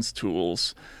surveillance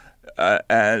tools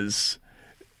as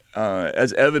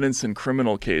evidence in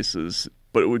criminal cases,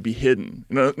 but it would be hidden.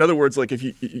 In other words, like if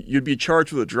you'd be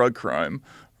charged with a drug crime,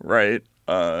 right?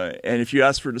 And if you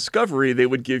asked for discovery, they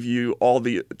would give you all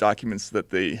the documents that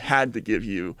they had to give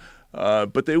you,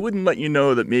 but they wouldn't let you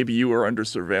know that maybe you were under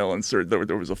surveillance or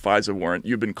there was a FISA warrant,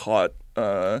 you've been caught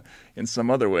in some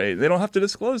other way. They don't have to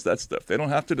disclose that stuff. They don't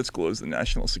have to disclose the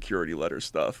national security letter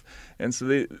stuff. And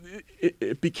so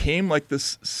it became like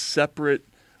this separate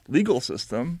legal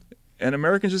system, and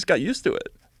Americans just got used to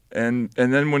it. And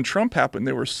then when Trump happened,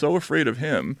 they were so afraid of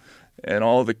him and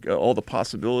all the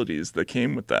possibilities that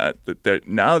came with that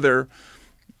now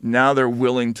they're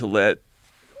willing to let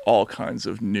all kinds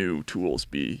of new tools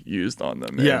be used on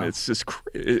them. And it's just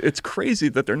it's crazy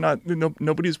that they're not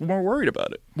nobody's more worried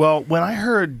about it. Well, when I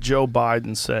heard Joe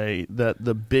Biden say that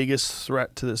the biggest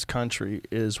threat to this country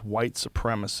is white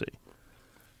supremacy,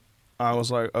 I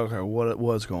was like, okay,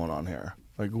 what's going on here?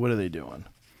 Like, what are they doing?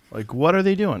 Like, what are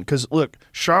they doing? Because, look,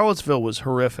 Charlottesville was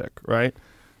horrific, right?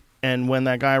 And when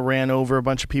that guy ran over a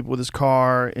bunch of people with his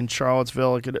car in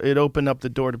Charlottesville, it opened up the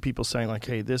door to people saying, like,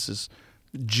 hey, this is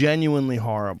genuinely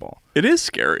horrible. It is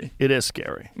scary. It is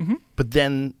scary. Mm-hmm. But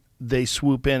then they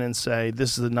swoop in and say,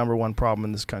 this is the number one problem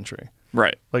in this country.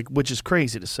 Right. Like, which is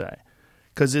crazy to say.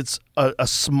 Because it's a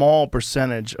small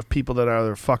percentage of people that are out of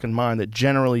their fucking mind that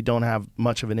generally don't have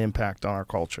much of an impact on our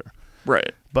culture.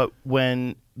 Right. But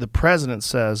when the president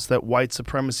says that white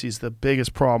supremacy is the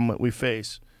biggest problem that we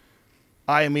face,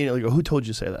 I immediately go, who told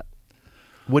you to say that?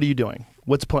 What are you doing?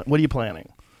 What are you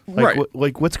planning? Like,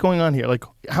 right. What's going on here? Like,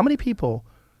 how many people,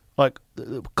 like,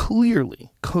 clearly,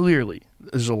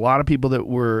 there's a lot of people that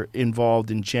were involved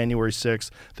in January 6th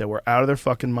that were out of their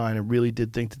fucking mind and really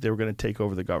did think that they were going to take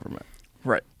over the government.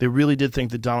 Right. They really did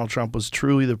think that Donald Trump was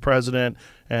truly the president,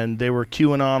 and they were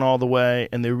QAnon all the way,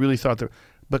 and they really thought that.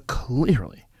 But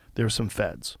clearly, there were some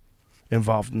feds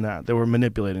involved in that. They were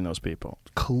manipulating those people.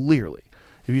 Clearly.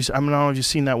 I don't know if you've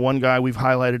seen that one guy. We've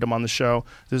highlighted him on the show.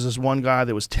 There's this one guy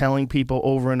that was telling people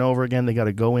over and over again they got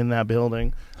to go in that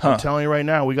building. I'm telling you right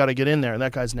now, we got to get in there. And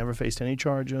that guy's never faced any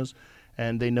charges,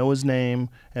 and they know his name,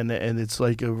 and it's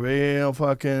like a real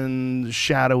fucking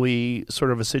shadowy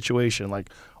sort of a situation. Like,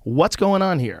 what's going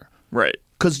on here? Right.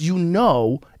 Because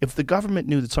if the government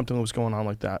knew that something was going on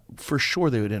like that, for sure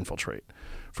they would infiltrate.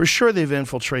 For sure they've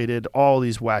infiltrated all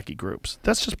these wacky groups.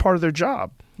 That's just part of their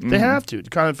job. They have to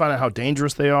kind of find out how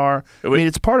dangerous they are.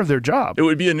 It's part of their job. It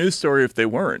would be a news story if they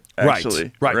weren't,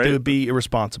 actually. Right. They would be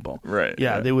irresponsible. Right.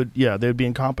 Yeah, they would be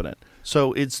incompetent.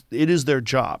 So it is their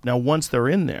job. Now, once they're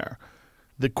in there,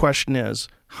 the question is,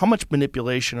 how much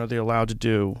manipulation are they allowed to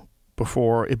do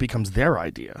before it becomes their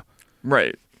idea?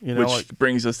 Right. Which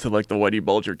brings us to like the Whitey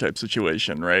Bulger type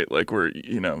situation, right? Like where,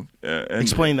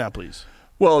 explain that, please.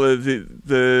 Well,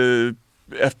 the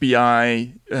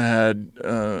FBI had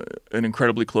an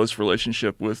incredibly close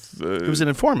relationship with He was an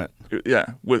informant. Yeah,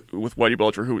 with Whitey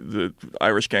Bulger, who the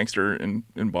Irish gangster in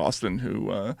Boston,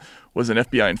 who was an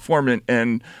FBI informant,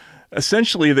 and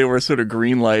essentially they were sort of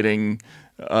greenlighting,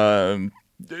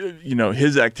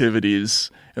 his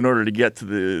activities in order to get to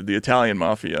the Italian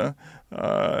mafia,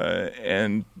 but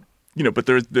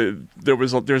there's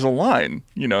a line,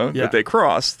 that they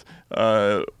crossed,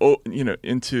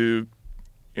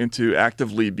 into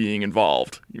actively being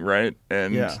involved, right?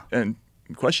 And the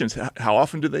question is, how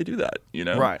often do they do that?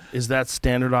 Right? Is that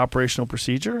standard operational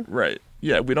procedure? Right.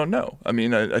 Yeah, we don't know. I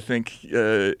mean, I think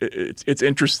it's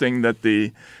interesting that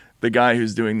the guy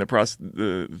who's doing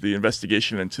the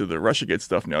investigation into the Russiagate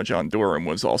stuff now, John Durham,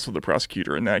 was also the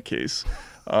prosecutor in that case.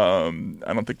 I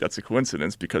don't think that's a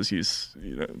coincidence because he's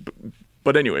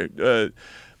But anyway,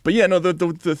 but yeah, no,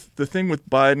 the thing with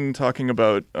Biden talking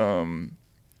about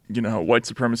how white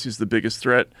supremacy is the biggest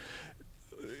threat.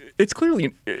 It's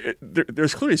clearly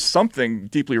there's clearly something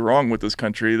deeply wrong with this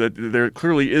country. That there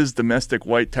clearly is domestic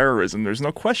white terrorism. There's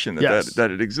no question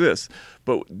that it exists.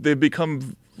 But they've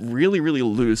become really, really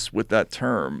loose with that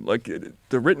term. Like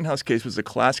the Rittenhouse case was a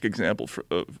classic example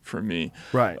for me,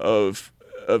 right, of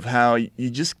how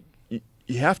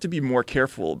you have to be more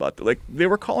careful about that. Like they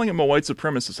were calling him a white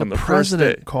supremacist on the first day. The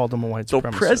president called him a white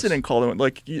supremacist. The president called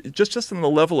him just on the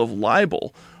level of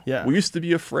libel. Yeah. We used to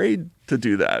be afraid to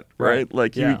do that, right?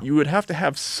 Like you would have to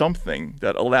have something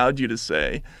that allowed you to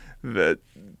say that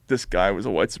this guy was a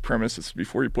white supremacist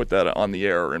before you put that on the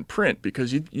air or in print,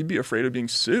 because you'd be afraid of being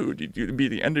sued. You'd be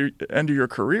the end of your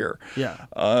career. Yeah.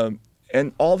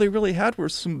 And all they really had were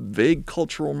some vague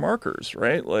cultural markers,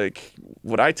 right? Like,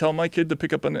 would I tell my kid to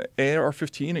pick up an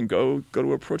AR-15 and go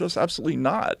to a protest? Absolutely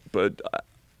not. But,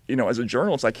 as a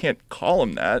journalist, I can't call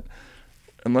him that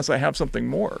unless I have something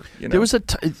more. There was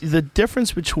the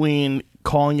difference between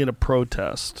calling it a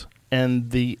protest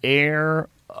and the air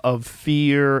of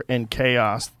fear and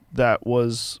chaos that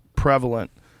was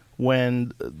prevalent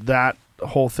when that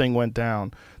whole thing went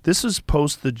down. This was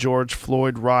post the George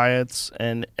Floyd riots,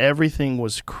 and everything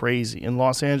was crazy. In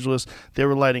Los Angeles, they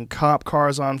were lighting cop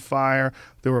cars on fire.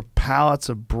 There were pallets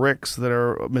of bricks that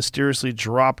are mysteriously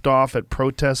dropped off at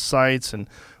protest sites, and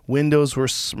windows were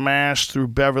smashed through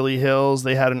Beverly Hills.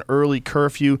 They had an early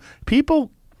curfew. People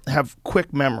have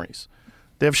quick memories.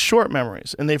 They have short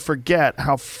memories, and they forget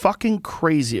how fucking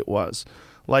crazy it was.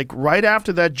 Like right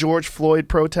after that George Floyd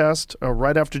protest, or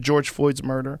right after George Floyd's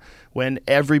murder, when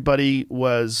everybody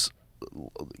was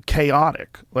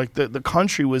chaotic, like the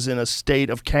country was in a state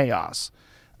of chaos,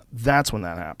 that's when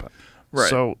that happened. Right.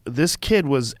 So this kid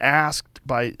was asked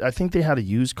by, I think they had a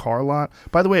used car lot.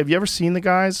 By the way, have you ever seen the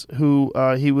guys who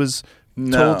he was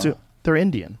told to? They're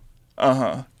Indian.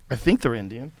 Uh-huh. I think they're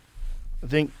Indian.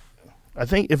 I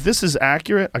think if this is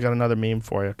accurate, I got another meme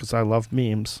for you because I love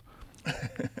memes.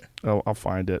 I'll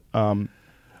find it.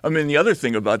 I mean, the other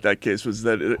thing about that case was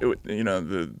that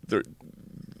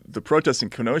the protests in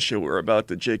Kenosha were about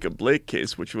the Jacob Blake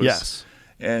case, which was yes.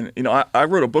 And I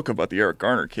wrote a book about the Eric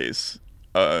Garner case,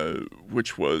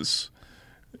 which was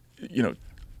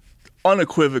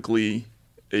unequivocally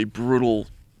a brutal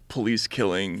police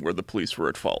killing where the police were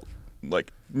at fault,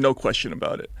 like no question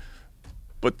about it.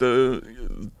 But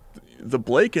the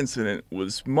Blake incident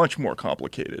was much more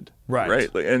complicated,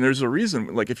 right? And there's a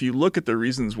reason. Like if you look at the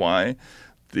reasons why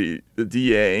the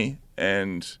DA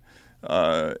and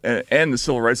the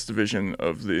Civil Rights Division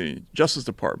of the Justice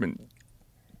Department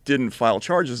didn't file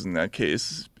charges in that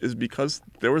case, is because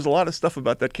there was a lot of stuff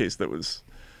about that case that was,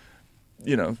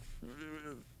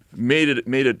 made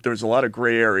it. There was a lot of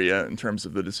gray area in terms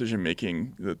of the decision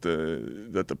making that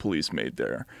the police made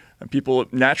there, and people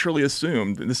naturally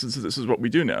assumed, and this is what we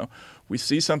do now. We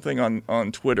see something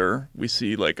on Twitter, we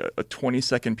see like a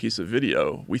 20-second piece of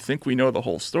video, we think we know the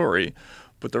whole story,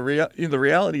 but the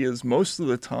reality is most of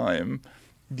the time,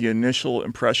 the initial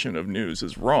impression of news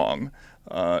is wrong,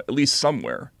 at least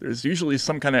somewhere. There's usually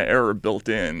some kind of error built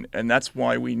in, and that's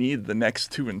why we need the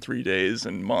next 2 and 3 days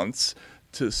and months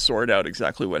to sort out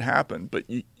exactly what happened. But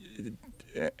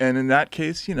and in that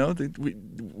case,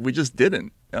 we just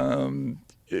didn't.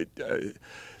 There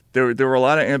were a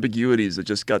lot of ambiguities that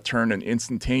just got turned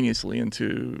instantaneously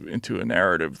into a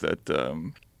narrative that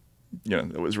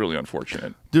that was really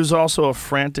unfortunate. There's also a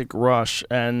frantic rush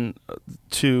and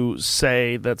to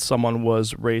say that someone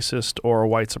was racist or a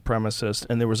white supremacist,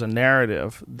 and there was a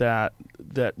narrative that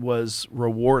was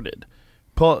rewarded.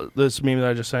 Pull this meme that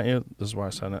I just sent you. This is why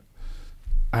I sent it.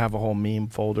 I have a whole meme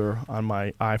folder on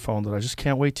my iPhone that I just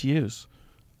can't wait to use.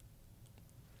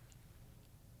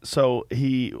 So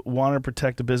he wanted to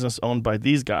protect a business owned by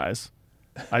these guys.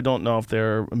 I don't know if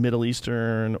they're Middle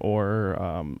Eastern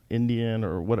or Indian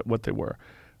or what they were.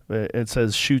 It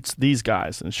says shoots these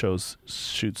guys and shoots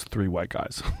 3 white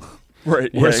guys.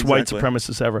 Right. Worst white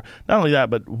supremacists ever. Not only that,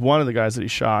 but one of the guys that he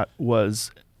shot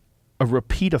was a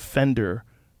repeat offender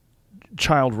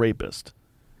child rapist.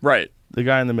 Right. The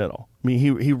guy in the middle. I mean,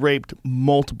 he raped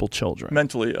multiple children.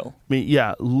 Mentally ill. I mean,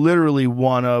 yeah, literally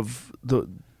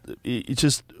it's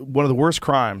just one of the worst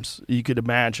crimes you could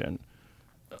imagine.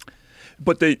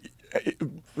 But they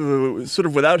sort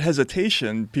of without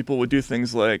hesitation, people would do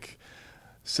things like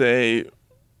say,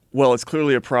 well, it's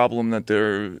clearly a problem that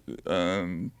there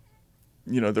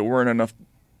weren't enough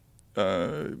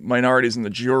minorities in the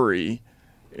jury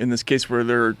in this case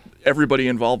where everybody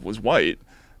involved was white.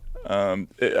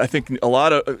 I think a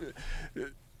lot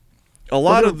a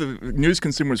lot of the news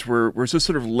consumers were just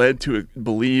sort of led to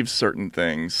believe certain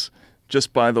things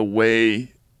just by the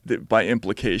way, by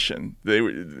implication.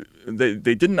 They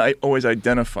didn't always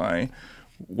identify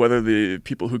whether the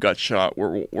people who got shot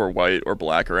were white or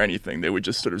black or anything. They would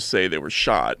just sort of say they were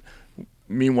shot.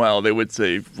 Meanwhile, they would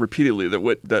say repeatedly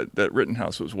that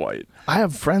Rittenhouse was white. I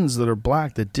have friends that are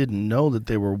black that didn't know that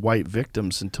they were white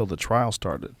victims until the trial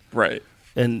started. Right.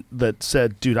 And that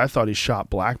said, dude, I thought he shot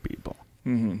black people.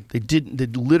 Mm-hmm. They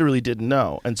literally didn't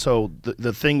know. And so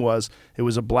the thing was, it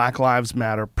was a Black Lives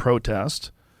Matter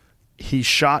protest. He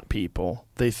shot people.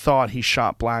 They thought he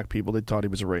shot black people. They thought he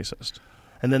was a racist.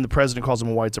 And then the president calls him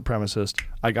a white supremacist.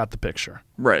 I got the picture.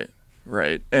 Right.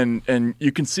 Right. And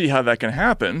you can see how that can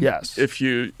happen. Yes. If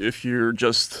you're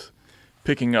just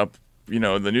picking up,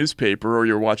 the newspaper, or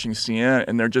you're watching CNN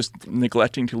and they're just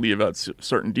neglecting to leave out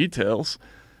certain details,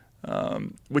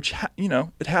 which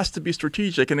it has to be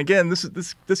strategic. And again,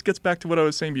 this gets back to what I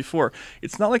was saying before.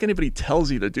 It's not like anybody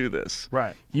tells you to do this.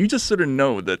 Right. You just sort of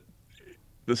know that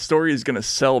the story is going to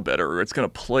sell better, or it's going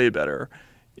to play better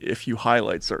if you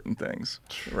highlight certain things,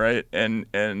 right? And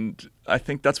I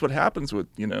think that's what happens with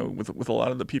with a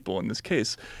lot of the people in this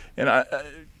case. And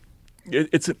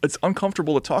it's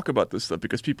uncomfortable to talk about this stuff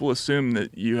because people assume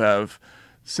that you have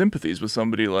sympathies with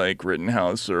somebody like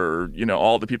Rittenhouse, or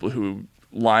all the people who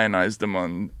lionized them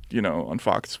on on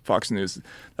Fox News.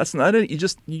 That's not it. You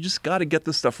just got to get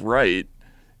this stuff right.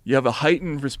 You have a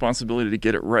heightened responsibility to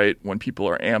get it right when people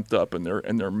are amped up and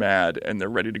they're mad and they're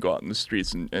ready to go out in the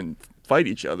streets and fight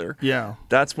each other. Yeah.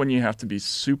 That's when you have to be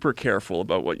super careful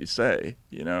about what you say,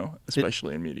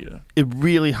 especially in media. It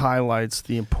really highlights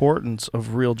the importance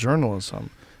of real journalism,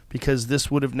 because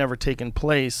this would have never taken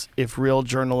place if real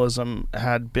journalism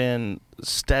had been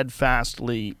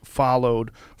steadfastly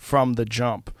followed from the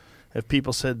jump. If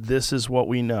people said, this is what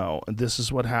we know, and this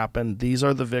is what happened, these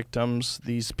are the victims,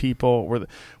 these people were...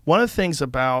 One of the things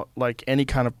about like any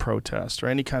kind of protest or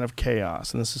any kind of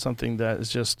chaos, and this is something that is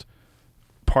just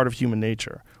part of human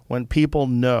nature, when people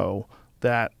know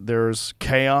that there's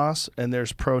chaos and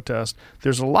there's protest,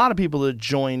 there's a lot of people that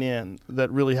join in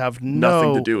that really have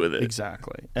nothing to do with it.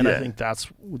 Exactly. And I think that's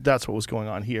what was going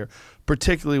on here,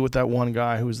 particularly with that one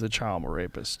guy who was the child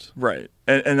rapist. Right.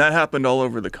 And that happened all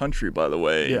over the country, by the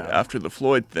way, after the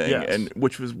Floyd thing, yes. and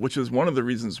which was one of the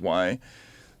reasons why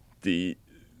the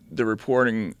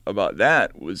reporting about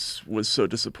that was so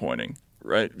disappointing,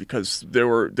 right? Because there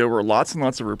were lots and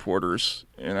lots of reporters,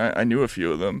 and I knew a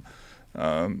few of them,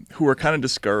 who were kind of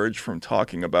discouraged from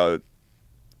talking about,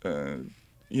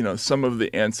 some of the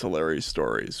ancillary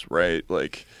stories, right?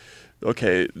 Like,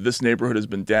 okay, this neighborhood has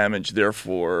been damaged,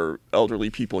 therefore elderly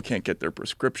people can't get their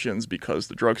prescriptions because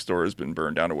the drugstore has been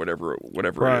burned down, or whatever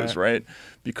right. it is, right?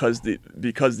 Because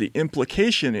the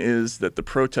implication is that the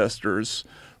protesters,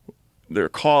 their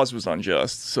cause was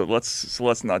unjust, so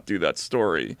let's not do that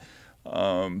story.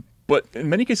 But in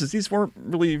many cases, these weren't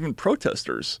really even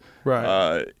protesters.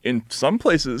 Right. In some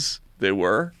places they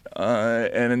were,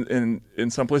 and in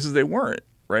some places they weren't.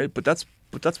 Right. But that's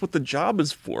what the job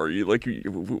is for.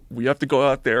 We have to go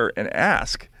out there and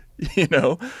ask.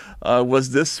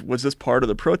 Was this part of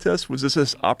the protest? Was this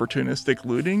opportunistic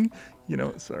looting?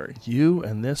 Sorry. You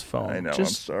and this phone. I know. I'm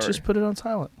sorry. Just put it on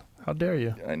silent. How dare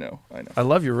you? I know. I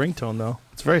love your ringtone, though.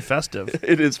 It's very festive.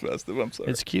 It is festive. I'm sorry.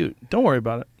 It's cute. Don't worry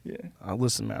about it. Yeah.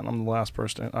 Listen, man, I'm the last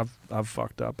person. I've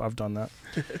fucked up. I've done that.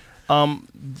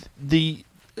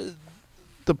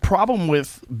 The problem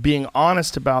with being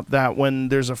honest about that when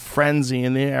there's a frenzy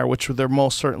in the air, which there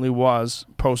most certainly was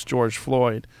post George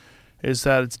Floyd, is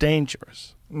that it's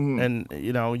dangerous. Mm.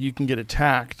 And, you can get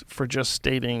attacked for just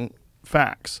stating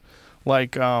facts.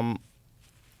 Like,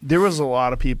 there was a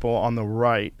lot of people on the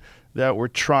right that were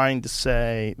trying to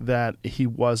say that he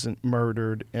wasn't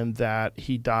murdered and that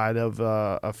he died of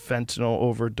a fentanyl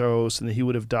overdose and that he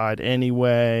would have died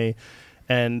anyway.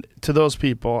 And to those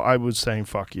people, I was saying,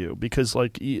 fuck you, because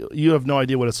you have no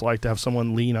idea what it's like to have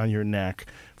someone lean on your neck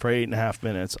for 8.5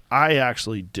 minutes. I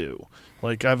actually do.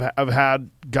 I've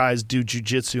had guys do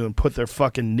jujitsu and put their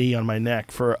fucking knee on my neck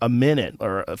for a minute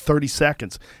or 30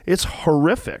 seconds. It's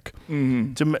horrific.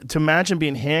 Mm-hmm. To imagine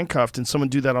being handcuffed and someone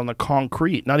do that on the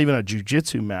concrete, not even a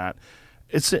jujitsu mat.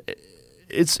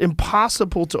 It's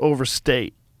impossible to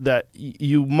overstate that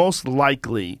you most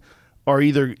likely are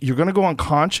either you're going to go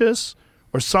unconscious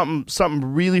or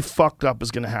something really fucked up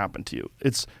is going to happen to you.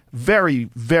 It's very,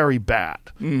 very bad.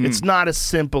 It's not as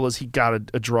simple as he got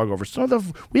a drug overdose. So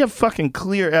we have fucking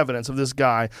clear evidence of this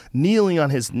guy kneeling on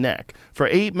his neck for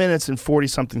 8 minutes and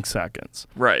 40-something seconds.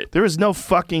 Right. There is no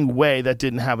fucking way that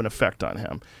didn't have an effect on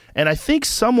him. And I think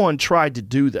someone tried to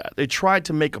do that. They tried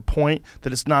to make a point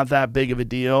that it's not that big of a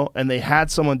deal, and they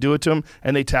had someone do it to him,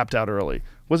 and they tapped out early.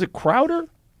 Was it Crowder?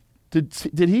 Did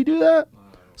he do that?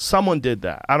 Someone did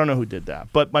that. I don't know who did that.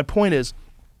 But my point is,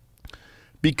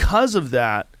 because of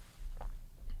that,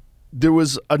 there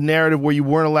was a narrative where you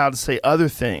weren't allowed to say other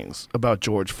things about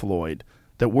George Floyd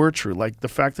that were true, like the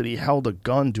fact that he held a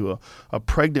gun to a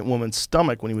pregnant woman's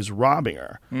stomach when he was robbing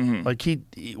her. Like he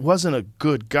wasn't a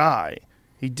good guy.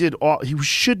 He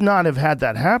should not have had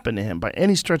that happen to him by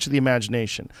any stretch of the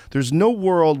imagination. There's no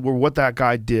world where what that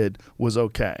guy did was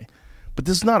okay. But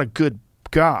this is not a good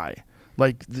guy.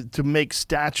 Like, to make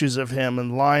statues of him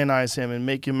and lionize him and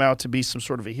make him out to be some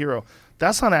sort of a hero,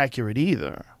 that's not accurate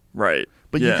either. Right.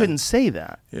 But you couldn't say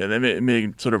that. Yeah, they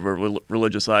made sort of a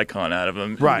religious icon out of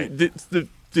him. Right.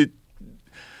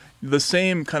 The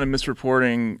same kind of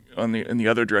misreporting in the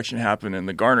other direction happened in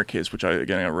the Garner case, which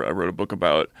I wrote a book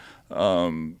about.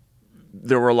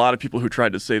 There were a lot of people who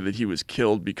tried to say that he was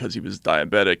killed because he was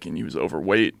diabetic and he was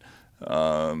overweight.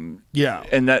 And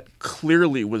that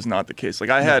clearly was not the case. Like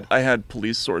I had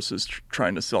police sources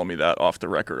trying to sell me that off the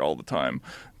record all the time.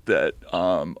 That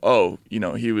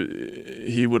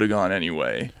he would have gone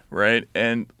anyway, right?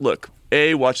 And look,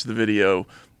 watch the video,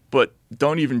 but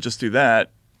don't even just do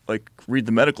that. Like read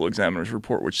the medical examiner's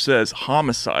report, which says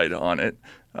homicide on it.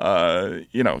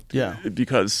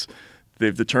 Because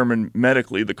they've determined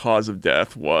medically the cause of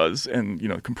death was,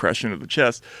 compression of the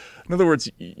chest. In other words,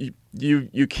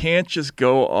 you can't just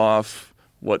go off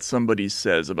what somebody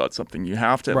says about something. You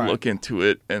have to look into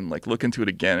it and look into it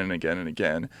again and again and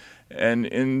again. And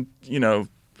in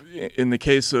the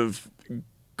case of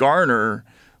Garner,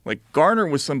 Garner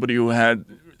was somebody who had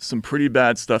some pretty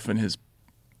bad stuff in his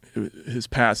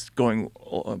past going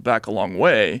back a long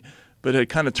way, but had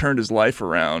kind of turned his life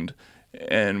around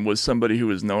and was somebody who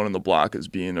was known on the block as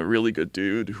being a really good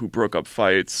dude who broke up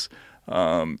fights.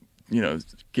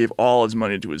 Gave all his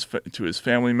money to his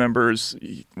family members.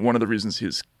 One of the reasons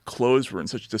his clothes were in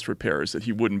such disrepair is that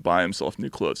he wouldn't buy himself new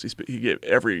clothes. He gave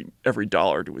every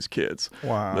dollar to his kids.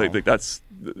 Wow.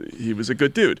 He was a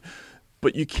good dude.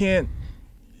 But you can't.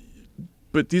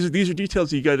 But these are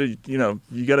details you got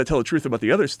to tell the truth about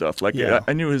the other stuff.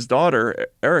 I knew his daughter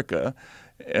Erica,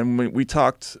 and we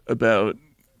talked about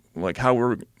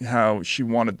how she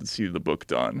wanted to see the book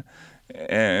done,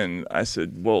 and I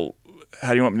said, well,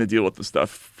 how do you want me to deal with the stuff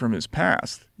from his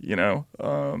past?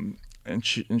 And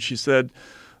she said,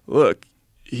 look,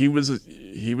 he was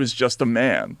just a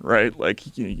man, right?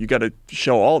 You got to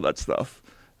show all that stuff.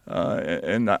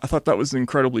 And I thought that was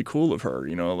incredibly cool of her.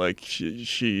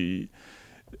 She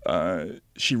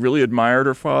really admired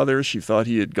her father. She thought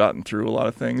he had gotten through a lot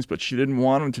of things, but she didn't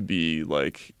want him to be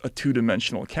like a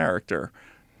two-dimensional character.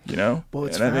 Well,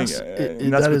 it's that's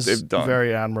what they've done.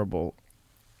 Very admirable.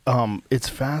 It's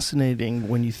fascinating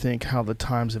when you think how the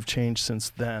times have changed since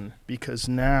then, because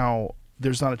now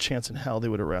there's not a chance in hell they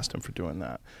would arrest him for doing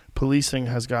that. Policing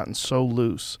has gotten so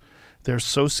loose. They're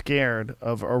so scared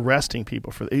of arresting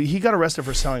people he got arrested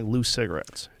for selling loose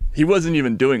cigarettes. He wasn't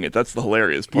even doing it. That's the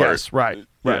hilarious part. Yes, right.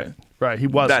 He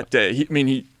wasn't. That day. He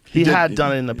had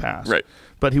done it in the past. Right.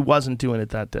 But he wasn't doing it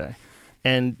that day.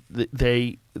 And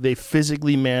they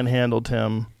physically manhandled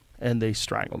him and they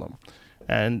strangled him.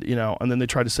 And and then they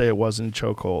tried to say it wasn't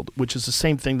chokehold, which is the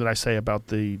same thing that I say about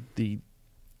the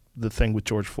thing with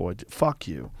George Floyd. Fuck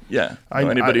you. Yeah.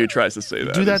 Anybody who tries to say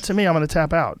that. Do that to me, I'm going to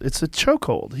tap out. It's a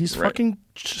chokehold. He's fucking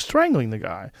strangling the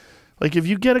guy. If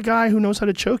you get a guy who knows how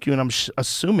to choke you, and I'm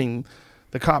assuming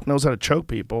the cop knows how to choke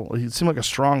people, he seemed like a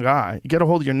strong guy. You get a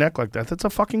hold of your neck like that, that's a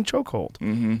fucking chokehold.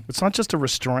 Mm-hmm. It's not just a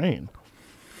restrain.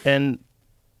 And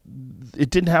it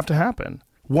didn't have to happen.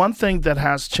 One thing that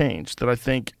has changed that I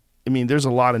think, there's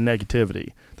a lot of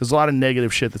negativity. There's a lot of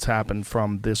negative shit that's happened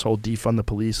from this whole defund the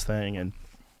police thing, and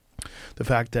the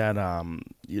fact that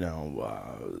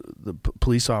the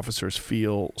police officers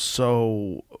feel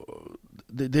so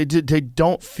they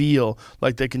don't feel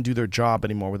like they can do their job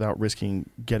anymore without risking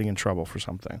getting in trouble for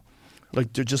something.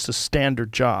 They're just a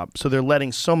standard job, so they're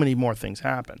letting so many more things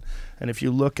happen. And if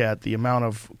you look at the amount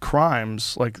of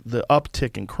crimes, the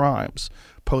uptick in crimes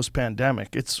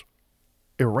post-pandemic, it's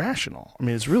irrational.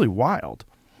 It's really wild.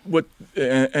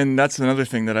 And that's another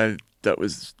thing that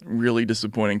was really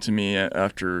disappointing to me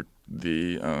after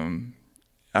the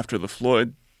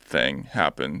Floyd thing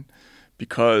happened,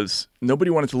 because nobody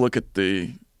wanted to look at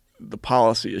the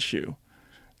policy issue.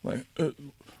 Like,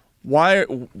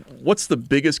 what's the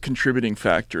biggest contributing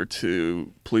factor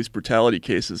to police brutality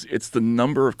cases? It's the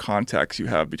number of contacts you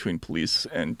have between police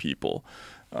and people.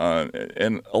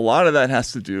 And a lot of that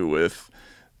has to do with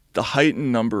the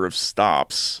heightened number of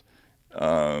stops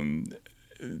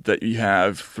that you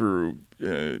have through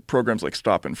programs like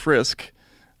Stop and Frisk,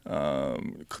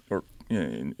 or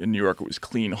in New York it was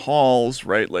clean halls,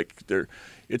 right? Like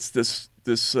it's this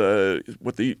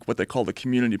what they call the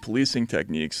community policing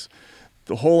techniques.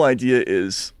 The whole idea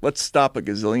is let's stop a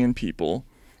gazillion people,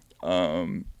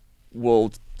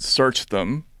 we'll search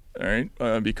them, all right?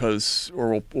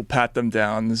 We'll pat them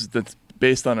down. That's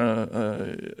based on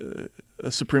a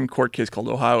Supreme Court case called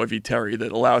Ohio v. Terry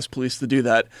that allows police to do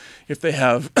that if they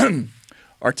have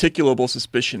articulable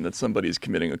suspicion that somebody is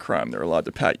committing a crime. They're allowed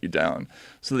to pat you down.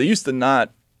 So they used to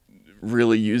not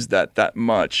really use that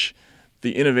much.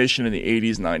 The innovation in the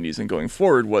 80s, 90s, and going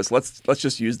forward was let's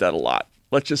just use that a lot.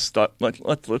 Let's just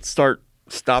let's start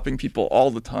stopping people all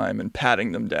the time and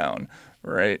patting them down,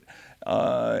 right?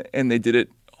 And they did it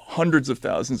hundreds of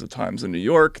thousands of times in New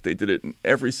York. They did it in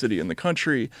every city in the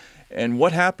country. And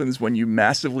what happens when you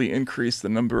massively increase the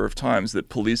number of times that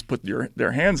police put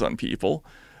their hands on people?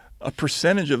 A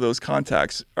percentage of those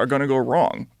contacts are going to go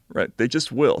wrong, right? They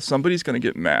just will. Somebody's going to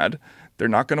get mad. They're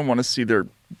not going to want to see their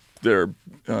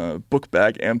book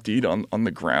bag emptied on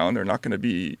the ground. They're not going to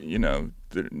be,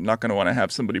 they're not going to want to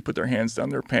have somebody put their hands down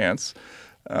their pants.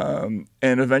 And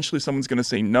eventually someone's going to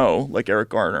say no, like Eric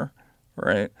Garner,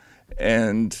 right?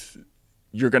 And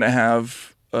you're going to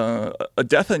have a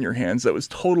death on your hands that was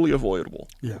totally avoidable,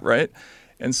 right?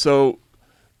 And so,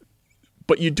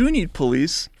 but you do need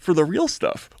police for the real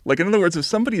stuff. Like, in other words, if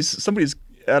somebody's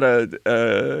at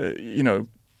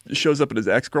shows up at his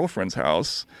ex-girlfriend's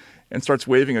house and starts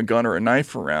waving a gun or a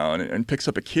knife around and picks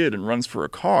up a kid and runs for a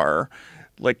car,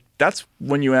 like, that's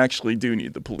when you actually do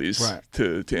need the police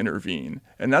to intervene.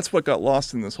 And that's what got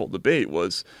lost in this whole debate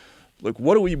was, like,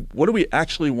 what do we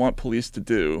actually want police to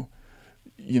do,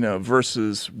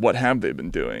 versus what have they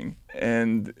been doing?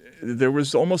 And there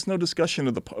was almost no discussion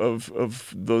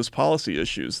of those policy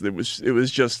issues. It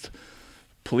was just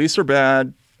police are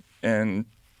bad, and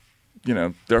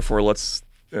therefore let's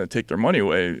take their money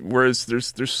away. Whereas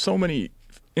there's so many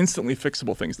instantly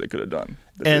fixable things they could have done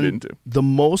that they didn't do. The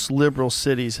most liberal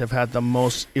cities have had the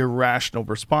most irrational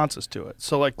responses to it.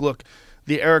 So, like, look,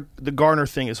 the Garner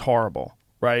thing is horrible,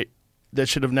 right? That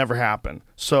should have never happened.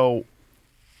 So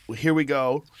here we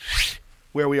go,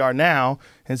 where we are now.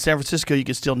 In San Francisco, you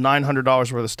can steal $900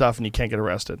 worth of stuff and you can't get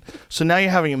arrested. So now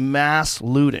you're having mass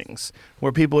lootings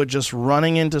where people are just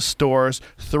running into stores,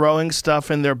 throwing stuff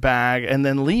in their bag, and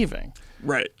then leaving.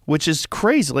 Right. Which is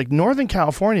crazy. Like, Northern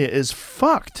California is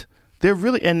fucked. They're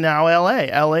really, and now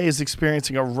LA is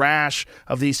experiencing a rash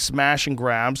of these smash and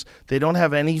grabs. They don't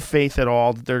have any faith at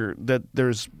all that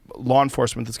there's law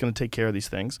enforcement that's going to take care of these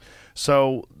things.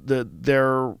 So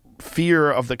their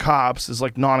fear of the cops is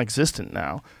like non-existent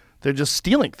now. They're just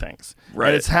stealing things. Right.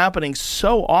 And it's happening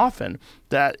so often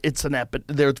that it's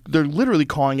they're literally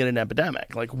calling it an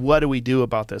epidemic. Like, what do we do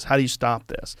about this? How do you stop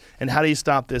this? And how do you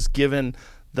stop this given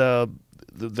the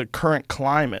current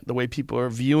climate, the way people are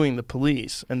viewing the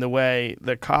police and the way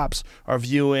the cops are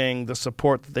viewing the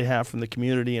support that they have from the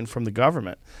community and from the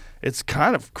government? It's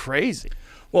kind of crazy.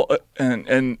 Well,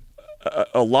 and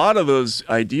a lot of those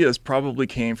ideas probably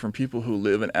came from people who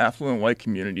live in affluent white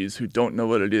communities who don't know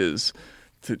what it is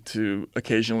to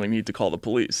occasionally need to call the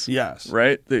police. Yes.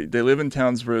 Right? They live in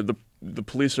towns where the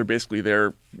police are basically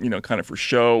there, kind of for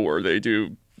show, or they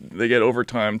get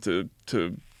overtime to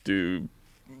do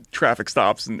traffic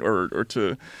stops or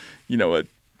to, at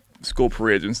school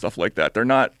parades and stuff like that. They're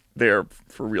not there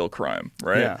for real crime,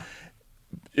 right? Yeah.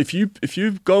 If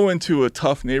you go into a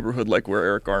tough neighborhood like where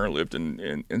Eric Garner lived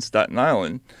in Staten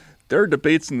Island, there are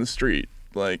debates in the street.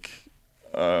 Like,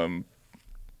 there'll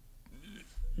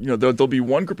be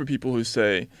one group of people who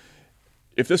say,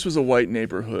 if this was a white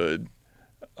neighborhood,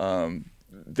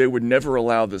 they would never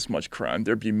allow this much crime.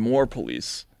 There'd be more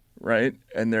police. Right,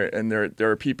 and there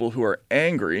are people who are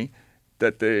angry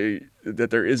that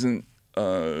there isn't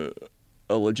a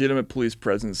legitimate police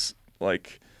presence,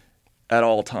 like, at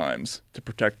all times to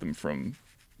protect them from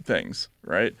things.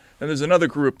 Right, and there's another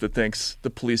group that thinks the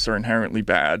police are inherently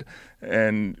bad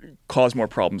and cause more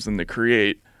problems than they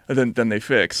create, than they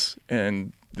fix,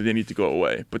 and they need to go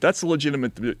away. But that's a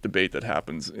legitimate debate that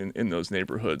happens in those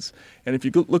neighborhoods. And if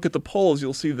you look at the polls,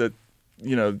 you'll see that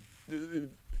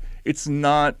it's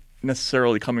not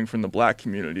necessarily coming from the black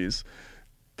communities,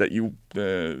 that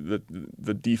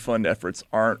the defund efforts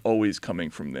aren't always coming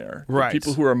from there. Right. The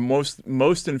people who are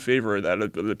most in favor of that are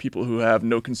the people who have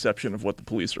no conception of what the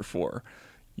police are for.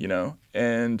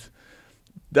 and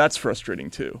that's frustrating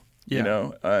too.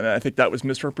 Yeah. And I think that was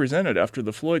misrepresented after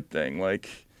the Floyd thing.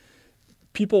 Like,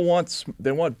 people want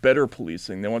better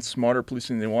policing. They want smarter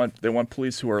policing. They want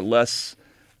police who are less,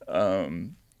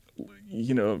 aren't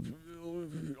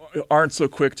so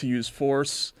quick to use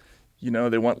force.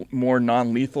 They want more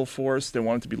non-lethal force. They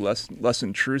want it to be less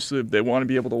intrusive. They want to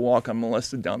be able to walk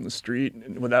unmolested down the street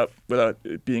without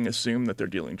it being assumed that they're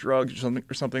dealing drugs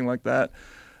or something like that.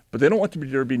 But they don't want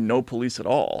there to be no police at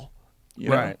all.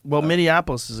 Right. Well,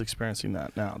 Minneapolis is experiencing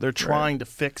that now. They're trying to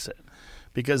fix it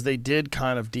because they did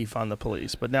kind of defund the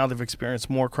police, but now they've experienced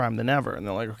more crime than ever, and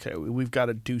they're like, okay, we've got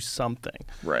to do something.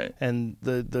 Right. And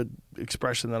the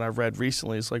expression that I've read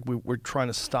recently is like we're trying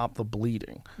to stop the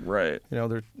bleeding. Right.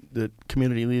 The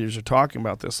community leaders are talking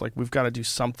about this. Like, we've got to do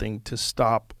something to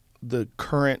stop the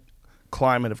current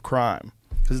climate of crime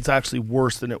because it's actually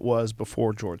worse than it was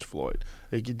before George Floyd.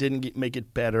 Like, it didn't make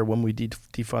it better when we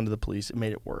defunded the police. It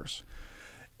made it worse.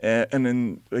 And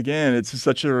then, again, it's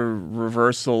such a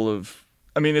reversal of,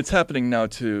 it's happening now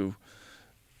too,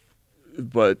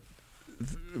 but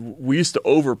we used to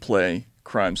overplay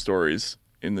crime stories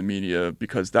in the media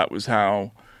because that was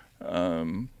how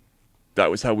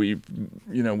we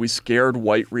scared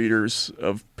white readers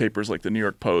of papers like the New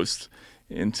York Post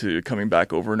into coming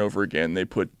back over and over again. They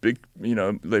put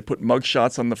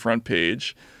mugshots on the front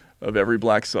page of every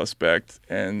black suspect,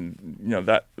 and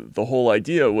that the whole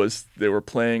idea was they were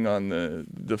playing on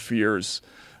the fears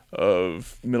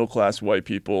of middle-class white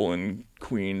people in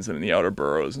Queens and in the outer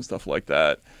boroughs and stuff like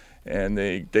that, and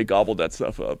they gobbled that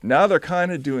stuff up. Now they're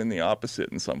kind of doing the opposite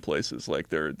in some places. Like,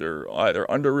 they're either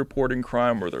underreporting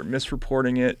crime or they're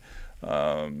misreporting it.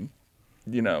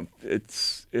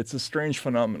 It's a strange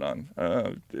phenomenon.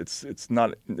 It's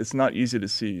not easy to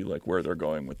see like where they're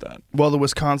going with that. Well, the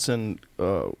Wisconsin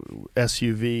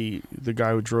SUV, the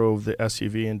guy who drove the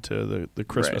SUV into the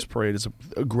Christmas parade, is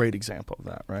a great example of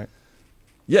that, right?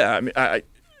 Yeah,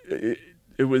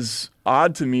 it was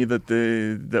odd to me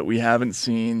that we haven't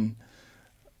seen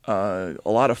a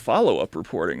lot of follow-up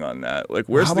reporting on that. Like,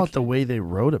 how about the way they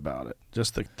wrote about it?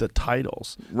 Just the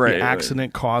titles. Right. The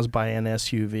accident caused by an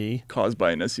SUV. Caused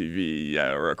by an SUV,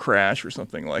 yeah, or a crash or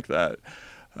something like that.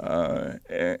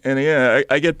 And yeah,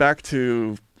 I get back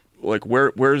to, like,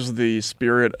 where's the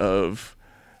spirit of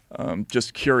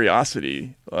just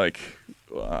curiosity? Like,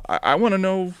 I want to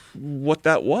know what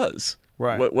that was.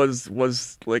 Right. What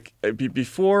was like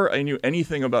before I knew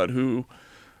anything about who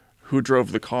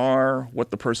drove the car, what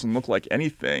the person looked like,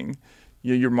 anything.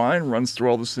 Your mind runs through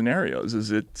all the scenarios. Is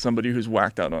it somebody who's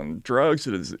whacked out on drugs?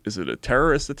 Is it a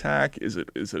terrorist attack? Is it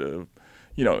a,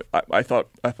 I thought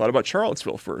about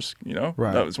Charlottesville first. Right.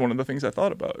 That was one of the things I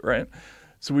thought about. Right.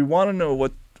 So we want to know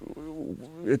what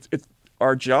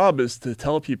our job is to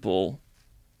tell people,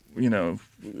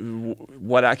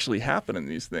 what actually happened in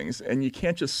these things, and you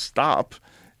can't just stop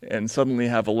and suddenly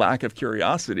have a lack of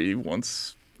curiosity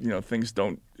once things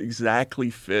don't exactly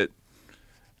fit.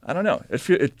 I don't know.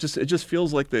 It just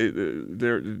feels like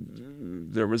there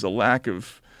was a lack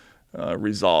of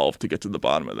resolve to get to the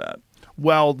bottom of that.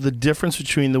 Well, the difference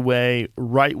between the way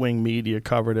right-wing media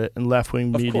covered it and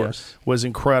left-wing media was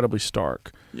incredibly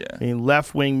stark. Yeah. I mean,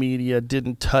 left-wing media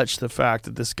didn't touch the fact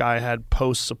that this guy had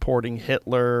posts supporting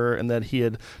Hitler and that he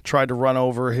had tried to run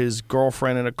over his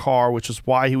girlfriend in a car, which is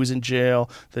why he was in jail,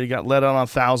 that he got let out on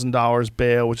 $1,000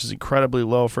 bail, which is incredibly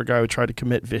low for a guy who tried to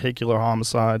commit vehicular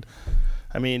homicide.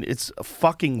 I mean, it's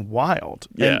fucking wild.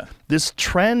 Yeah. And this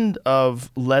trend of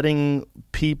letting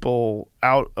people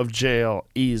out of jail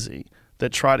easy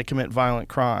that try to commit violent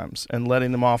crimes and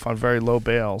letting them off on very low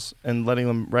bails and letting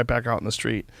them right back out in the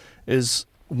street is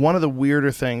one of the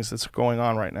weirder things that's going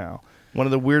on right now. One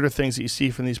of the weirder things that you see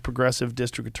from these progressive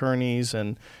district attorneys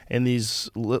and in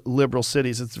these liberal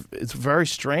cities. It's very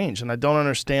strange, and I don't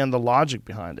understand the logic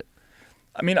behind it.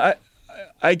 I mean,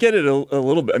 I get it a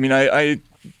little bit. I mean, I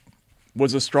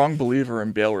was a strong believer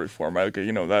in bail reform.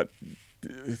 That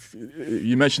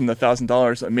you mentioned the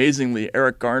 $1,000. Amazingly,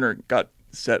 Eric Garner got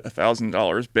set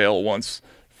 $1,000 bail once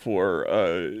for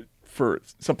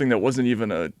something that wasn't even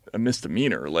a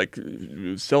misdemeanor. Like,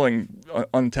 selling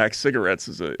untaxed cigarettes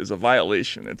is a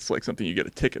violation. It's like something you get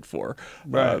a ticket for.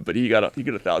 Right. But he got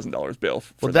 $1,000 bail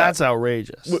for that. That's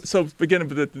outrageous. So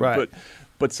again, Right.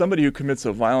 but somebody who commits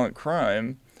a violent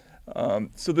crime.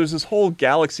 So there's this whole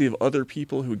galaxy of other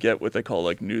people who get what they call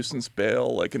like nuisance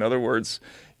bail. Like, in other words,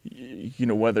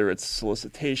 whether it's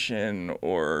solicitation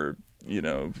or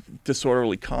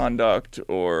disorderly conduct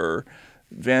or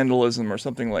vandalism or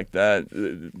something like that.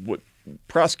 What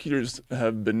prosecutors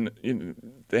have been,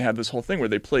 they have this whole thing where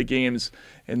they play games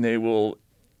and they will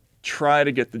try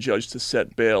to get the judge to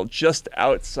set bail just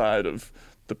outside of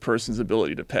the person's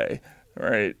ability to pay,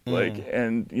 right? Like,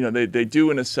 and they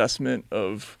do an assessment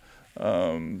of,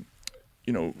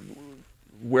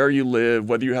 where you live,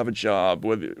 whether you have a job,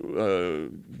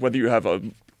 whether you have a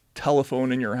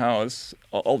telephone in your house,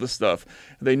 all this stuff.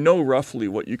 They know roughly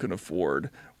what you can afford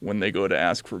when they go to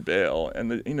ask for bail,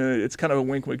 and it's kind of a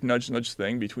wink, wink, nudge, nudge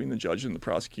thing between the judge and the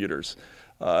prosecutors,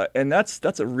 and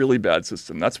that's a really bad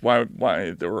system. That's why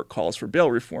there were calls for bail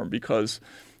reform, because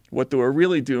what they were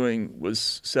really doing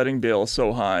was setting bail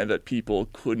so high that people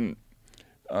couldn't.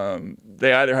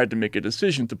 They either had to make a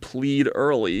decision to plead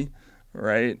early,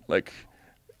 right, like,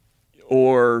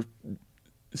 or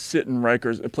sit in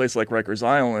a place like Rikers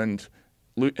Island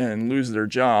and lose their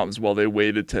jobs while they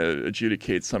waited to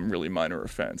adjudicate some really minor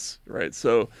offense, right?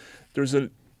 So there's a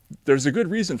good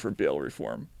reason for bail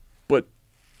reform, but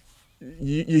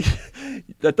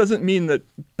that doesn't mean that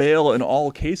bail in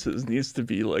all cases needs to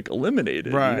be like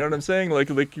eliminated. Right. You know what I'm saying? Like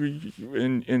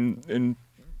in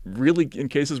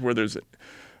cases where there's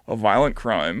a violent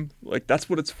crime, like that's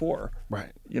what it's for.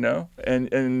 Right.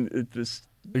 And it just.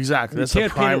 Exactly. That's the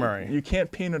primary. You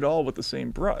can't paint it all with the same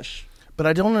brush. But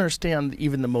I don't understand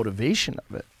even the motivation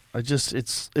of it.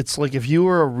 It's like if you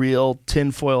were a real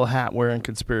tinfoil hat wearing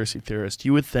conspiracy theorist,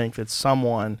 you would think that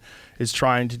someone is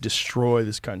trying to destroy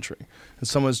this country and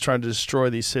someone's trying to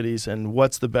destroy these cities. And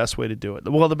what's the best way to do it?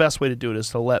 Well, the best way to do it is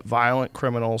to let violent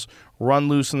criminals run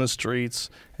loose in the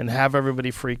streets and have everybody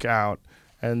freak out,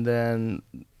 and then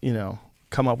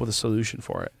come up with a solution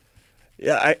for it.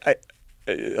 Yeah,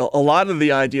 a lot of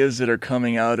the ideas that are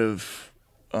coming out of,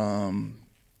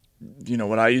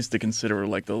 what I used to consider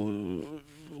like the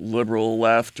liberal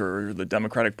left or the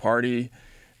Democratic Party,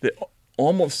 they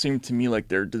almost seem to me like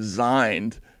they're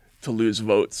designed to lose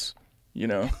votes.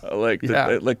 Like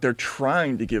they're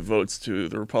trying to give votes to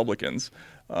the Republicans,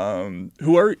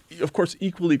 who are, of course,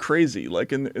 equally crazy,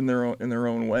 like in their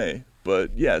own way.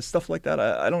 But yeah, stuff like that.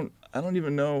 I don't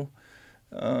even know.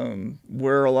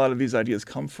 Where a lot of these ideas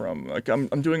come from. Like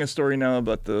I'm doing a story now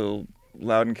about the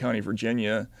Loudoun County,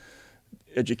 Virginia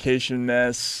education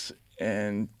mess,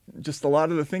 and just a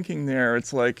lot of the thinking there.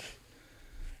 It's like,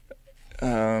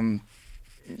 it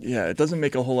doesn't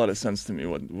make a whole lot of sense to me.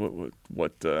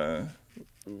 What a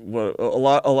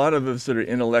lot of the sort of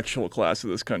intellectual class of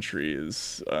this country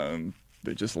is. A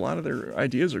lot of their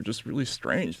ideas are just really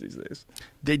strange these days.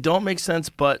 They don't make sense,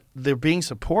 but they're being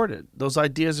supported. Those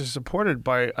ideas are supported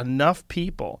by enough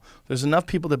people. There's enough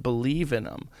people that believe in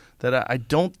them that I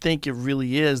don't think it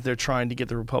really is they're trying to get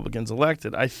the Republicans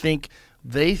elected. I think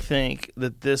they think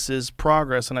that this is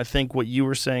progress, and I think what you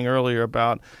were saying earlier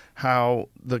about how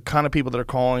the kind of people that are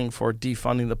calling for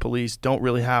defunding the police don't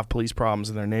really have police problems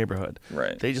in their neighborhood.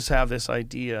 Right. They just have this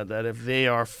idea that if they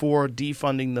are for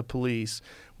defunding the police,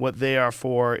 what they are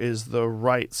for is the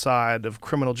right side of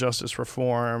criminal justice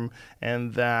reform,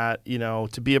 and that,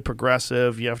 to be a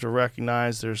progressive, you have to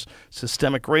recognize there's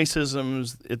systemic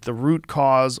racism at the root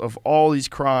cause of all these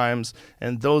crimes,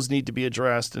 and those need to be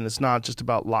addressed, and it's not just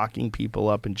about locking people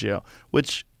up in jail,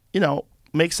 which,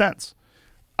 makes sense.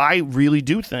 I really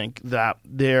do think that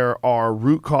there are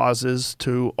root causes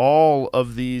to all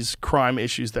of these crime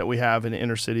issues that we have in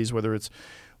inner cities, whether it's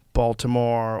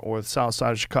Baltimore or the south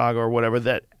side of Chicago or whatever,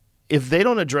 that if they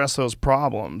don't address those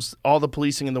problems, all the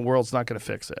policing in the world's not going to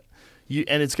fix it.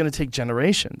 And it's going to take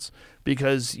generations,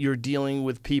 because you're dealing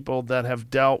with people that have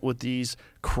dealt with these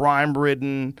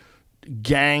crime-ridden,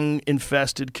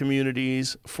 gang-infested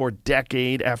communities for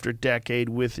decade after decade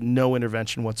with no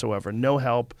intervention whatsoever, no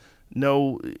help,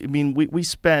 we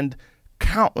spend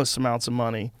countless amounts of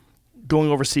money going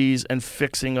overseas and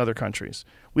fixing other countries.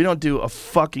 We don't do a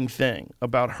fucking thing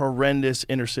about horrendous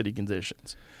inner-city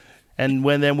conditions. And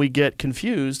then we get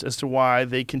confused as to why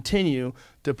they continue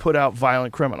to put out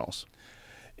violent criminals.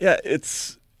 Yeah,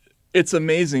 it's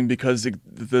amazing, because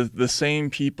the same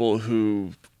people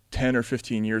who 10 or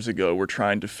 15 years ago were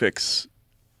trying to fix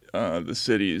the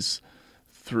cities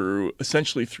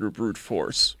essentially through brute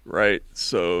force, right?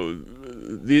 So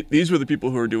these were the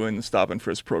people who were doing the stop and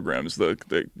frisk programs.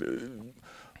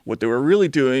 What they were really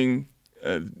doing.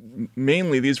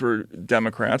 Mainly, these were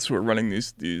Democrats who were running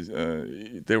these.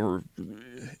 They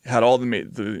had all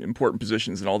the important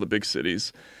positions in all the big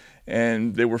cities,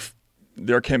 and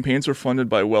their campaigns were funded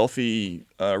by wealthy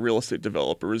real estate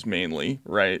developers mainly,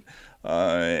 right?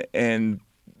 And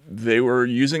they were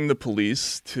using the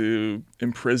police to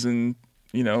imprison,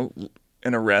 and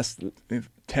arrest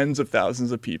tens of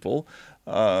thousands of people,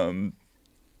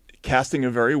 casting a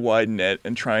very wide net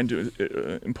and trying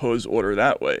to impose order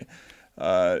that way.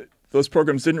 Those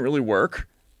programs didn't really work,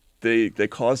 they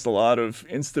caused a lot of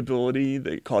instability.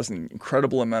 They caused an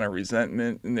incredible amount of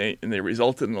resentment, and they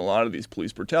resulted in a lot of these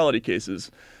police brutality cases.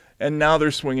 And now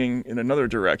they're swinging in another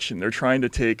direction. They're trying to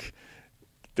take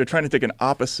an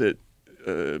opposite,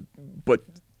 but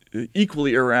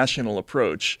equally irrational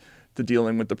approach to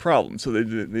dealing with the problem. So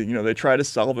they try to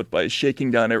solve it by shaking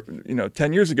down.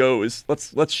 10 years ago it was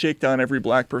let's shake down every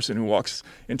black person who walks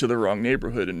into the wrong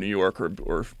neighborhood in New York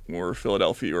or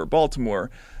Philadelphia or Baltimore.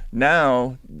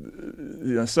 Now,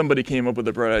 somebody came up with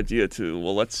a bright idea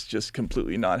let's just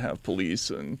completely not have police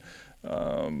and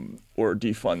or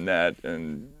defund that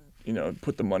and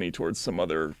put the money towards some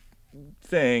other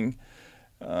thing.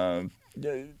 I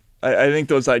think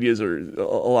those ideas are a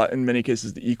lot, in many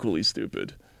cases, equally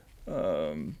stupid.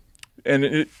 And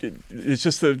it's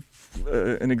just an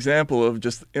example of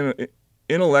just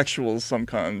intellectuals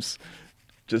sometimes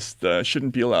just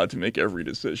shouldn't be allowed to make every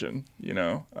decision.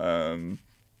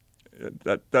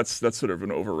 That's sort of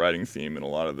an overriding theme in a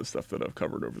lot of the stuff that I've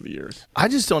covered over the years. I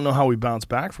just don't know how we bounce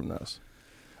back from this.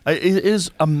 It is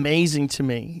amazing to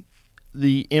me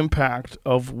the impact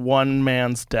of one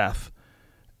man's death,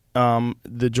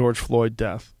 the George Floyd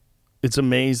death. It's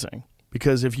amazing.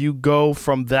 Because if you go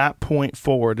from that point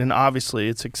forward, and obviously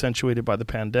it's accentuated by the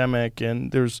pandemic,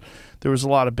 and there was a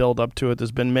lot of build up to it.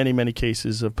 There's been many, many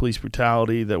cases of police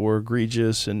brutality that were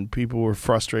egregious, and people were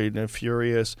frustrated and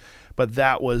furious. But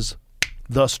that was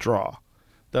the straw.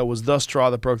 That was the straw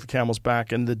that broke the camel's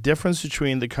back. And the difference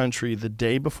between the country the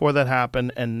day before that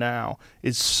happened and now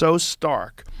is so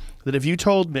stark that if you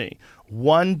told me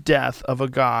one death of a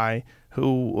guy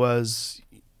who was,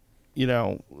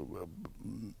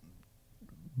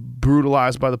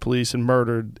 brutalized by the police and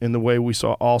murdered in the way we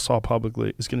all saw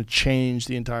publicly is going to change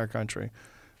the entire country,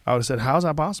 I would have said, how is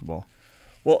that possible?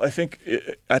 Well, I think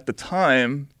at the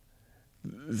time,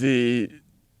 the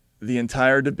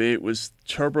entire debate was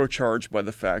turbocharged by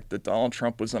the fact that Donald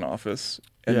Trump was in office,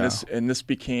 and this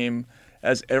became,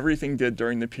 as everything did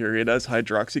during the period, as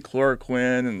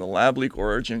hydroxychloroquine and the lab leak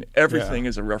origin, everything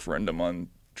is a referendum on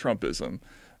Trumpism,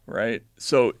 right?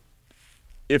 So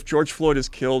if George Floyd is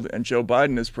killed and Joe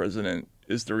Biden is president,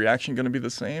 is the reaction going to be the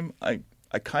same? I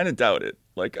kind of doubt it.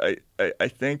 Like I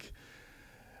think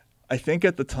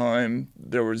at the time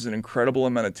there was an incredible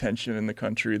amount of tension in the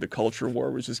country. The culture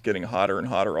war was just getting hotter and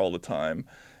hotter all the time,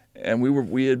 and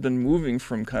we had been moving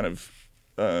from kind of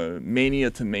mania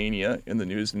to mania in the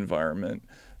news environment.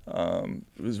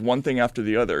 It was one thing after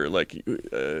the other. Like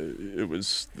it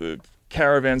was the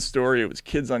caravan story. It was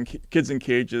kids in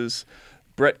cages.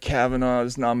 Brett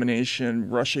Kavanaugh's nomination,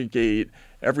 Russiagate,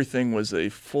 everything was a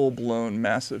full-blown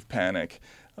massive panic,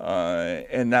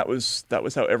 and that was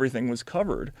how everything was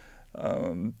covered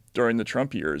during the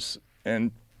Trump years.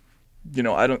 And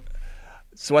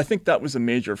so I think that was a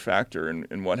major factor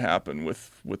in what happened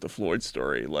with the Floyd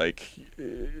story. Like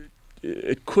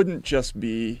it couldn't just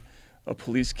be a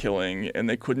police killing, and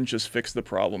they couldn't just fix the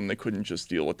problem. They couldn't just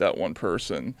deal with that one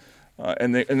person.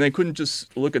 And they couldn't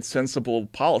just look at sensible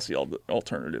policy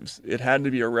alternatives. It had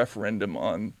to be a referendum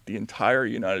on the entire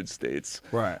United States,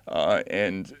 right?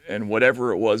 And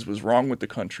whatever it was wrong with the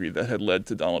country that had led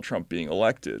to Donald Trump being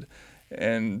elected.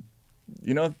 And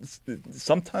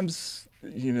sometimes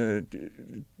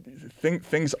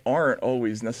things aren't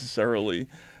always necessarily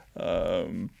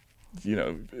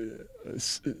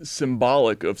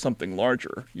symbolic of something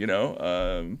larger.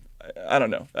 I don't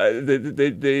know.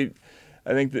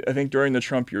 I think during the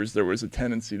Trump years there was a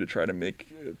tendency to try to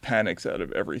make panics out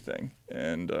of everything,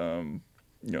 and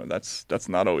that's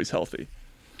not always healthy.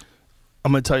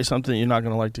 I'm going to tell you something you're not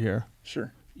going to like to hear.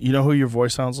 Sure. You know who your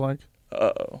voice sounds like?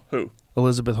 Uh-oh. Who?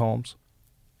 Elizabeth Holmes.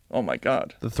 Oh my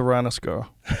God. The Theranos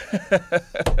girl.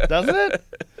 Doesn't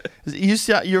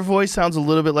it? Your voice sounds a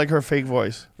little bit like her fake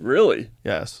voice. Really?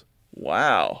 Yes.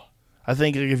 Wow. I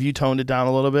think if you toned it down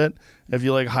a little bit, if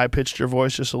you high pitched your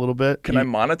voice just a little bit. Can I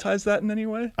monetize that in any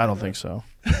way? I don't think so.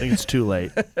 I think it's too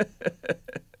late.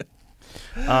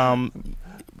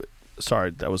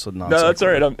 Sorry, that was a nonsense. No, that's all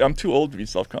right. I'm too old to be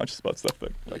self-conscious about stuff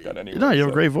like that anyway. No, you have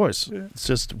a great voice. Yeah. It's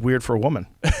just weird for a woman.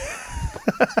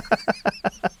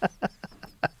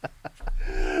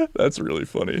 That's really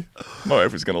funny. My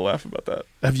wife was going to laugh about that.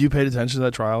 Have you paid attention to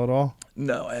that trial at all?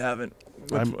 No, I haven't.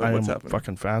 I am happening?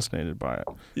 fucking fascinated by it.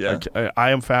 Yeah.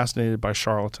 I am fascinated by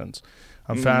charlatans.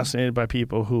 I'm fascinated by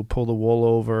people who pull the wool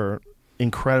over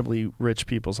incredibly rich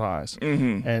people's eyes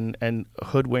and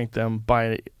hoodwink them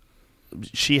by.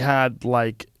 She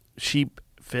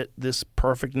fit this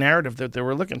perfect narrative that they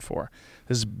were looking for.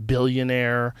 This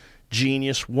billionaire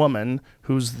genius woman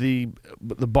who's the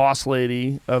boss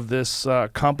lady of this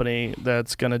company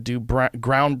that's going to do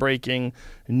groundbreaking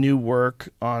new work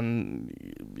on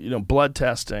blood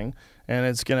testing, and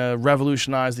it's going to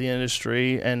revolutionize the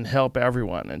industry and help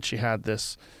everyone. And she had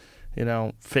this,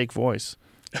 fake voice.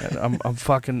 And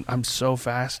I'm so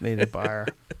fascinated by her.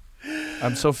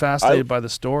 I'm so fascinated by the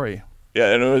story.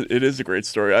 Yeah, it is a great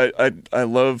story. I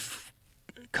love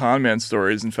con man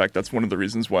stories. In fact, that's one of the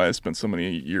reasons why I spent so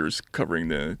many years covering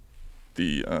the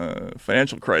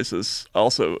financial crisis.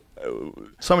 Also,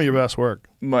 some of your best work.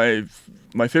 My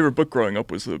favorite book growing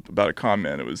up was about a con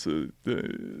man. It was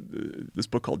this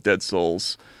book called Dead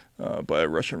Souls by a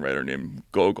Russian writer named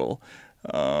Gogol.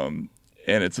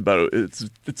 And it's about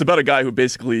a guy who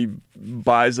basically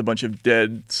buys a bunch of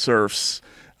dead serfs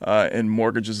and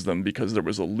mortgages them because there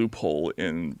was a loophole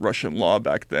in Russian law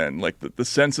back then. Like the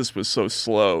census was so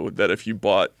slow that if you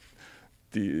bought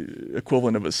the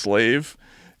equivalent of a slave,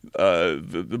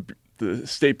 the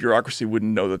state bureaucracy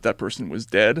wouldn't know that person was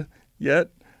dead yet.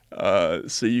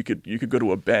 So you could go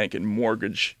to a bank and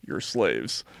mortgage your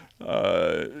slaves.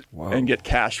 And get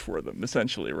cash for them,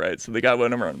 essentially, right? So the guy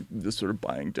went around just sort of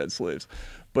buying dead slaves.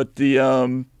 But the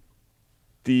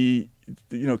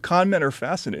con men are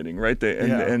fascinating, right?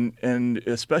 And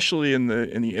especially in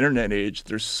the internet age,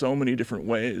 there's so many different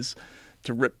ways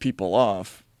to rip people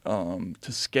off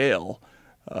to scale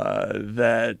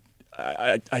that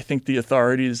I think the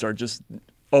authorities are just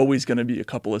always going to be a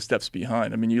couple of steps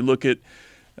behind. I mean, you look at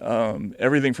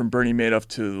everything from Bernie Madoff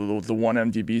to the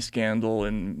 1MDB scandal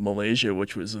in Malaysia,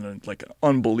 which was an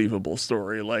unbelievable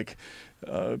story,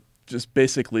 just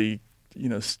basically,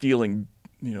 stealing,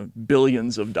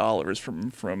 billions of dollars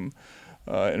from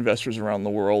investors around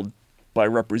the world by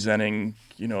representing,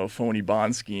 a phony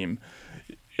bond scheme.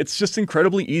 It's just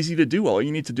incredibly easy to do. All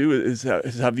you need to do is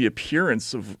have the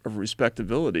appearance of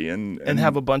respectability and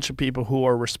have a bunch of people who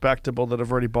are respectable that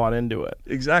have already bought into it.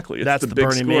 Exactly. That's the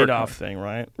Bernie Madoff thing,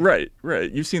 right? Right.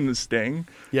 You've seen The Sting.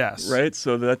 Yes. Right?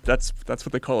 So that's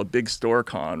what they call a big store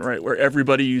con, right? Where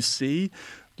everybody you see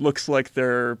looks like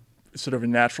they're sort of a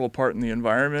natural part in the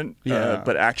environment,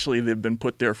 but actually they've been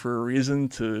put there for a reason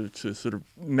to sort of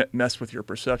mess with your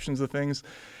perceptions of things.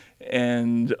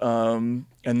 And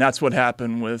that's what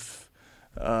happened with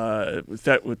the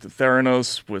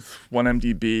Theranos, with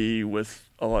 1MDB, with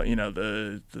a lot,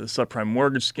 the subprime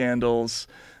mortgage scandals.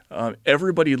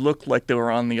 Everybody looked like they were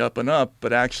on the up and up,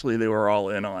 but actually they were all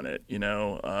in on it,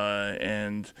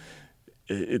 and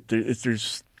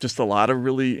there's just a lot of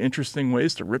really interesting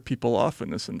ways to rip people off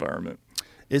in this environment.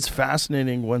 It's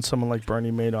fascinating when someone like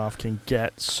Bernie Madoff can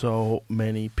get so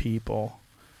many people,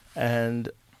 and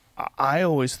I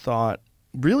always thought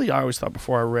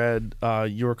before I read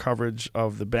your coverage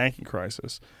of the banking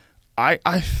crisis,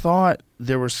 I thought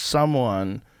there was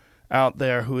someone out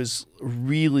there who is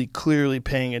really clearly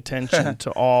paying attention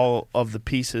to all of the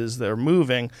pieces that are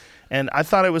moving, and I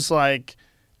thought it was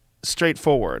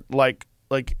straightforward, like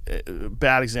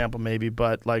bad example maybe,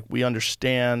 but we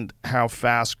understand how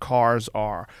fast cars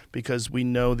are because we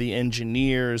know the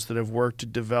engineers that have worked to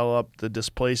develop the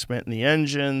displacement in the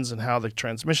engines and how the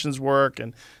transmissions work,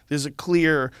 and there's a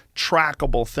clear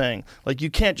trackable thing. You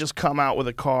can't just come out with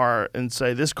a car and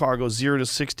say this car goes 0 to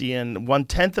 60 in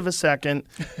 1/10 of a second,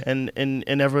 and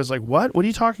everyone's like, what are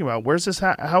you talking about? Where's this?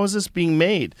 How is this being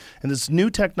made? And this new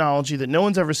technology that no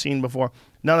one's ever seen before.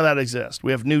 None of that exists.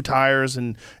 We have new tires,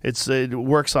 and it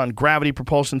works on gravity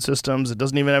propulsion systems. It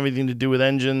doesn't even have anything to do with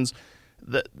engines.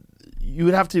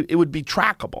 It would be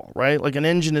trackable, right? Like an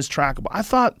engine is trackable. I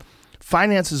thought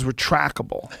finances were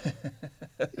trackable.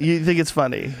 You think it's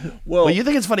funny? Well, you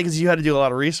think it's funny because you had to do a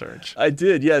lot of research. I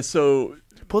did, yeah. So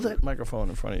pull that microphone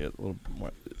in front of you a little more.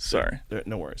 Sorry.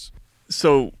 No worries.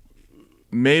 So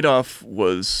Madoff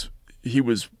was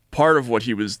part of what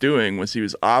he was doing was he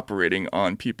was operating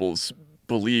on people's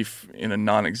belief in a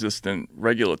non-existent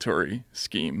regulatory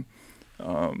scheme.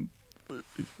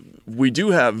 We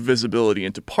do have visibility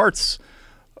into parts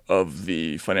of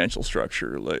the financial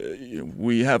structure.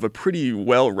 We have a pretty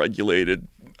well-regulated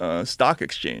stock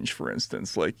exchange, for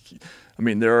instance.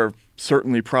 There are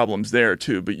certainly problems there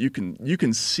too, but you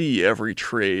can see every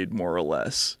trade more or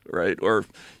less, right? Or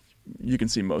you can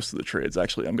see most of the trades.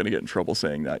 Actually, I'm going to get in trouble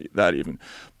saying that even.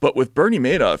 But with Bernie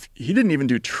Madoff, he didn't even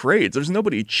do trades. There's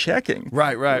nobody checking.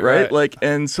 Right.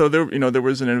 And so there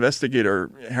was an investigator,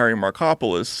 Harry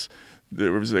Markopoulos.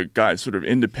 There was a guy sort of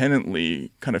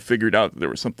independently kind of figured out that there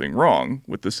was something wrong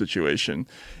with the situation.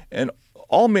 And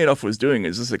all Madoff was doing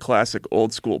is this a classic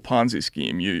old school Ponzi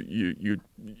scheme.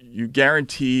 You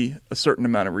guarantee a certain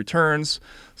amount of returns.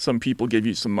 Some people give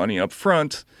you some money up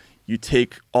front. You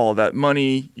take all that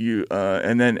money,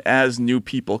 and then as new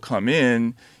people come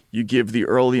in, you give the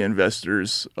early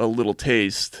investors a little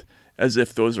taste as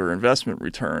if those are investment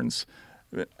returns.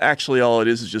 actually all it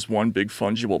is just one big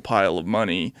fungible pile of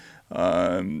money,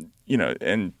 and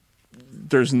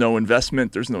there's no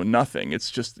investment, there's no nothing. It's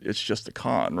just a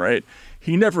con, right?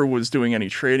 He never was doing any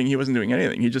trading. He wasn't doing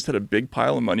anything. He just had a big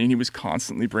pile of money, and he was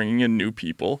constantly bringing in new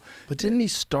people. But didn't he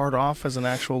start off as an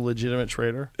actual legitimate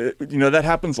trader? That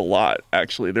happens a lot,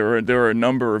 actually. There are a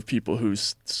number of people who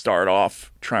start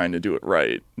off trying to do it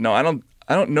right. No, I don't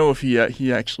know if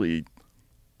he actually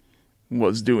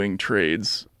was doing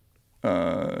trades.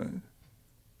 Like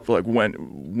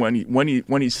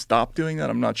when he stopped doing that,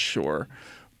 I'm not sure.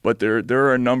 But there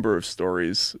are a number of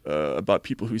stories about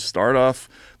people who start off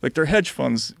like they're hedge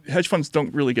funds. Hedge funds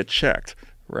don't really get checked,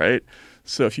 right?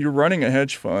 So if you're running a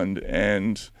hedge fund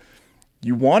and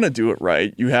you want to do it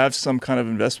right, you have some kind of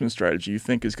investment strategy you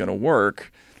think is going to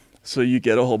work. So you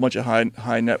get a whole bunch of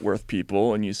high net worth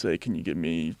people and you say, "Can you give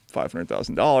me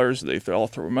 $500,000?" They all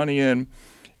throw money in,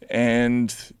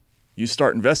 and you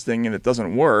start investing and it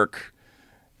doesn't work,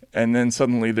 and then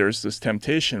suddenly there's this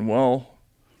temptation. Well,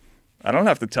 I don't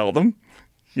have to tell them,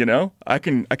 I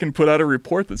can put out a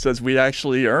report that says we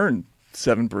actually earned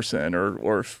 7%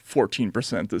 or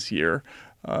 14% this year,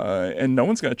 and no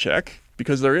one's going to check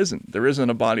because there isn't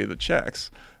a body that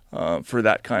checks for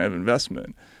that kind of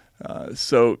investment.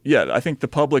 So I think the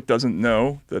public doesn't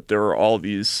know that there are all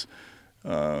these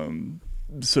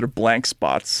sort of blank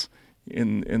spots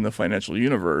in the financial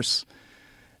universe,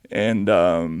 and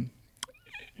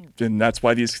that's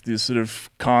why these sort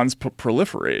of cons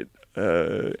proliferate.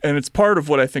 And it's part of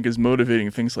what I think is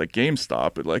motivating things like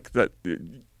GameStop.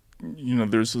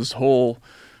 There's this whole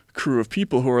crew of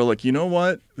people who are like, you know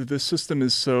what, the system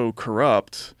is so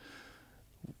corrupt,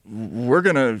 we're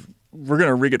gonna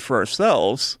rig it for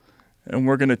ourselves, and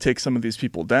we're gonna take some of these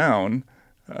people down.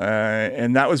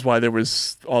 And that was why there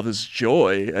was all this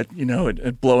joy at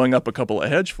blowing up a couple of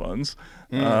hedge funds,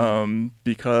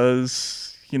 because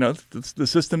the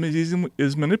system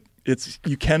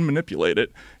you can manipulate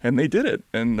it, and they did it,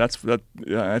 and I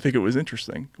think it was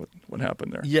interesting what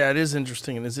happened there. Yeah, it is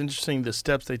interesting, and it's interesting the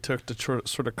steps they took to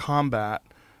sort of combat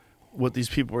what these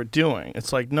people were doing.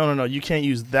 It's like, no, you can't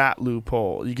use that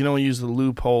loophole. You can only use the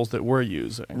loopholes that we're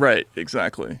using. Right,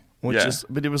 exactly.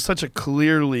 But it was such a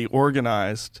clearly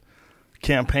organized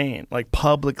campaign, like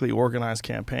publicly organized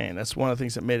campaign. That's one of the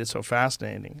things that made it so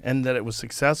fascinating, and that it was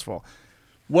successful.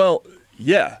 Well,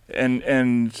 yeah, and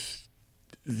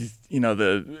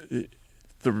the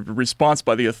response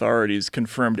by the authorities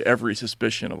confirmed every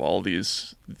suspicion of all the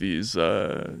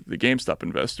GameStop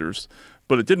investors,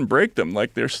 but it didn't break them.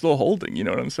 Like, they're still holding. You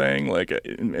know what I'm saying? Like,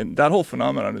 and that whole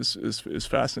phenomenon is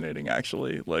fascinating,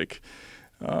 actually. Like,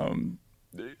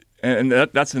 and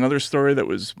that's another story that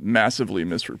was massively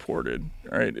misreported.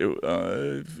 Right?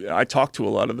 I talked to a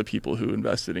lot of the people who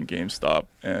invested in GameStop,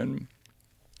 and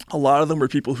a lot of them were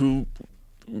people who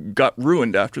got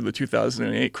ruined after the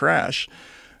 2008 crash,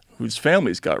 whose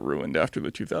families got ruined after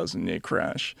the 2008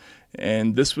 crash,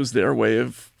 and this was their way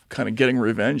of kind of getting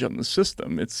revenge on the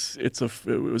system. It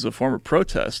was a form of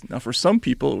protest. Now, for some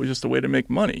people, it was just a way to make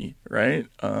money, right?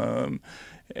 And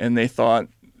they thought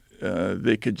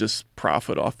they could just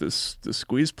profit off this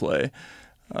squeeze play.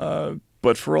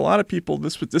 But for a lot of people,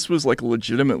 this was like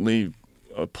legitimately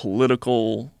a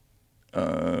political,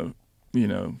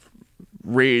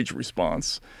 rage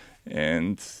response,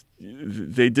 and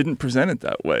they didn't present it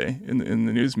that way in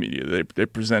the news media. They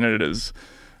presented it as,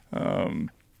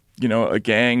 a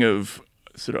gang of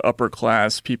sort of upper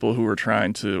class people who were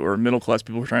trying to, or middle class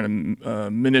people who were trying to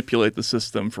manipulate the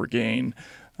system for gain,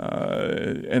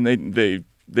 and they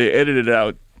edited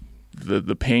out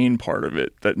the pain part of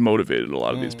it that motivated a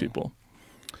lot of these people.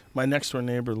 My next door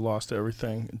neighbor lost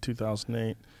everything in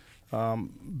 2008.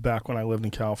 Back when I lived in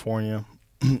California.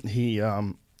 He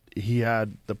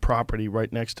had the property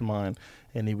right next to mine,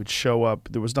 and he would show up.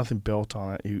 There was nothing built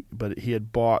on it, but he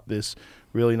had bought this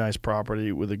really nice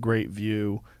property with a great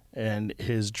view, and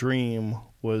his dream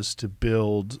was to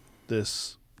build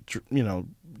this,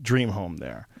 dream home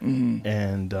there. Mm-hmm.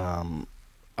 And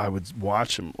I would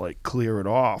watch him like clear it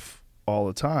off all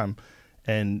the time.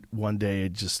 And one day I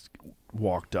just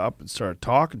walked up and started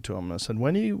talking to him. And I said,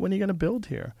 "When are you going to build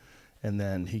here?" And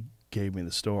then he gave me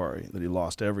the story that he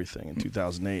lost everything in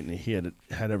 2008, and he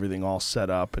had everything all set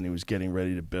up, and he was getting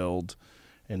ready to build,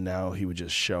 and now he would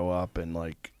just show up and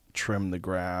like trim the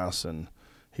grass, and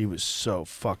he was so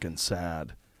fucking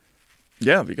sad.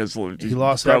 Yeah, because he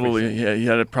lost probably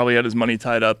everything. He probably had his money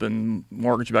tied up in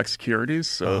mortgage-backed securities.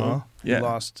 So he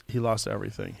lost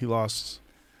everything. He lost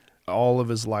all of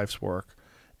his life's work,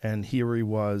 and here he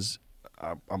was.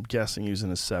 I'm guessing he was in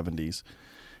his 70s.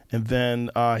 And then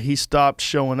he stopped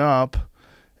showing up,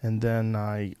 And then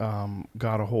I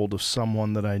got a hold of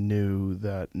someone that I knew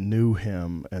that knew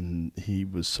him, and he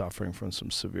was suffering from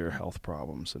some severe health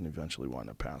problems and eventually wound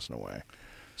up passing away.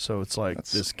 So it's like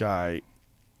this guy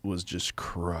was just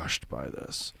crushed by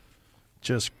this.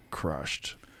 Just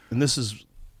crushed. And this is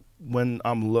when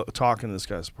I'm talking to this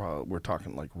guy's probably, we're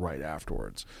talking like right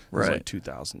afterwards. It was like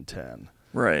 2010.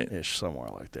 Right-ish, somewhere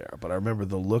like there. But I remember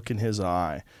the look in his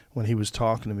eye when he was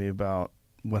talking to me about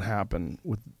what happened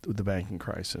with the banking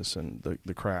crisis and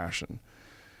the crash, and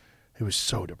it was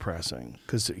so depressing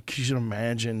because you should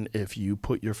imagine if you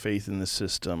put your faith in the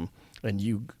system and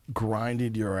you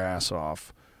grinded your ass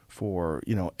off for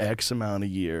X amount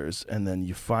of years, and then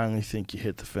you finally think you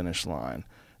hit the finish line,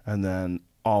 and then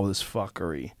all this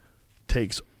fuckery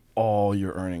takes all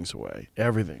your earnings away,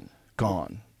 everything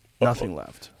gone, nothing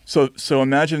left. So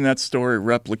imagine that story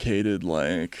replicated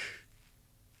like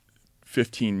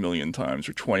 15 million times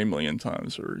or 20 million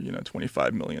times or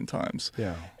 25 million times.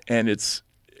 Yeah. And it's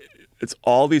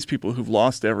all these people who've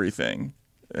lost everything.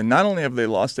 And not only have they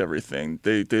lost everything,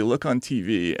 they look on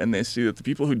TV and they see that the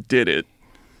people who did it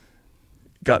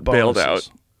got bailed out.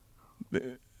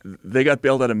 They got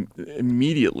bailed out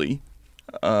immediately.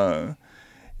 And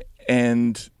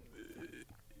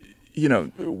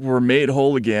were made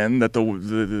whole again, that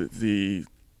the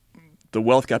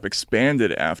wealth gap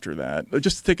expanded after that.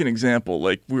 Just to take an example,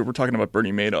 like we were talking about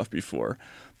Bernie Madoff before.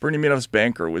 Bernie Madoff's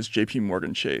banker was J.P.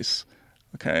 Morgan Chase.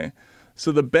 Okay,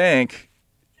 so the bank,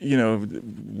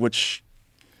 which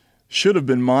should have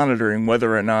been monitoring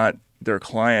whether or not their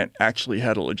client actually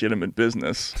had a legitimate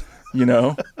business,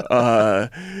 didn't.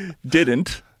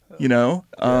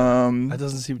 That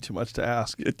doesn't seem too much to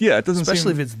ask. It doesn't.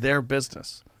 Especially if it's their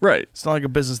business. Right. It's not like a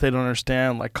business they don't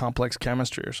understand, like complex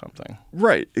chemistry or something.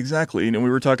 Right, exactly. We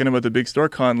were talking about the big store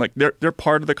con, like they're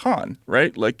part of the con,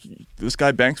 right? Like this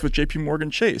guy banks with J.P. Morgan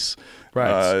Chase.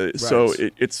 Right. So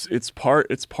it's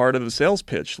part of the sales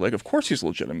pitch. Like, of course he's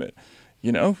legitimate.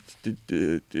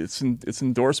 It's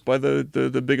endorsed by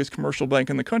the biggest commercial bank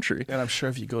in the country. And I'm sure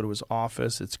if you go to his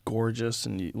office, it's gorgeous,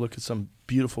 and you look at some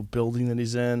beautiful building that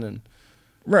he's in, and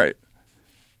right.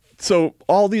 So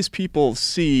all these people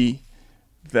see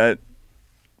that,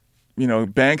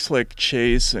 banks like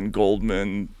Chase and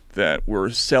Goldman that were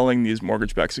selling these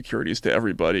mortgage-backed securities to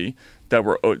everybody, that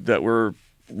were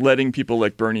letting people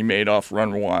like Bernie Madoff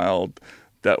run wild,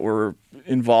 that were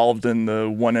involved in the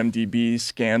 1MDB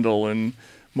scandal in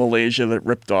Malaysia that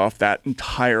ripped off that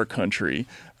entire country.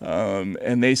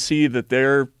 And they see that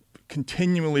they're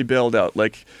continually bailed out.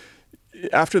 Like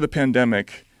after the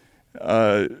pandemic,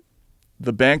 the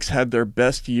banks had their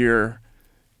best year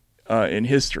in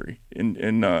history in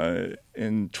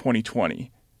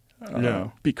 2020.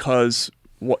 Because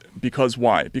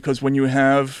why? Because when you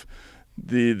have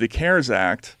the CARES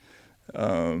Act,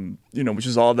 which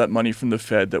is all that money from the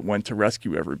Fed that went to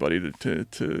rescue everybody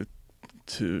to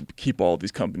keep all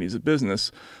these companies in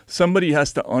business, somebody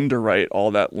has to underwrite all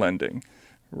that lending,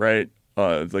 right?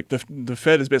 Like the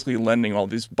Fed is basically buying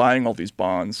all these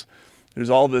bonds. There's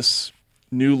all this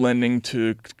new lending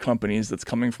to companies that's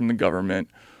coming from the government.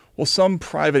 Well, some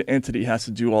private entity has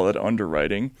to do all that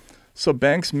underwriting. So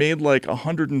banks made like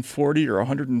 $140 or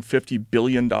 $150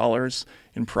 billion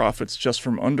in profits just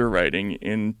from underwriting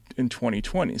in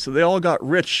 2020. So they all got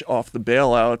rich off the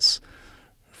bailouts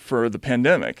for the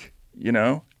pandemic,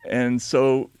 and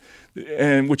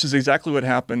which is exactly what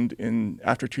happened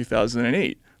after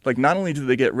 2008. Like not only did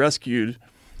they get rescued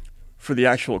for the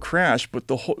actual crash, but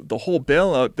the whole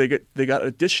bailout, they got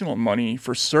additional money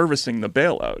for servicing the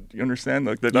bailout. You understand?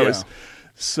 Like that was,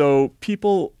 so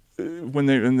people, when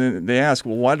they ask,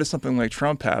 well, why does something like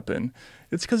Trump happen?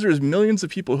 It's because there's millions of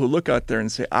people who look out there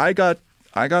and say, I got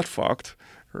fucked,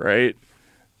 right?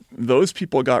 Those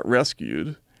people got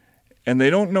rescued, and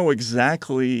they don't know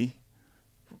exactly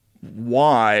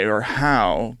why or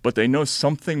how, but they know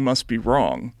something must be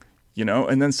wrong,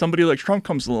 And then somebody like Trump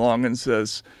comes along and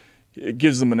says, it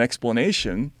gives them an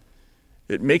explanation.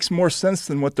 It makes more sense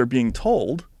than what they're being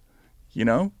told,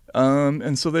 and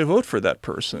so they vote for that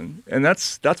person. And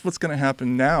that's what's going to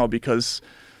happen now, because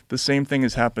the same thing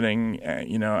is happening,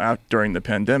 out during the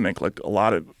pandemic. Like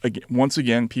once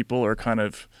again, people are kind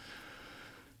of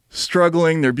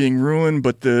struggling. They're being ruined,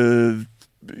 but the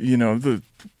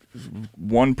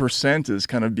 1% is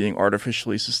kind of being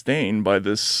artificially sustained by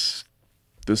this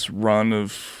run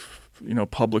of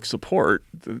public support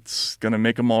that's going to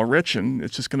make them all rich, and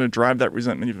it's just going to drive that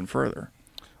resentment even further.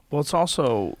 Well, it's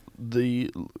also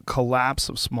the collapse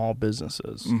of small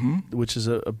businesses, which is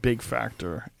a big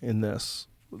factor in this.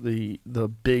 The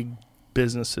big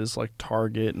businesses like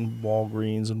Target and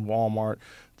Walgreens and Walmart,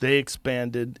 they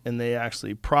expanded and they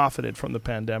actually profited from the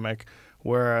pandemic,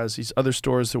 whereas these other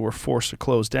stores that were forced to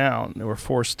close down, they were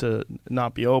forced to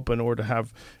not be open or to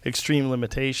have extreme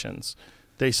limitations,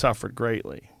 they suffered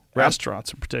greatly.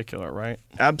 Restaurants in particular, right?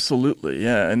 Absolutely,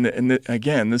 yeah. And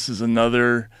again, this is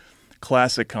another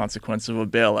classic consequence of a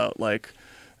bailout. Like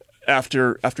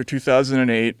after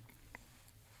 2008,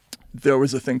 there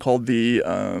was a thing called the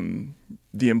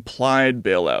implied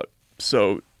bailout.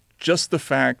 So just the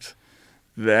fact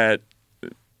that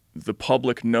the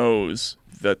public knows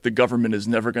that the government is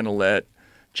never going to let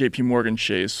J.P. Morgan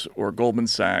Chase or Goldman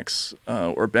Sachs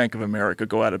or Bank of America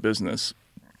go out of business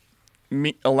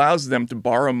allows them to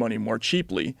borrow money more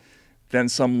cheaply than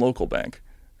some local bank,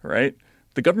 right?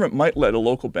 The government might let a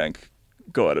local bank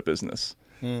go out of business.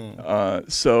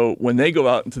 So when they go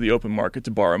out into the open market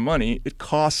to borrow money, it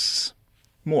costs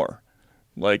more.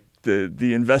 Like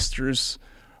the investors,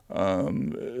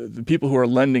 the people who are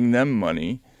lending them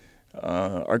money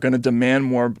are going to demand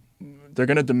more. They're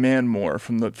going to demand more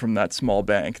from that small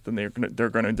bank than they're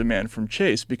going to demand from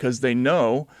Chase, because they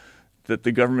know that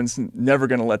the government's never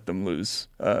going to let them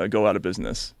go out of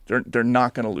business. They're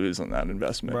not going to lose on that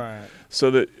investment. Right.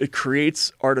 So that it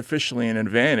creates artificially an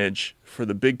advantage for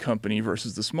the big company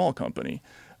versus the small company,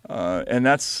 and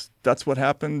that's what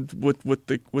happened with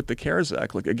the CARES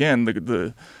Act. Like again,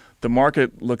 the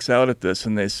market looks out at this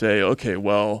and they say, okay,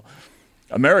 well,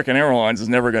 American Airlines is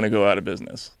never going to go out of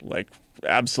business. Like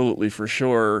absolutely for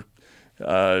sure,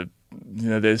 the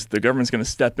government's going to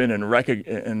step in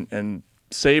and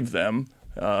save them.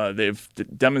 They've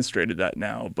demonstrated that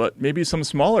now, but maybe some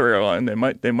smaller airline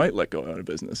they might let go out of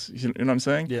business. You know what I'm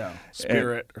saying? Yeah,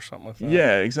 Spirit or something like that.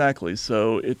 Yeah, exactly.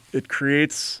 So it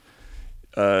creates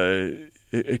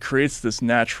this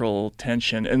natural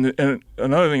tension. And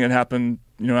another thing that happened,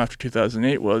 after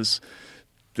 2008 was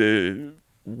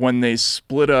when they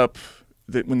split up,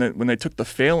 when they took the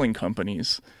failing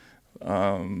companies,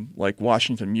 like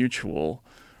Washington Mutual,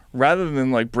 rather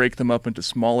than like break them up into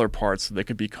smaller parts so they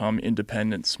could become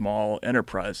independent small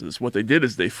enterprises, what they did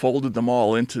is they folded them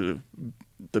all into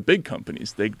the big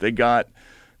companies. They got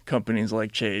companies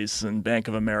like Chase and Bank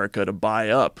of America to buy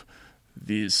up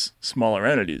these smaller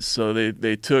entities. So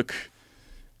they took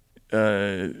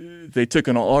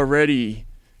an already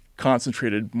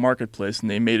concentrated marketplace and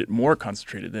they made it more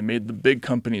concentrated. They made the big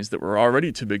companies that were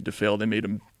already too big to fail, they made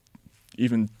them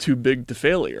even too big to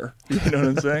failure. You know what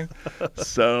I'm saying?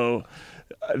 So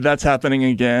that's happening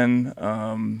again,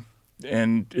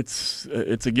 and it's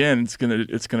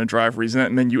gonna drive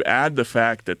resentment. You add the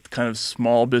fact that kind of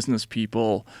small business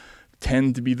people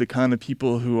tend to be the kind of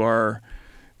people who are,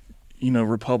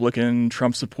 Republican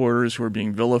Trump supporters who are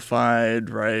being vilified,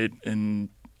 right? And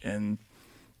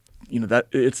that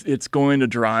it's going to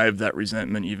drive that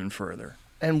resentment even further.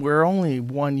 And we're only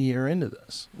 1 year into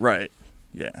this. Right.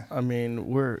 Yeah. I mean,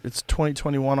 it's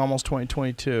 2021, almost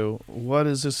 2022. What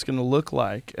is this going to look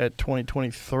like at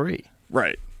 2023?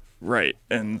 Right.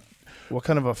 And what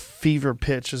kind of a fever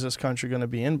pitch is this country going to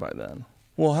be in by then?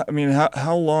 Well, I mean,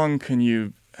 how long can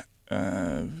you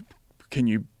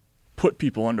put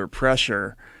people under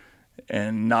pressure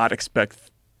and not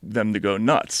expect them to go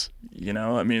nuts?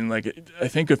 I mean, like, I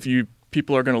think if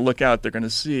people are going to look out, they're going to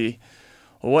see,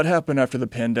 well, what happened after the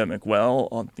pandemic?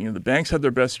 Well, the banks had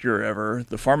their best year ever.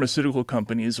 The pharmaceutical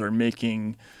companies are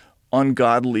making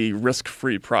ungodly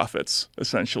risk-free profits,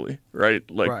 essentially, right?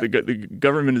 Like right. The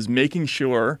government is making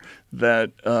sure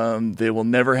that they will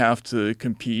never have to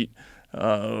compete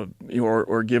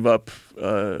or give up,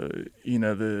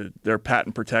 their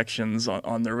patent protections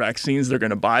on their vaccines. They're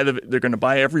going to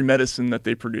buy every medicine that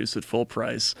they produce at full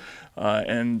price.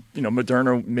 And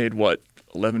Moderna made what,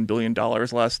 $11 billion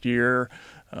last year.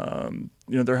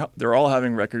 They're all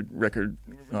having record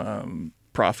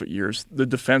profit years. The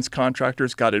defense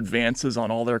contractors got advances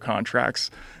on all their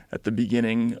contracts at the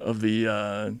beginning of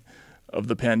the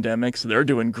pandemic, so they're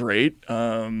doing great.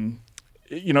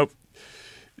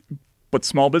 But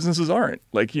small businesses aren't.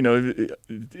 Like,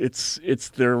 it's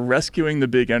they're rescuing the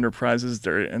big enterprises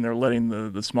they're letting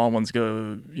the small ones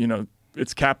go.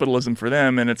 It's capitalism for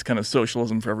them and it's kind of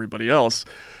socialism for everybody else,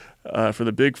 for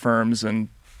the big firms, and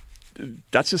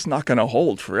that's just not going to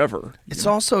hold forever. It's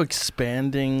also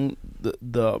expanding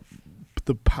the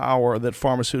power that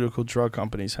pharmaceutical drug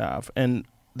companies have. And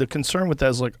the concern with that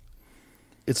is, like,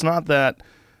 it's not that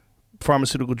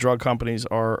pharmaceutical drug companies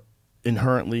are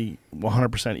inherently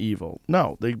 100% evil.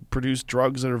 No, they produce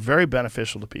drugs that are very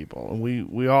beneficial to people, and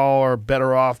we all are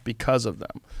better off because of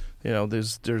them.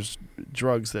 There's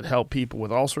drugs that help people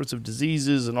with all sorts of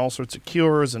diseases and all sorts of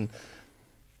cures, and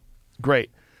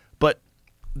great. But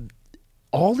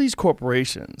all these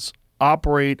corporations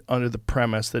operate under the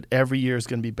premise that every year is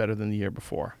going to be better than the year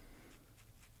before.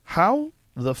 How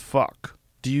the fuck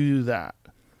do you do that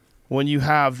when you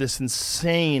have this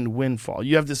insane windfall?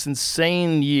 You have this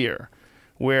insane year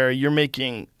where you're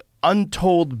making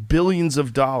untold billions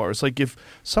of dollars. Like if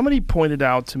somebody pointed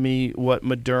out to me what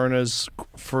Moderna's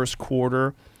first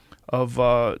quarter of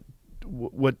what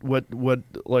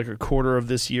like a quarter of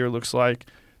this year looks like,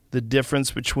 the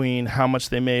difference between how much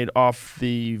they made off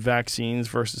the vaccines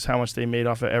versus how much they made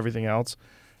off of everything else,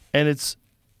 and it's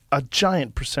a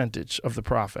giant percentage of the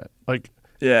profit. Like,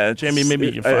 yeah, Jamie, maybe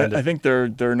you can find it. I think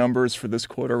their numbers for this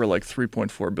quarter were like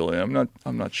 3.4 billion.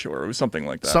 I'm not sure. It was something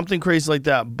like that. Something crazy like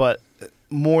that, but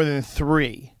more than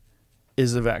 3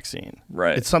 is the vaccine.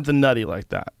 Right. It's something nutty like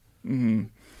that. Mm-hmm.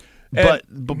 But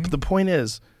the point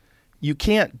is, you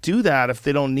can't do that if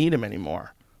they don't need them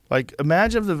anymore. Like,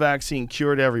 imagine if the vaccine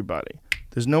cured everybody.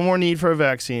 There's no more need for a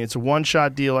vaccine. It's a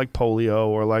one-shot deal like polio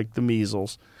or like the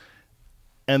measles.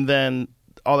 And then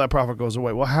all that profit goes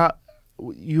away. Well, how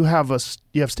you have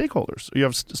stakeholders, you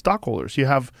have stockholders, you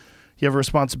have a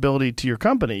responsibility to your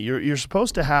company. You're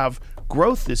supposed to have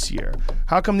growth this year.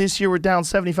 How come this year we're down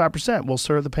 75%? Well,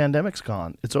 sir, the pandemic's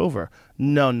gone. It's over.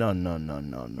 No.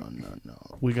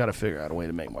 We got to figure out a way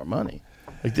to make more money.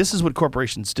 Like, this is what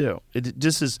corporations do.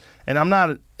 And I'm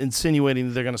not insinuating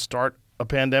that they're going to start a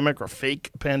pandemic or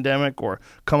fake pandemic or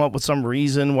come up with some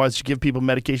reason why they should give people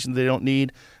medication they don't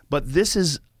need. But this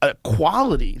is a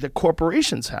quality that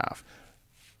corporations have.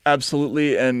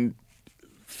 Absolutely. And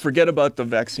forget about the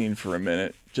vaccine for a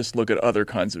minute. Just look at other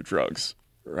kinds of drugs,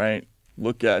 right?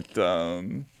 Look at,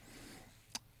 drugs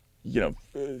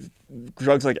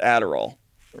like Adderall,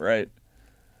 right?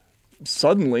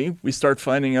 Suddenly, we start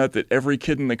finding out that every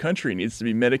kid in the country needs to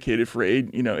be medicated for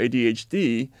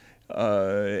ADHD,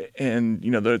 and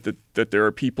that there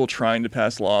are people trying to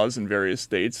pass laws in various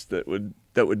states that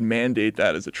would mandate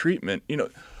that as a treatment.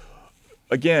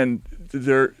 Again,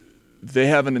 they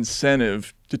have an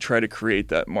incentive to try to create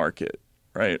that market,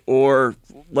 right? Or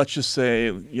let's just say,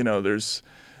 there's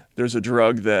a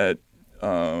drug that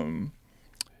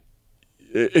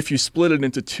if you split it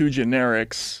into 2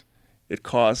 generics, it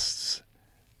costs,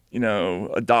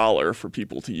 $1 for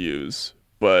people to use.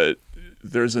 But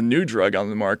there's a new drug on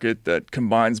the market that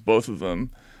combines both of them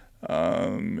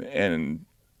and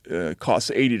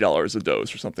costs $80 a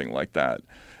dose or something like that.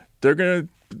 They're gonna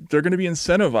be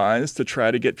incentivized to try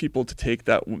to get people to take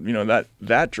that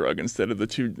that drug instead of the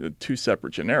two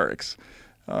separate generics.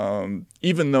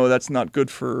 Even though that's not good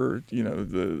for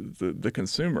the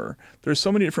consumer. There's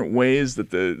so many different ways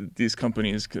that these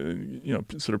companies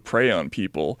sort of prey on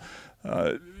people,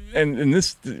 and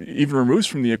this even removes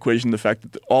from the equation the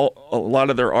fact that a lot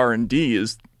of their R&D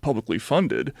is publicly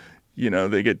funded.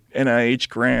 They get NIH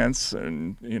grants,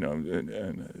 and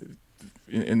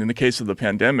and in the case of the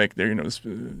pandemic,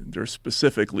 they're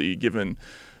specifically given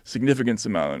significant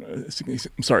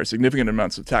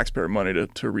amounts of taxpayer money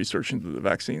to research into the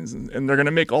vaccines, and they're going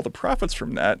to make all the profits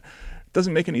from that. It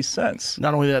doesn't make any sense.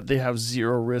 Not only that, they have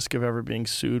zero risk of ever being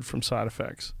sued from side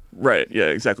effects. Right. Yeah.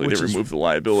 Exactly. They remove the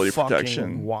liability protection.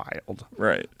 Fucking wild.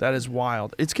 Right. That is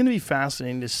wild. It's going to be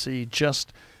fascinating to see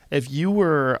just if you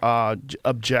were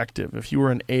objective, if you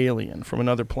were an alien from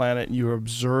another planet and you were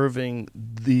observing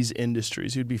these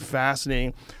industries, it'd be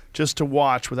fascinating just to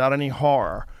watch without any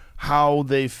horror how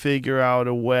they figure out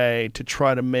a way to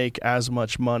try to make as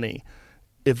much money.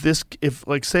 If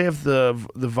the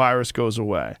virus goes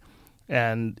away,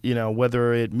 and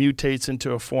whether it mutates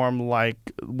into a form like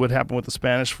what happened with the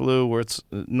Spanish flu, where it's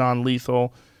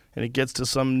non-lethal, and it gets to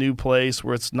some new place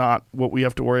where it's not what we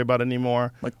have to worry about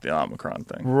anymore, like the Omicron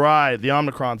thing. Right, the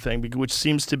Omicron thing, which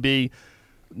seems to be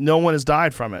no one has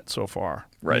died from it so far.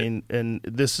 Right. I mean, and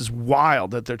this is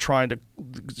wild that they're trying to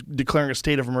declaring a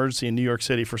state of emergency in New York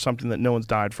City for something that no one's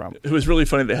died from. It was really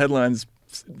funny. The headlines,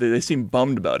 they seem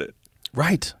bummed about it.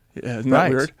 Right. Yeah, isn't that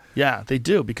weird? Yeah, they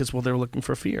do, because they're looking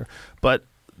for fear. But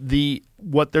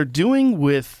what they're doing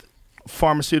with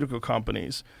pharmaceutical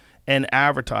companies and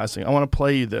advertising, I want to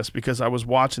play you this because I was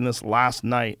watching this last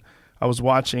night. I was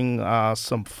watching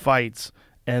some fights,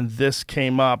 and this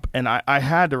came up, and I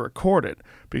had to record it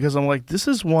because I'm like, this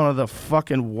is one of the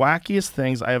fucking wackiest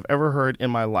things I have ever heard in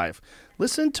my life.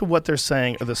 Listen to what they're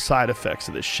saying are the side effects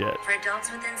of this shit. For adults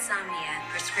with insomnia,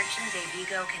 prescription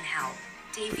Dayvigo can help.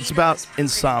 Dayvigo It's about is proven in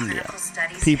insomnia. clinical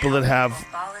studies to People that help have...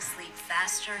 people fall asleep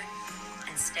faster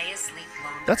and stay asleep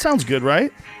longer. That sounds good,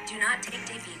 right? Do not take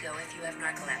Dayvigo if you have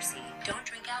narcolepsy. Don't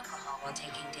drink alcohol while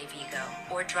taking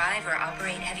Dayvigo or or drive or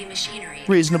operate heavy machinery.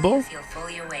 Reasonable. Until you feel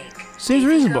fully awake. Seems Day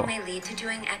reasonable. Vigo may lead to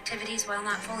doing activities while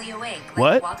not fully awake, like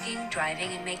What? walking,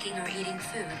 driving, and making or eating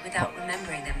food without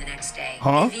remembering them the next day.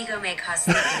 Huh? Day Vigo may cause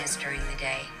sleepiness during the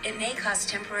day. It may cause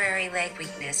temporary leg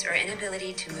weakness or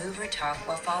inability to move or talk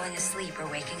while falling asleep or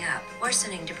waking up.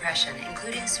 Worsening depression,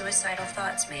 including suicidal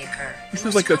thoughts, may occur. This The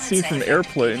is most like that common scene side from effect of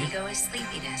Airplane. Day Vigo is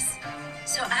sleepiness.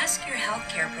 So ask your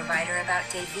healthcare provider about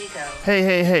Day Vigo.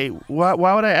 Hey. Why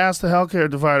would I ask the healthcare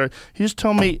provider? He just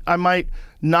told me I might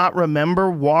not remember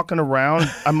walking around.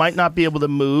 I might not be able to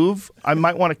move. I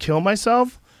might want to kill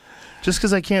myself just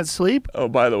because I can't sleep. Oh,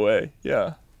 by the way,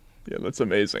 yeah, that's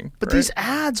amazing. But right? these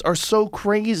ads are so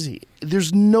crazy.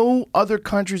 There's no other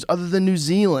countries other than New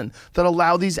Zealand that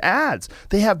allow these ads.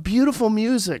 They have beautiful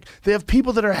music. They have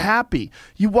people that are happy.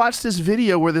 You watch this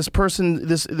video where this person,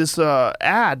 this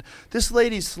ad, this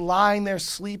lady's lying there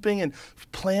sleeping and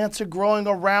plants are growing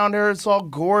around her. It's all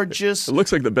gorgeous. It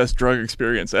looks like the best drug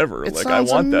experience ever. It Like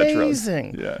sounds I want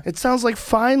amazing. that drug. Yeah. It sounds like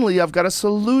finally I've got a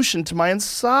solution to my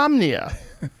insomnia.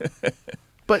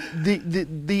 But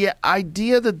the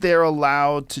idea that they're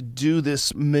allowed to do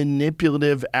this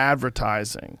manipulative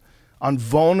advertising on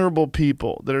vulnerable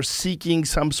people that are seeking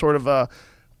some sort of a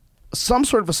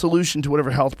solution to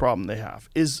whatever health problem they have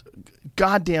is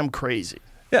goddamn crazy.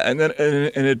 Yeah, and then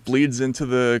and it bleeds into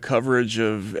the coverage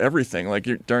of everything. Like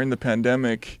during the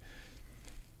pandemic.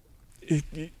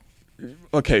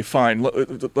 Okay, fine.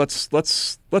 Let's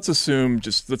assume.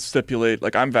 Let's stipulate.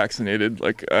 Like I'm vaccinated.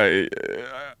 Like I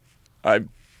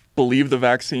believe the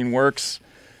vaccine works.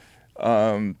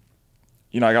 I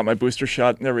got my booster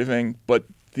shot and everything, but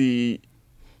the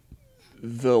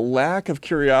lack of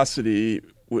curiosity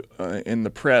in the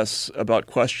press about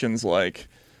questions like,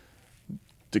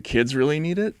 do kids really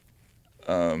need it?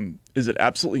 Is it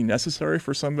absolutely necessary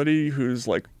for somebody who's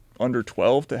like under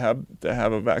 12 to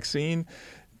have a vaccine?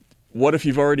 What if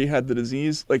you've already had the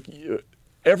disease? Like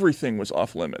everything was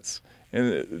off limits.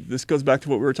 And this goes back to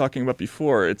what we were talking about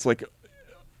before. It's like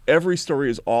every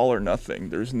story is all or nothing.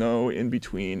 There's no in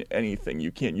between anything.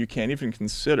 You can't even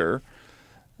consider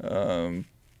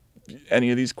any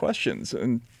of these questions,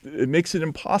 and it makes it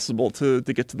impossible to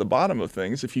get to the bottom of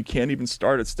things if you can't even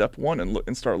start at step one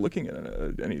and start looking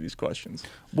at any of these questions.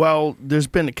 Well, there's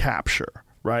been a capture,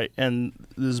 right? And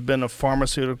there's been a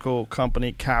pharmaceutical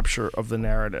company capture of the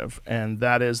narrative, and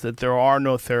that is that there are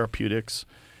no therapeutics.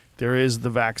 There is the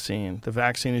vaccine. The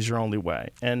vaccine is your only way.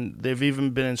 And they've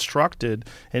even been instructed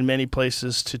in many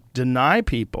places to deny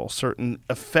people certain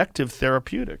effective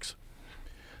therapeutics.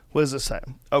 What does it say?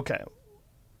 Okay.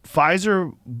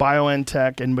 Pfizer,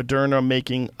 BioNTech, and Moderna are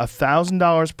making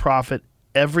 $1,000 profit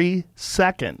every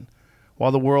second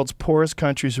while the world's poorest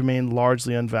countries remain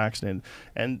largely unvaccinated.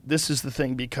 And this is the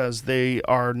thing, because they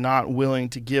are not willing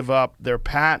to give up their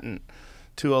patent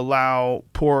to allow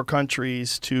poorer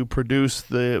countries to produce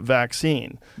the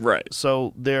vaccine. Right.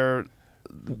 So they're...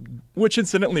 Which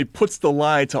incidentally puts the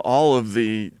lie to all of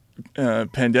the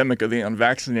pandemic of the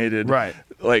unvaccinated. Right.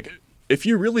 Like, if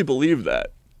you really believe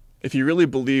that,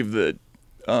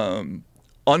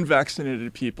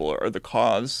 unvaccinated people are the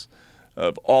cause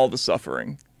of all the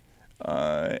suffering,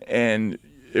 and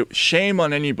shame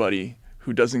on anybody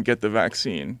who doesn't get the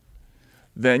vaccine,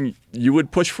 then you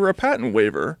would push for a patent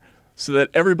waiver so that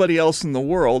everybody else in the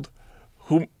world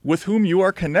with whom you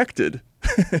are connected,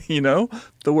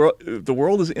 the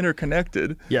world is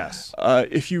interconnected. Yes.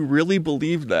 If you really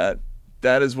believe that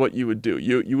is what you would do.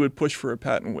 You would push for a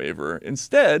patent waiver.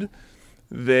 Instead,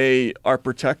 they are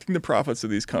protecting the profits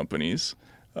of these companies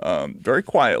very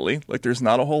quietly. Like there's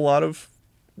not a whole lot of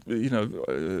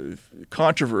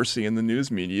controversy in the news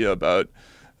media about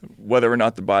whether or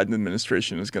not the Biden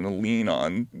administration is going to lean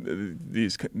on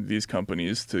these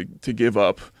companies to give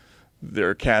up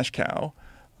their cash cow,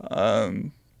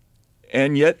 so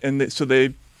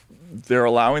they're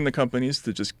allowing the companies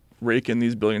to just rake in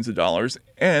these billions of dollars,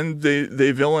 and they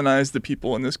villainize the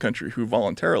people in this country who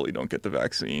voluntarily don't get the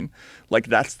vaccine. Like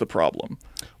that's the problem.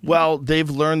 Well, they've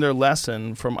learned their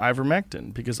lesson from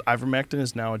ivermectin, because ivermectin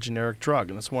is now a generic drug,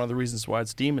 and that's one of the reasons why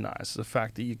it's demonized. Is the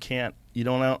fact that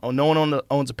no one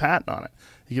owns a patent on it.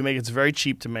 You can make it's very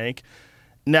cheap to make.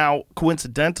 Now,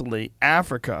 coincidentally,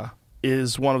 Africa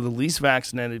is one of the least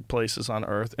vaccinated places on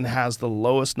Earth and has the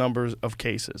lowest numbers of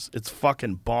cases. It's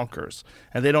fucking bonkers,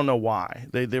 and they don't know why.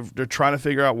 They're trying to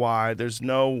figure out why. There's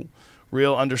no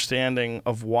real understanding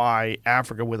of why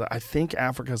Africa, I think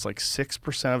Africa has like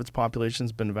 6% of its population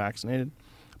has been vaccinated,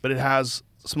 but it has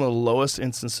some of the lowest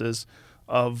instances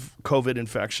of COVID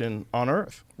infection on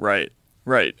Earth. Right.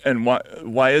 Right. And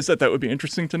why is that? That would be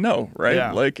interesting to know, right?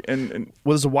 Yeah. And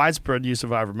Well, there's a widespread use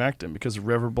of ivermectin because of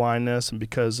river blindness and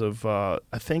because of, I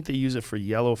think they use it for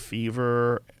yellow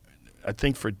fever, I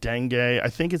think for dengue. I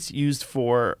think it's used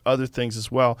for other things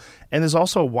as well. And there's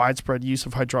also a widespread use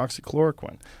of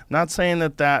hydroxychloroquine. I'm not saying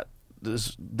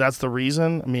that's the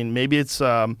reason. I mean, maybe it's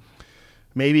some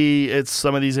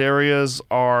of these areas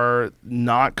are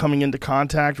not coming into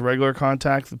regular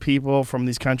contact with people from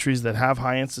these countries that have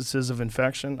high instances of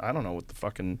infection. I don't know what the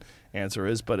fucking answer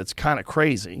is, but it's kind of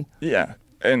crazy. Yeah.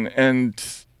 And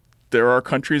there are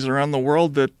countries around the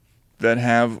world that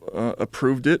have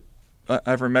approved it,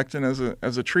 ivermectin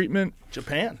as a treatment.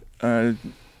 Japan.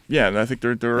 Yeah, and I think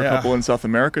there are a couple in South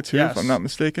America too, if I'm not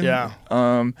mistaken. Yeah.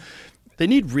 They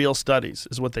need real studies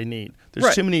is what they need. There's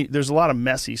Right. too many. There's a lot of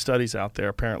messy studies out there,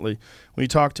 apparently. When you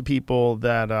talk to people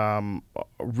that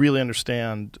really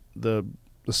understand the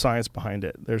science behind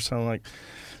it, they're saying like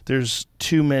there's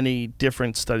too many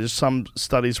different studies. There's some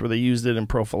studies where they used it in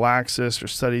prophylaxis.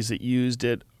 There's studies that used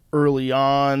it early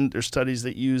on. There's studies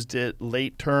that used it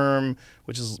late term,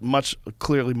 which is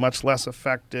clearly much less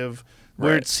effective.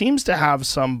 Where it seems to have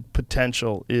some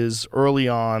potential is early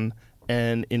on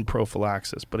and in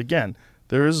prophylaxis. But again,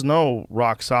 there is no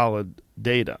rock solid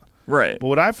data. Right. But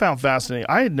what I found fascinating,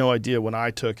 I had no idea when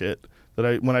I took it,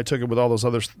 when I took it with all those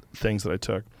other things that I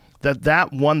took,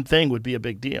 that one thing would be a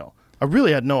big deal. I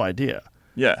really had no idea.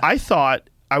 Yeah. I thought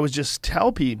I would just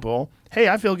tell people, hey,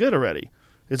 I feel good already.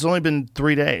 It's only been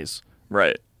 3 days.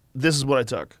 Right. This is what I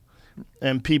took.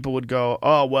 And people would go,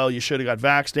 oh, well, you should have got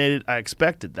vaccinated. I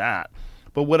expected that.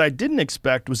 But what I didn't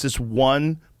expect was this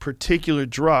one particular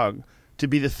drug to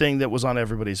be the thing that was on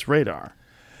everybody's radar.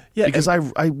 Yeah. Because I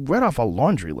read off a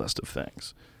laundry list of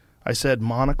things. I said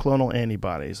monoclonal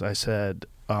antibodies. I said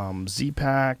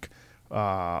Z-Pak.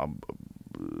 What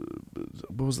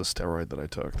was the steroid that I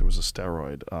took? There was a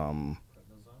steroid.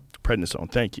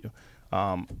 Prednisone. Thank you.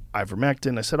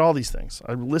 Ivermectin. I said all these things.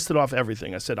 I listed off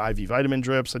everything. I said IV vitamin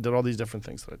drips. I did all these different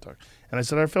things that I took. And I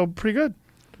said I felt pretty good.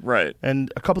 Right.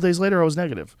 And a couple days later, I was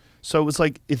negative. So it was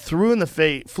like it flew in the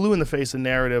face a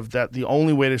narrative that the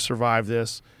only way to survive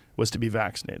this was to be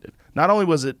vaccinated. Not only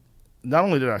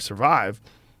did I survive,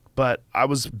 but I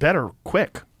was better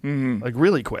quick, like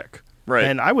really quick. Right.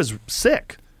 And I was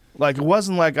sick. Like it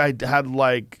wasn't like I had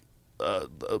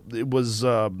there was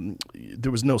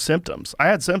no symptoms. I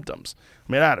had symptoms.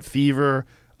 I mean, I had a fever.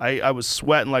 I was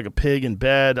sweating like a pig in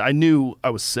bed. I knew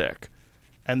I was sick.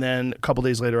 And then a couple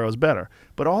days later, I was better.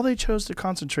 But all they chose to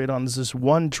concentrate on is this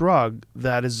one drug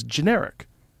that is generic.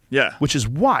 Yeah. Which is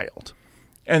wild.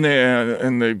 And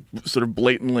they sort of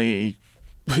blatantly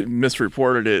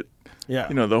misreported it. Yeah.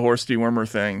 You know, the horse dewormer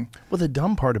thing. Well, the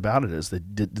dumb part about it is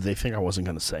did they think I wasn't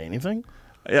going to say anything?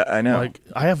 Yeah, I know. Like,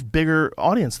 I have bigger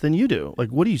audience than you do. Like,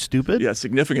 what are you, stupid? Yeah,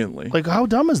 significantly. Like, how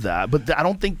dumb is that? But I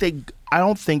don't think they've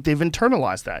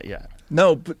internalized that yet.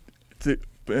 No, but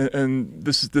and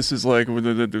this is like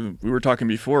we were talking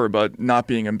before about not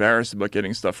being embarrassed about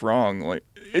getting stuff wrong. Like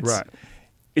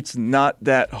it's not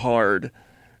that hard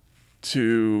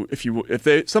to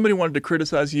if somebody wanted to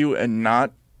criticize you and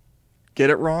not get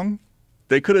it wrong,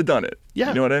 they could have done it. Yeah,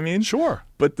 you know what I mean? Sure.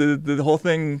 But the whole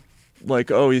thing,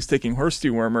 like, oh, he's taking horse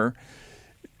dewormer.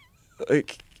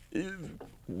 Like,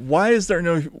 why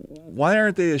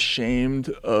aren't they ashamed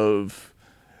of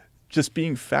just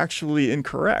being factually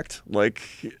incorrect? Like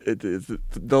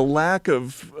the lack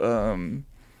of,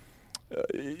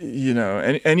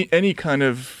 any kind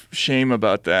of shame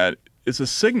about that is a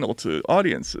signal to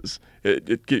audiences.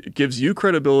 It gives you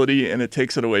credibility and it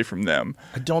takes it away from them.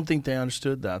 I don't think they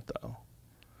understood that, though.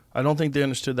 I don't think they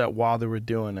understood that while they were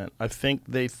doing it. I think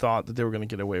they thought that they were going to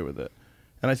get away with it.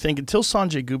 And I think until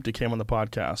Sanjay Gupta came on the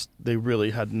podcast, they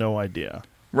really had no idea.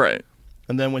 Right.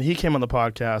 And then when he came on the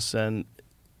podcast and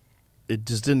it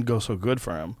just didn't go so good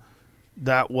for him,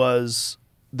 that was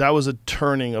a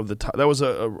turning of the tide. That was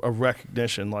a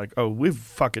recognition, like, oh, we've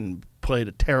fucking played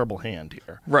a terrible hand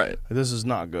here. Right. This is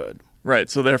not good. Right.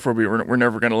 So therefore, we're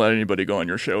never going to let anybody go on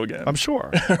your show again. I'm sure.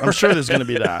 I'm sure there's going to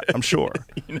be that. I'm sure.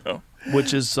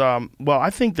 Which is, I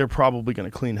think they're probably going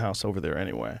to clean house over there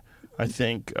anyway. I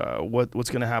think what's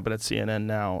going to happen at CNN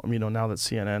now, now that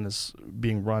CNN is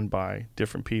being run by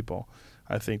different people,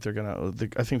 I think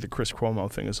I think the Chris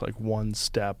Cuomo thing is like one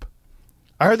step.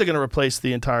 I heard they're going to replace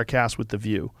the entire cast with The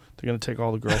View. They're going to take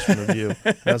all the girls from The View.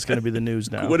 That's going to be the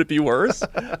news now. Would it be worse?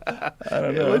 I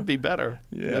don't know. It would be better.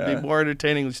 Yeah. It'd be more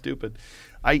entertainingly stupid.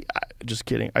 I just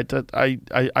kidding.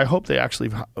 I hope they actually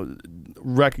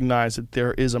recognize that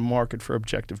there is a market for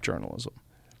objective journalism.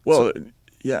 Well,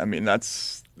 yeah,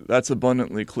 that's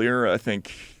abundantly clear. I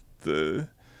think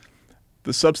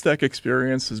the Substack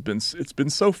experience it's been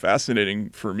so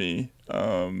fascinating for me.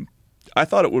 I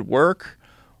thought it would work,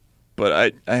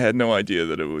 but I had no idea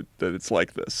that it's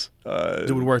like this.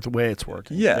 It would work the way it's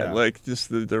working. Yeah, like just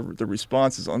the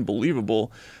response is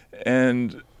unbelievable,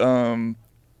 and a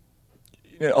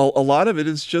lot of it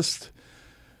is just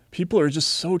people are just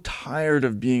so tired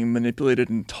of being manipulated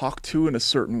and talked to in a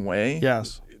certain way.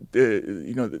 Yes,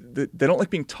 they don't like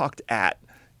being talked at.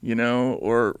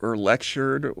 Or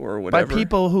lectured or whatever. By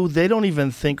people who they don't even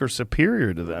think are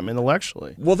superior to them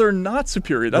intellectually. Well, they're not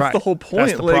superior. That's right. the whole point.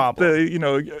 That's the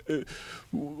problem.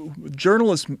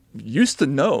 Journalists used to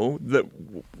know that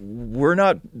we're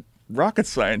not rocket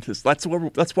scientists. That's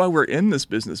why we're in this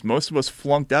business. Most of us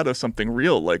flunked out of something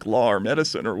real like law or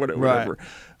medicine or whatever.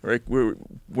 Right?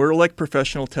 We're like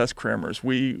professional test crammers.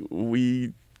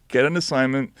 We get an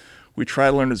assignment. We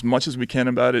try to learn as much as we can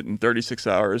about it in 36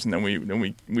 hours, and then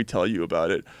we tell you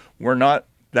about it. We're not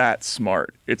that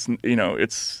smart. It's a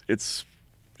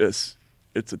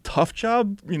tough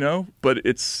job, but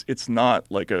it's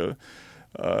not like a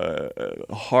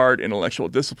hard intellectual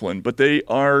discipline. But they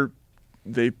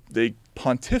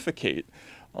pontificate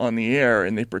on the air,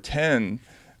 and they pretend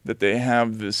that they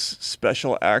have this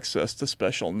special access to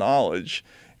special knowledge,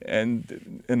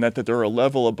 and that they're a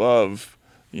level above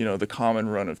the common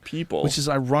run of people. Which is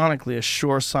ironically a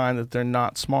sure sign that they're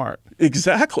not smart.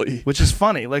 Exactly. Which is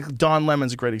funny. Like Don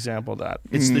Lemon's a great example of that.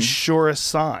 It's the surest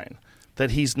sign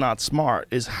that he's not smart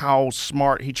is how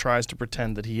smart he tries to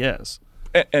pretend that he is.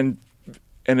 And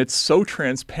it's so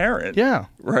transparent. Yeah.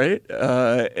 Right?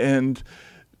 And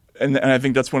I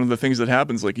think that's one of the things that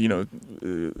happens. Like,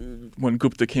 when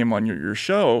Gupta came on your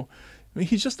show, I mean,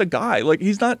 he's just a guy. Like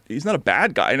he's not a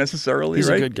bad guy necessarily. He's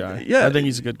right? a good guy. Yeah, I think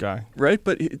he's a good guy. Right,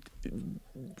 but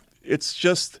it's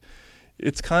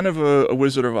kind of a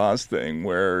Wizard of Oz thing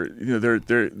where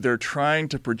they're trying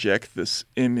to project this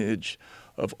image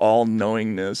of all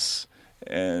knowingness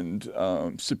and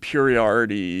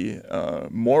superiority,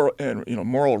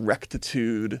 moral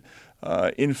rectitude,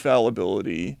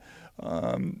 infallibility.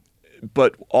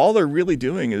 But all they're really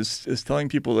doing is telling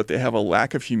people that they have a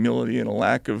lack of humility and a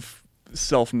lack of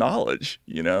self-knowledge,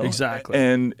 Exactly.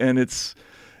 And it's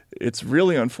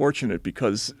really unfortunate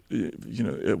because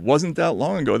it wasn't that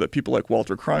long ago that people like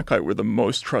Walter Cronkite were the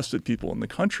most trusted people in the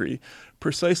country,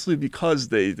 precisely because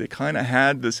they kind of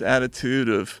had this attitude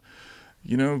of,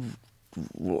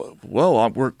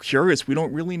 well, we're curious, we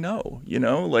don't really know,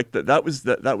 like that was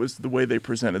the way they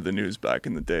presented the news back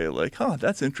in the day. Like,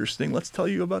 that's interesting. Let's tell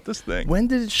you about this thing. When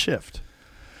did it shift?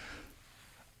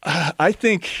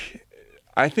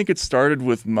 I think it started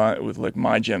with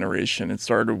my generation. It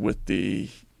started with the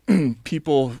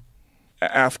people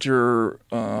after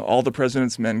All the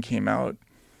President's Men came out,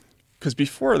 because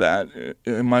before that,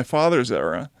 in my father's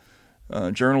era,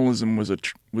 journalism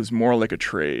was more like a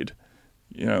trade.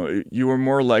 You were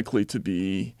more likely to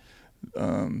be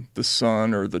the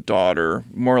son or the daughter,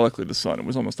 more likely the son. It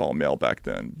was almost all male back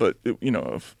then, but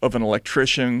of an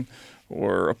electrician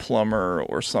or a plumber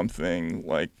or something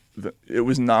like. It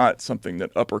was not something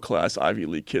that upper class Ivy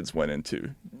League kids went into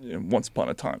once upon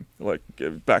a time, like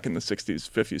back in the 60s,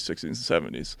 50s, 60s, and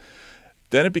 70s.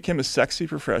 Then it became a sexy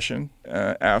profession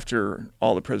after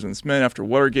All the President's Men, after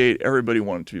Watergate. Everybody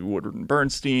wanted to be Woodward and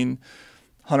Bernstein.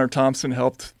 Hunter Thompson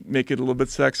helped make it a little bit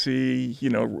sexy,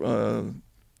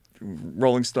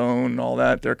 Rolling Stone, all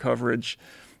that, their coverage.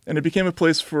 And it became a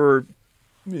place for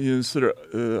sort of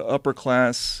upper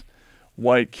class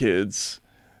white kids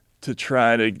to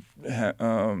try to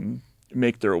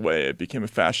make their way. It became a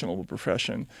fashionable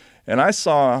profession. And I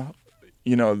saw,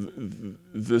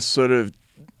 this sort of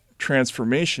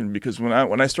transformation because when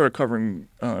I started covering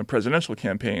presidential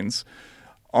campaigns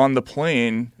on the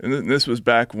plane, and this was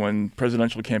back when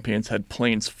presidential campaigns had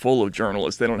planes full of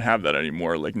journalists. They don't have that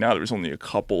anymore. Like now there's only a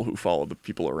couple who follow the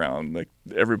people around. Like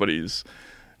everybody's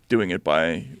doing it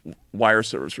by wire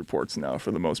service reports now for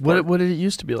the most part. What did it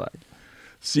used to be like?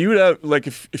 So you would have, like,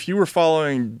 if you were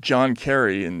following John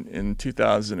Kerry in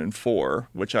 2004,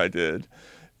 which I did,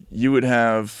 you would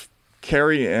have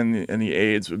Kerry and the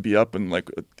aides would be up in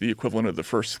like the equivalent of the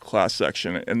first class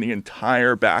section, and the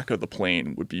entire back of the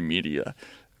plane would be media,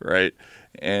 right?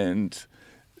 And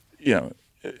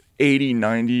 80,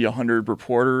 90, 100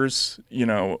 reporters,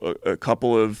 a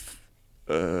couple of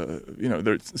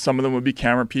some of them would be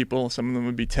camera people, some of them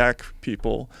would be tech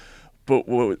people. But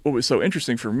what was so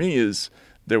interesting for me is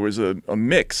there was a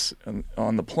mix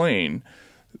on the plane.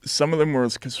 Some of them were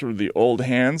sort of the old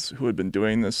hands who had been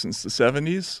doing this since the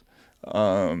 70s.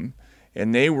 And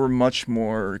they were much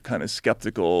more kind of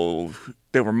skeptical.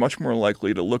 They were much more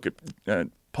likely to look at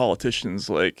politicians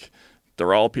like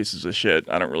they're all pieces of shit.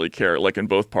 I don't really care. Like in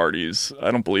both parties,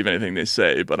 I don't believe anything they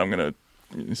say, but I'm going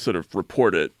to sort of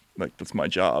report it. Like that's my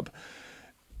job.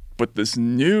 But this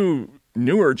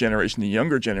newer generation, the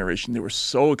younger generation, they were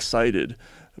so excited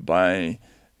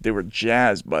they were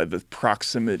jazzed by the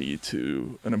proximity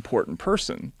to an important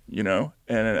person, you know?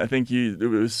 And I think it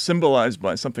was symbolized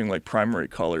by something like Primary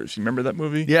Colors. You remember that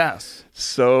movie? Yes.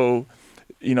 So,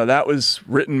 you know, that was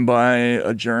written by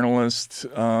a journalist,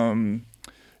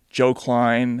 Joe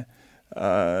Klein.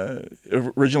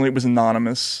 Originally it was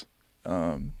anonymous,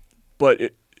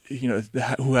 but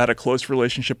who had a close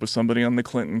relationship with somebody on the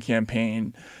Clinton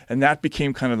campaign. And that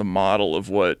became kind of the model of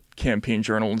what campaign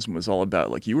journalism was all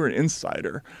about. Like, you were an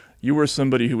insider. You were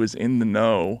somebody who was in the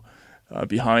know,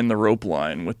 behind the rope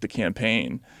line with the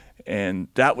campaign. And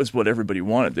that was what everybody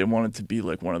wanted. They wanted to be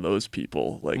like one of those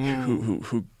people, like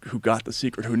who got the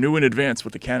secret, who knew in advance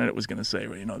what the candidate was going to say,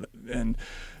 you know. And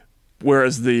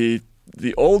whereas the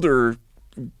older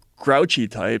grouchy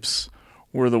types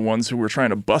were the ones who were trying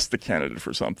to bust the candidate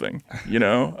for something, you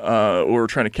know, or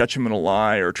trying to catch him in a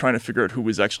lie, or trying to figure out who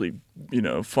was actually, you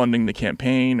know, funding the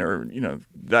campaign, or, you know,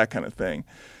 that kind of thing.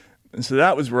 And so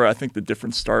that was where I think the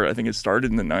difference started. I think it started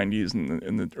in the 90s and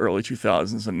in the early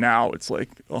 2000s, and now it's like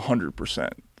 100%.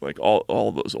 Like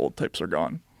all those old types are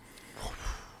gone.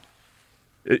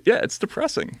 It's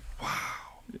depressing. Wow.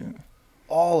 Yeah.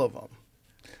 All of them.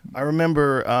 I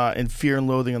remember in Fear and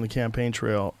Loathing on the Campaign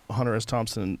Trail, Hunter S.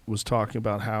 Thompson was talking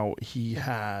about how he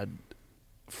had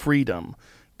freedom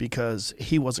because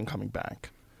he wasn't coming back.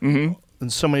 Mm-hmm.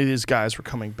 And so many of these guys were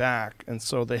coming back, and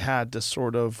so they had to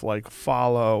sort of like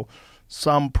follow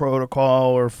some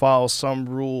protocol or follow some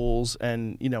rules.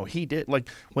 And, you know, he did, like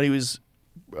when he was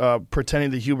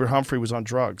pretending that Hubert Humphrey was on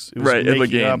drugs. It was right,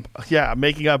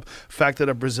 making up fact that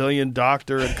a Brazilian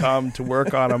doctor had come to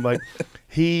work on him. Like,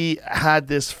 he had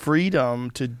this freedom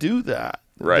to do that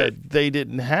that they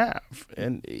didn't have.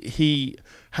 And he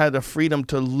had the freedom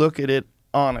to look at it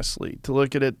honestly, to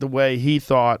look at it the way he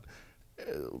thought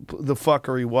the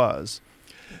fuckery was.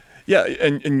 Yeah,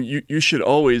 and you should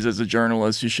always, as a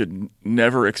journalist, you should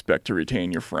never expect to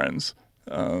retain your friends.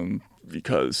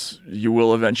 Because you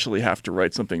will eventually have to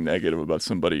write something negative about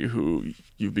somebody who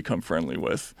you've become friendly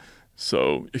with.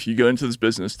 So if you go into this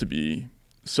business to be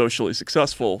socially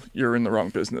successful, you're in the wrong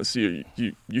business. You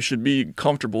should be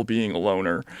comfortable being a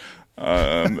loner.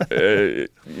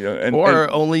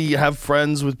 Only have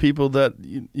friends with people that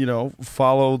you know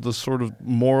follow the sort of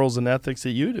morals and ethics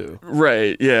that you do.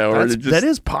 Right, yeah. That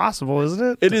is possible,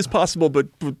 isn't it? It is possible, but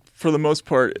for the most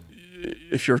part,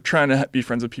 if you're trying to be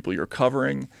friends with people you're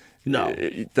covering,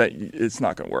 it's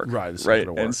not going to work. Right. It's right.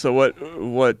 Not gonna work. And so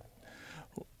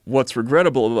what's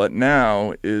regrettable about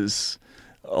now is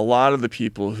a lot of the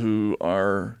people who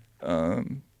are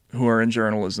in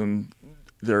journalism,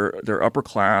 they're upper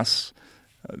class.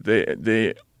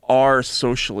 They are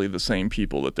socially the same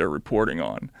people that they're reporting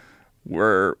on,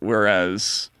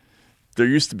 whereas there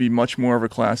used to be much more of a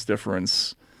class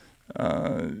difference.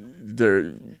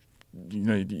 You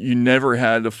never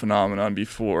had a phenomenon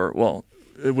before. Well,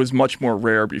 it was much more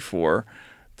rare before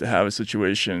to have a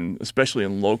situation, especially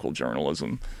in local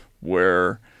journalism,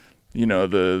 where, you know,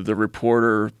 the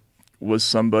reporter was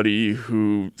somebody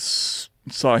who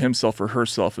saw himself or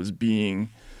herself as being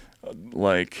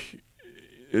like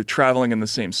traveling in the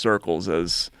same circles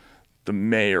as the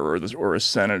mayor or a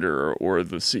senator or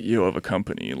the CEO of a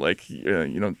company. Like,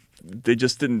 you know, they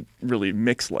just didn't really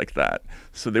mix like that.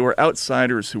 So they were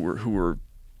outsiders who were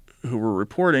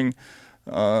reporting.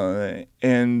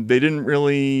 And they didn't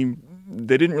really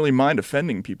mind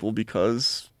offending people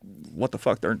because what the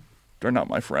fuck, they're not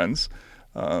my friends.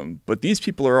 But these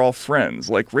people are all friends.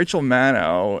 Like Rachel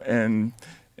Maddow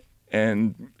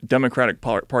and Democratic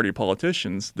Party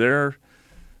politicians, they're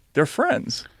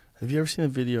friends. Have you ever seen a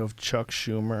video of Chuck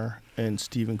Schumer and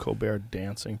Stephen Colbert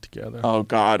dancing together? Oh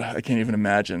God, I can't even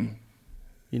imagine.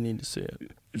 You need to see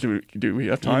it. Do we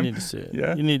have time? You need to see it.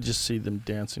 Yeah. You need to just see them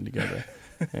dancing together.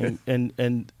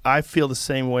 And I feel the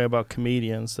same way about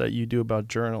comedians that you do about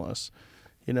journalists.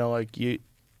 You know, like you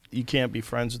can't be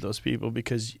friends with those people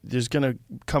because there's going to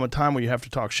come a time where you have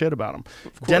to talk shit about them.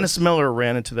 Dennis Miller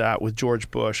ran into that with George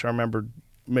Bush. I remember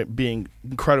being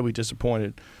incredibly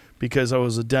disappointed because I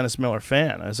was a Dennis Miller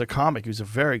fan. As a comic, he was a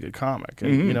very good comic.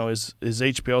 And, you know, his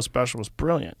HBO special was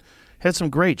brilliant. He had some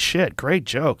great shit, great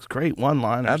jokes, great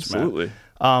one-liners. Absolutely.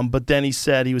 But then he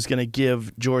said he was going to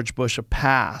give George Bush a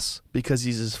pass because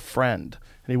he's his friend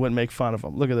and he wouldn't make fun of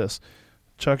him. Look at this.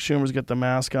 Chuck Schumer's got the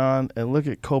mask on, and look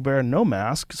at Colbert, no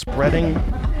mask, spreading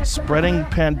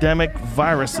pandemic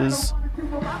viruses.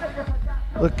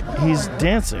 Look, he's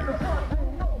dancing.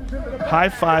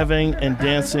 high-fiving and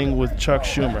dancing with Chuck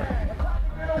Schumer.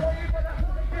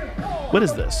 What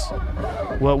is this?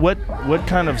 Well, what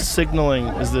kind of signaling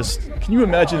is this? Can you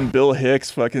imagine Bill Hicks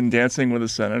fucking dancing with a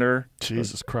senator?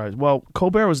 Jesus Christ. Well,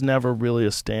 Colbert was never really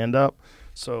a stand-up,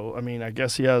 so, I mean, I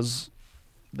guess he has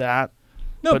that.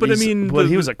 No, but I mean... But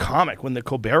he was a comic when the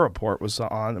Colbert Report was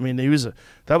on. I mean,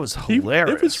 that was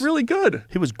hilarious. It was really good.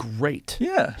 He was great.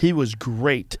 Yeah. He was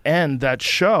great. And that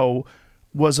show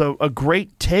was a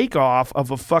great takeoff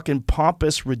of a fucking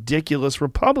pompous, ridiculous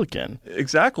Republican.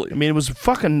 Exactly. I mean, it was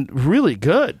fucking really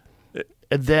good.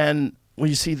 And then when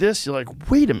you see this, you're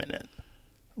like, wait a minute.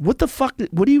 What the fuck?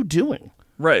 What are you doing?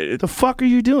 Right. The fuck are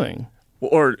you doing?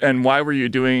 And why were you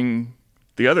doing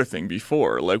the other thing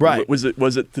before? Like, right. was it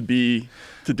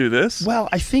to do this? Well,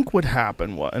 I think what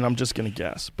happened was, and I'm just going to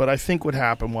guess, but I think what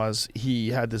happened was he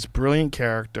had this brilliant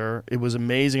character. It was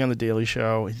amazing on The Daily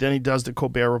Show. Then he does the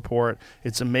Colbert Report.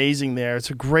 It's amazing there. It's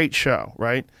a great show,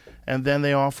 right? And then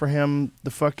they offer him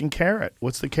the fucking carrot.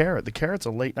 What's the carrot? The carrot's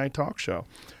a late night talk show.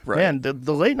 Right. Man,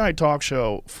 the late night talk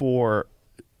show for,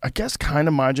 I guess, kind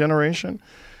of my generation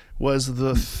was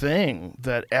the thing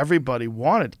that everybody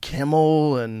wanted.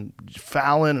 Kimmel and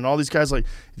Fallon and all these guys. Like,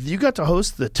 you got to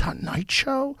host the Tonight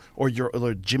Show, or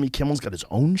Jimmy Kimmel's got his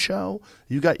own show.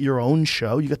 You got your own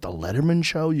show. You got the Letterman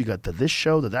show. You got the this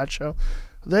show, the that show.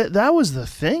 That was the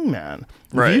thing, man.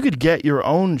 Right. If you could get your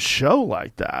own show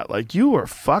like that, like, you were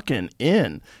fucking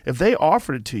in. If they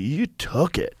offered it to you, you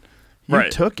took it. You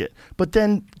took it. But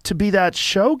then to be that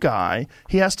show guy,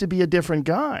 he has to be a different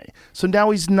guy. So now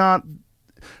he's not...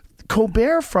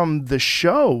 Colbert from the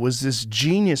show was this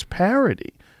genius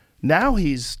parody. Now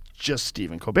he's just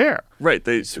Stephen Colbert. Right.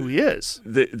 That's who he is.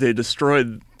 They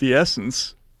destroyed the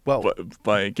essence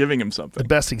by giving him something. The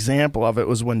best example of it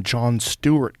was when Jon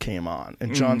Stewart came on.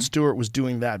 And Jon Stewart was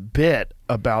doing that bit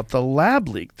about the lab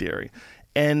leak theory.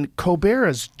 And Colbert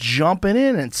is jumping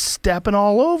in and stepping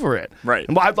all over it. Right.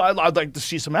 And I'd like to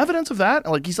see some evidence of that.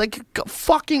 Like, he's like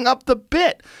fucking up the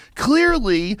bit.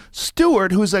 Clearly,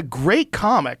 Stewart, who's a great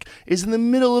comic, is in the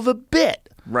middle of a bit.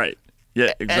 Right.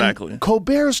 Yeah, exactly. And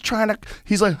Colbert's trying to,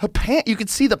 he's like, you could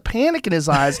see the panic in his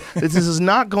eyes that this is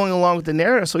not going along with the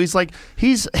narrative. So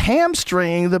he's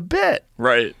hamstringing the bit.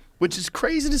 Right. Which is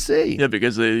crazy to see. Yeah,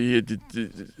 because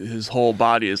his whole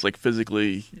body is like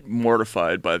physically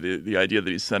mortified by the idea that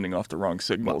he's sending off the wrong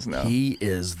signals now. He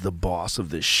is the boss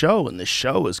of this show, and this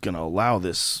show is going to allow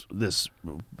this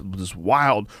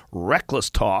wild, reckless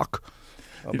talk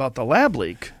about the lab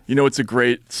leak. You know, it's a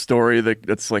great story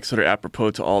that's like sort of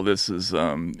apropos to all this is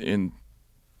in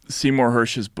Seymour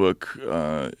Hersh's book,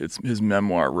 it's his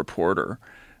memoir, Reporter.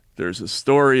 There's a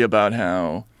story about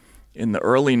how in the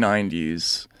early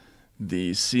 90s,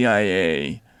 the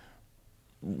CIA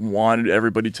wanted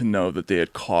everybody to know that they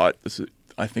had caught this.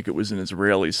 I think it was an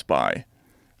Israeli spy,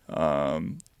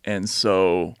 and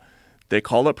so they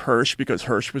called up Hersh because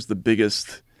Hersh was the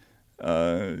biggest,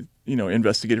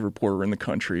 investigative reporter in the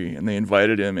country, and they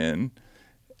invited him in,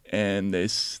 and they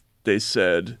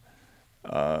said,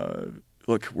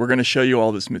 "Look, we're going to show you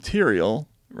all this material,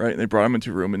 right?" And they brought him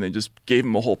into a room, and they just gave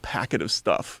him a whole packet of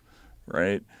stuff,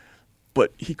 right?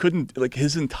 But he couldn't, like,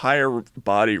 his entire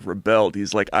body rebelled.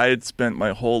 He's like, I had spent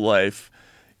my whole life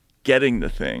getting the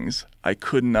things. I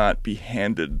could not be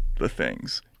handed the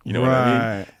things. You know what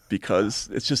I mean? Because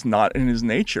it's just not in his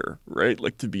nature, right?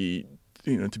 Like to be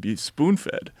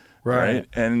spoon-fed, right?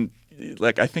 And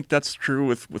like, I think that's true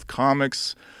with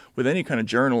comics, with any kind of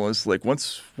journalist. Like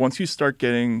once you start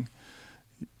getting,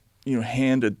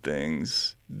 handed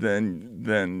things,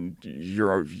 then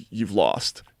you've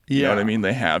lost. You know what I mean?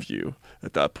 They have you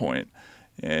at that point,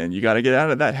 and you got to get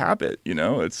out of that habit.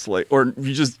 It's like, or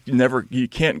you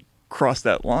can't cross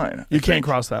that line. You can't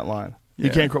cross that line. Yeah.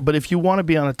 You can't. But if you want to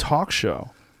be on a talk show,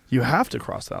 you have to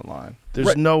cross that line.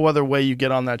 There's no other way you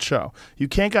get on that show. You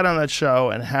can't get on that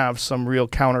show and have some real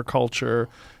counterculture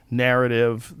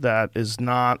narrative that is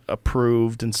not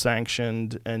approved and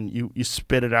sanctioned, and you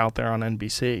spit it out there on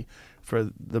NBC for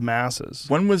the masses.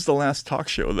 When was the last talk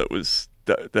show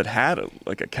that had a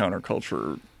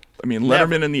counterculture? I mean,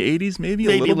 Letterman in the 80s, maybe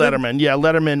a little Letterman. bit? Yeah,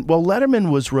 Letterman. Well,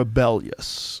 Letterman was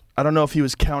rebellious. I don't know if he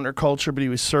was counterculture, but he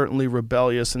was certainly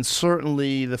rebellious, and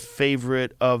certainly the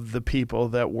favorite of the people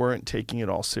that weren't taking it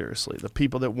all seriously. The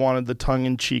people that wanted the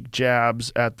tongue-in-cheek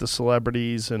jabs at the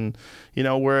celebrities, and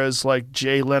whereas like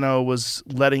Jay Leno was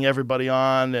letting everybody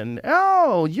on, and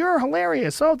oh, you're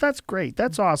hilarious. Oh, that's great.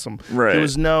 That's awesome. Right. There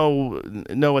was no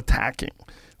attacking.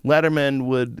 Letterman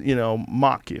would,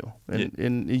 mock you,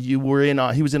 and you were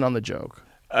he was in on the joke.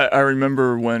 I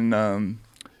remember when,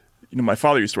 my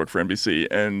father used to work for NBC,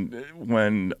 and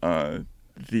when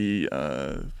the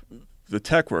the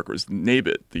tech workers,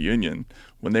 NABIT, the union,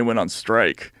 when they went on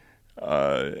strike,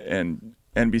 and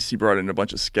NBC brought in a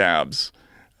bunch of scabs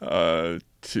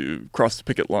to cross the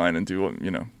picket line and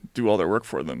do all their work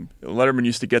for them. Letterman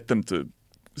used to get them to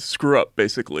screw up,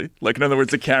 basically. Like, in other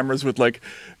words, the cameras would like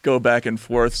go back and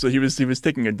forth. So he was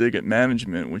taking a dig at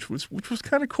management, which was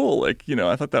kind of cool. Like,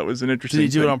 I thought that was an interesting. Did he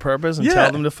do thing. it on purpose and tell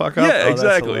them to fuck up? Yeah, oh,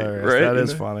 exactly. That's hilarious. Right? That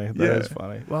is funny. That is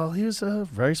funny. Well, he was a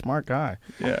very smart guy.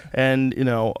 Yeah. And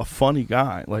a funny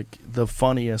guy, like the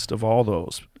funniest of all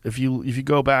those. If you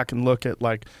go back and look at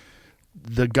like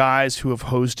the guys who have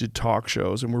hosted talk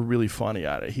shows and were really funny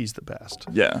at it, he's the best.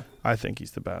 Yeah. I think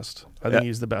he's the best. I think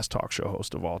he's the best talk show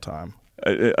host of all time.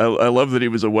 I love that he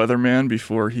was a weatherman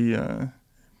before he did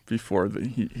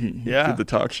the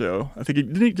talk show. I think he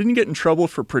didn't get in trouble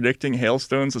for predicting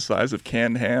hailstones the size of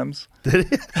canned hams. Did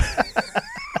he?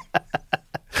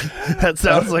 That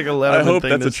sounds like a Letterman I hope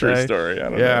thing that's to a true say. story. I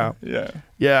don't know.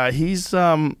 Yeah. He's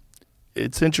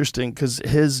it's interesting because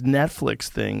his Netflix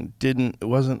thing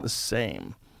wasn't the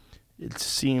same. It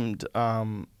seemed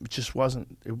it just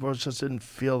didn't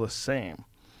feel the same.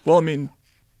 Well, I mean,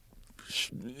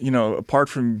 apart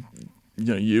from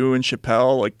you and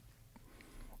Chappelle, like,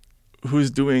 who's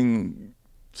doing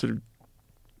sort of,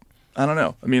 I don't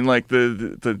know. I mean, like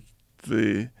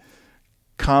the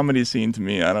comedy scene to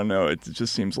me, I don't know. It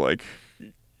just seems like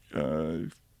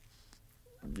sort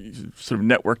of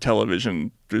network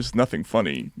television. There's nothing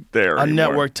funny there On anymore.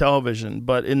 network television,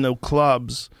 but in the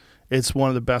clubs, it's one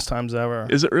of the best times ever.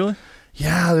 Is it really?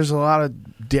 Yeah, there's a lot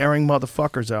of daring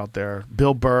motherfuckers out there.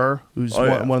 Bill Burr, who's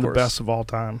one of the best of all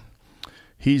time.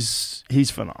 He's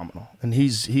phenomenal, and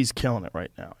he's killing it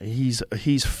right now. He's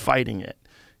fighting it.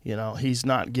 He's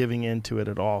not giving into it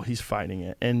at all. He's fighting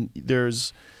it, and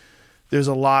there's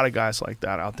a lot of guys like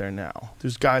that out there now.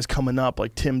 There's guys coming up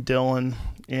like Tim Dillon,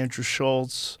 Andrew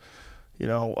Schultz,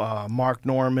 Mark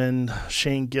Norman,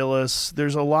 Shane Gillis.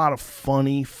 There's a lot of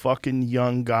funny fucking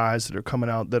young guys that are coming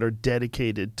out that are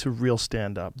dedicated to real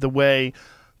stand-up. The way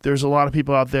there's a lot of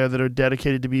people out there that are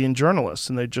dedicated to being journalists,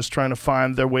 and they're just trying to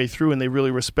find their way through, and they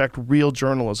really respect real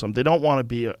journalism. They don't want to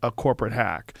be a corporate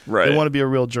hack. Right. They want to be a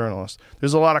real journalist.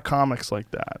 There's a lot of comics like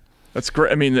that. That's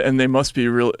great. I mean, and they must be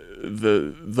real.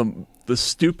 The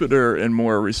stupider and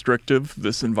more restrictive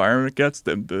this environment gets,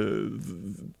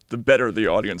 the better the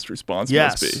audience response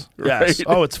must be. Right? Yes.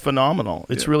 Oh, it's phenomenal.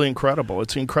 It's really incredible.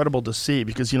 It's incredible to see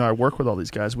because, I work with all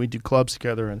these guys. We do clubs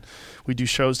together and we do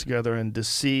shows together, and to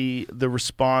see the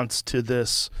response to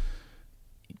this,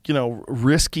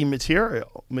 risky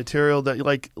material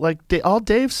that like all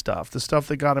Dave stuff, the stuff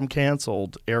that got him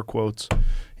canceled, air quotes,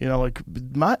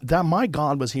 my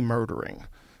God, was he murdering?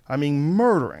 I mean,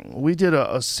 murdering. We did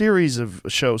a series of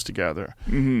shows together,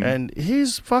 and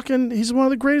he's one of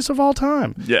the greatest of all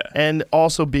time. Yeah. And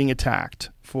also being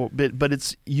attacked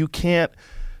but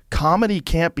comedy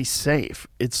can't be safe.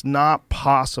 It's not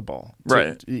possible.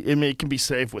 Right. It can be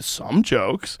safe with some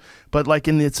jokes, but like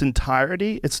in its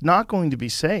entirety, it's not going to be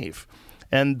safe.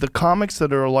 And the comics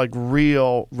that are like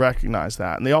real recognize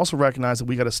that, and they also recognize that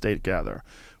we got to stay together.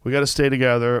 We got to stay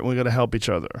together, and we got to help each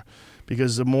other.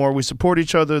 Because the more we support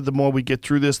each other, the more we get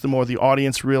through this, the more the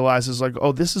audience realizes, like,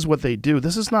 oh, this is what they do.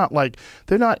 This is not like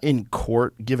they're not in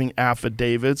court giving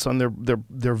affidavits on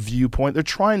their viewpoint. They're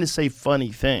trying to say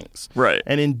funny things. Right.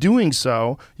 And in doing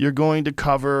so, you're going to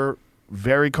cover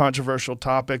very controversial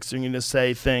topics. You're going to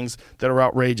say things that are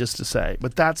outrageous to say.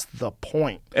 But that's the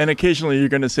point. And occasionally you're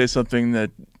going to say something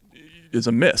that is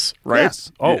a miss, right?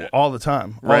 Yes. Oh, yeah. All the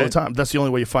time. All right. the time. That's the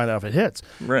only way you find out if it hits.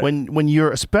 Right.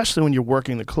 Especially when you're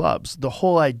working the clubs, the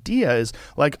whole idea is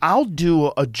like, I'll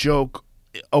do a joke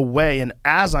away, and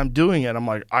as I'm doing it, I'm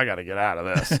like, I got to get out of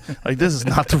this. Like, this is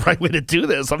not the right way to do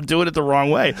this. I'm doing it the wrong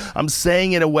way. I'm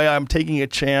saying it a way, I'm taking a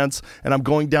chance, and I'm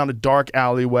going down a dark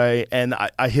alleyway, and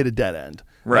I hit a dead end.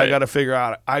 Right. I got to figure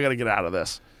out, I got to get out of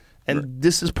this. And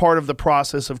this is part of the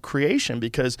process of creation,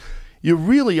 because you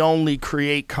really only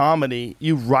create comedy.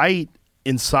 You write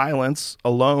in silence,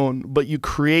 alone, but you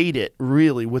create it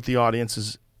really with the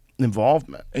audience's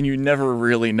involvement. And you never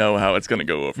really know how it's going to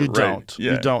go over. You right? don't.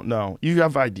 Yeah. You don't know. You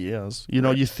have ideas. You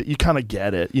kind of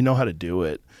get it. You know how to do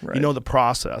it. Right. You know the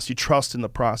process. You trust in the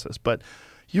process. But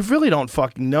you really don't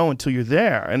fucking know until you're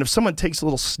there. And if someone takes a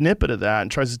little snippet of that and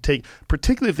tries to take,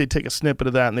 particularly if they take a snippet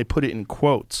of that and they put it in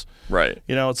quotes, right?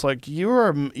 It's like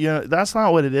that's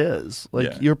not what it is.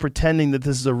 Like, you're pretending that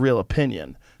this is a real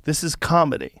opinion. This is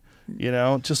comedy. You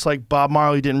know, just like Bob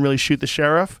Marley didn't really shoot the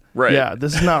sheriff. Right. Yeah,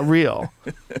 this is not real.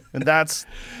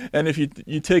 And if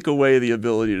you take away the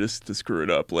ability to screw it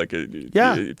up, like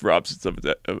it robs it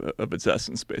of its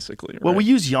essence, basically. Right? Well, we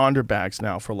use Yonder bags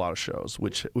now for a lot of shows,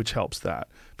 which helps that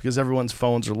because everyone's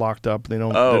phones are locked up. They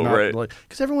don't. Oh, right.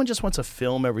 Because everyone just wants to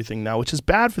film everything now, which is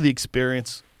bad for the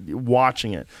experience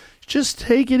watching it. Just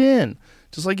take it in.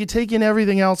 Just like you take in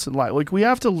everything else in life. Like, we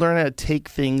have to learn how to take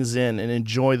things in and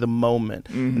enjoy the moment.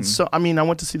 Mm-hmm. And so, I mean, I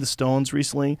went to see the Stones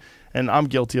recently, and I'm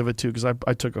guilty of it too because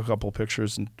I took a couple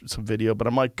pictures and some video. But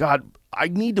I'm like, God, I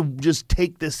need to just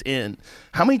take this in.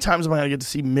 How many times am I going to get to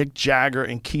see Mick Jagger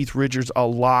and Keith Richards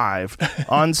alive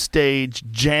on stage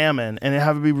jamming and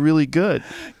have it be really good?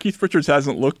 Keith Richards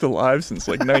hasn't looked alive since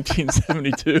like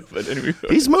 1972. But anyway.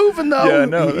 He's moving, though. Yeah,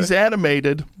 no, He's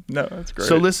animated. No, that's great.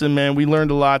 So listen, man, we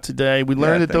learned a lot today. We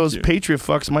learned that thank those you. Patriot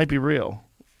fucks might be real.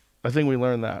 I think we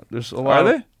learned that. There's a lot. Are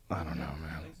they? I don't know,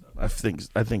 man. I think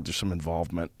there's some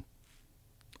involvement.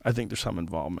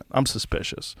 I'm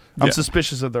suspicious. I'm Yeah.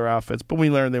 suspicious of their outfits, but we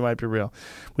learned they might be real.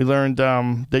 We learned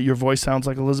that your voice sounds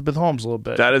like Elizabeth Holmes a little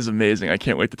bit. That is amazing. I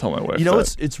can't wait to tell my wife. You know,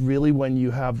 that. it's really when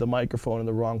you have the microphone in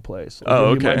the wrong place. Like, Oh, you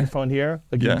have okay. Your microphone here,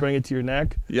 like Yeah. you bring it to your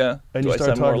neck. Yeah. And Do you I start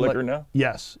sound more talking liquor like, now?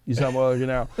 Yes, you sound more liquor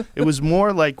now. It was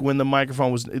more like when the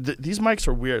microphone was. These mics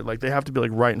are weird. Like, they have to be like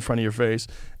right in front of your face.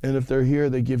 And if they're here,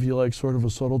 they give you like sort of a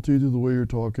subtlety to the way you're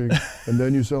talking, and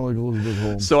then you sound like Elizabeth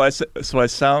Holmes. So I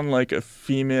sound like a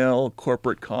female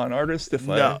corporate con artist.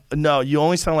 No, you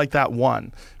only sound like that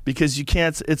one because you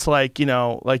can't. It's like, you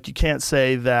know, like you can't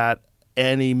say that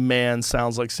any man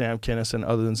sounds like Sam Kinison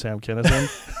other than Sam Kinison.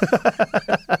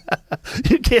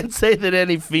 You can't say that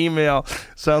any female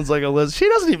sounds like Elizabeth. She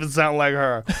doesn't even sound like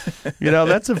her. You know,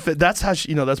 that's how she.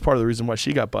 You know, that's part of the reason why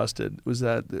she got busted was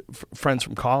that friends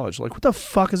from college like, what the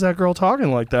fuck is that girl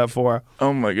talking like that for?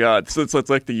 Oh my God! So it's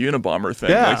like the Unabomber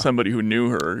thing, Yeah. like somebody who knew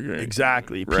her.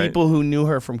 Exactly. Right. People who knew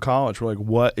her from college were like,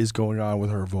 what is going on with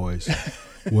her voice?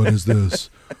 What is this?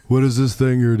 What is this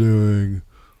thing you're doing?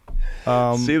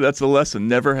 See, that's a lesson.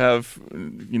 Never have,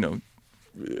 you know,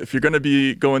 if you're going to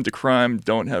be going to crime,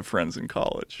 don't have friends in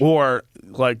college. Or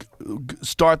like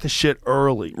start the shit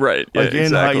early, Right, yeah, Like in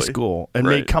exactly. high school, and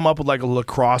Right. come up with like a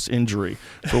lacrosse injury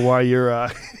for why you're.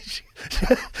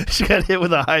 She got hit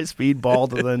with a high-speed ball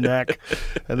to the neck,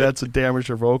 and that's what damaged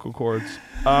her vocal cords.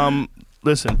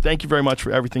 Listen, thank you very much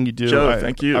for everything you do. Joe,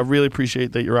 thank you. I really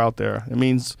appreciate that you're out there. It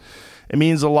means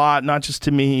a lot, not just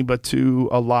to me, but to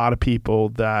a lot of people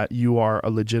that you are a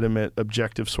legitimate,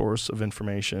 objective source of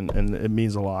information, and it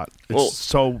means a lot. It's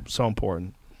so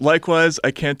important. Likewise,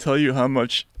 I can't tell you how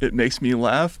much it makes me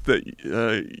laugh that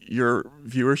your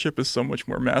viewership is so much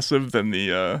more massive than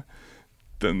the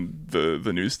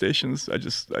news stations. I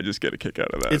just get a kick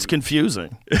out of that. It's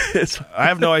confusing. I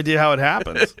have no idea how it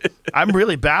happens. I'm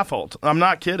really baffled. I'm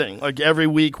not kidding. Like every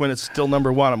week when it's still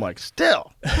number one, I'm like,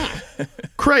 still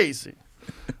crazy.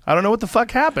 I don't know what the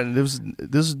fuck happened.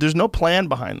 There's no plan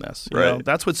behind this. You know? Right.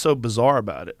 That's what's so bizarre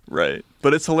about it. Right,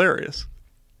 but it's hilarious.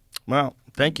 Well,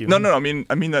 thank you. No, I mean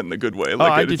that in a good way.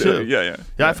 I do too. Yeah.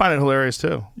 Yeah, I find it hilarious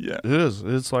too. Yeah. It is.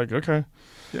 It's like, okay.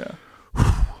 Yeah.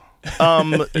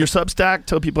 Your Substack,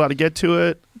 tell people how to get to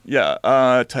it. Yeah.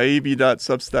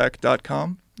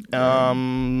 Taibbi.substack.com.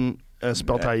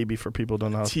 Spell Taibbi for people who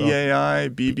don't know how to spell.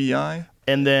 Taibbi.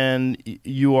 And then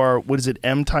you are, what is it,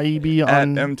 M Taibbi on? At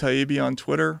M Taibbi on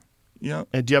Twitter. Yeah.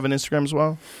 And do you have an Instagram as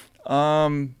well?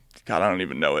 God, I don't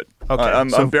even know it. Okay,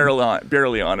 I'm so-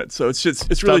 barely on it. So it's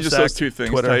really just those two things.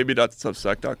 Twitter.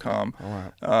 Taibbi.substack.com. All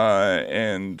right.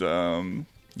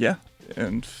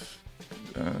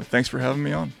 Thanks for having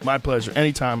me on. My pleasure.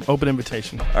 Anytime. Open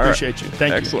invitation. right. Appreciate you.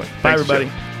 Thank Excellent. you. Bye, Thanks, everybody.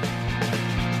 Joe.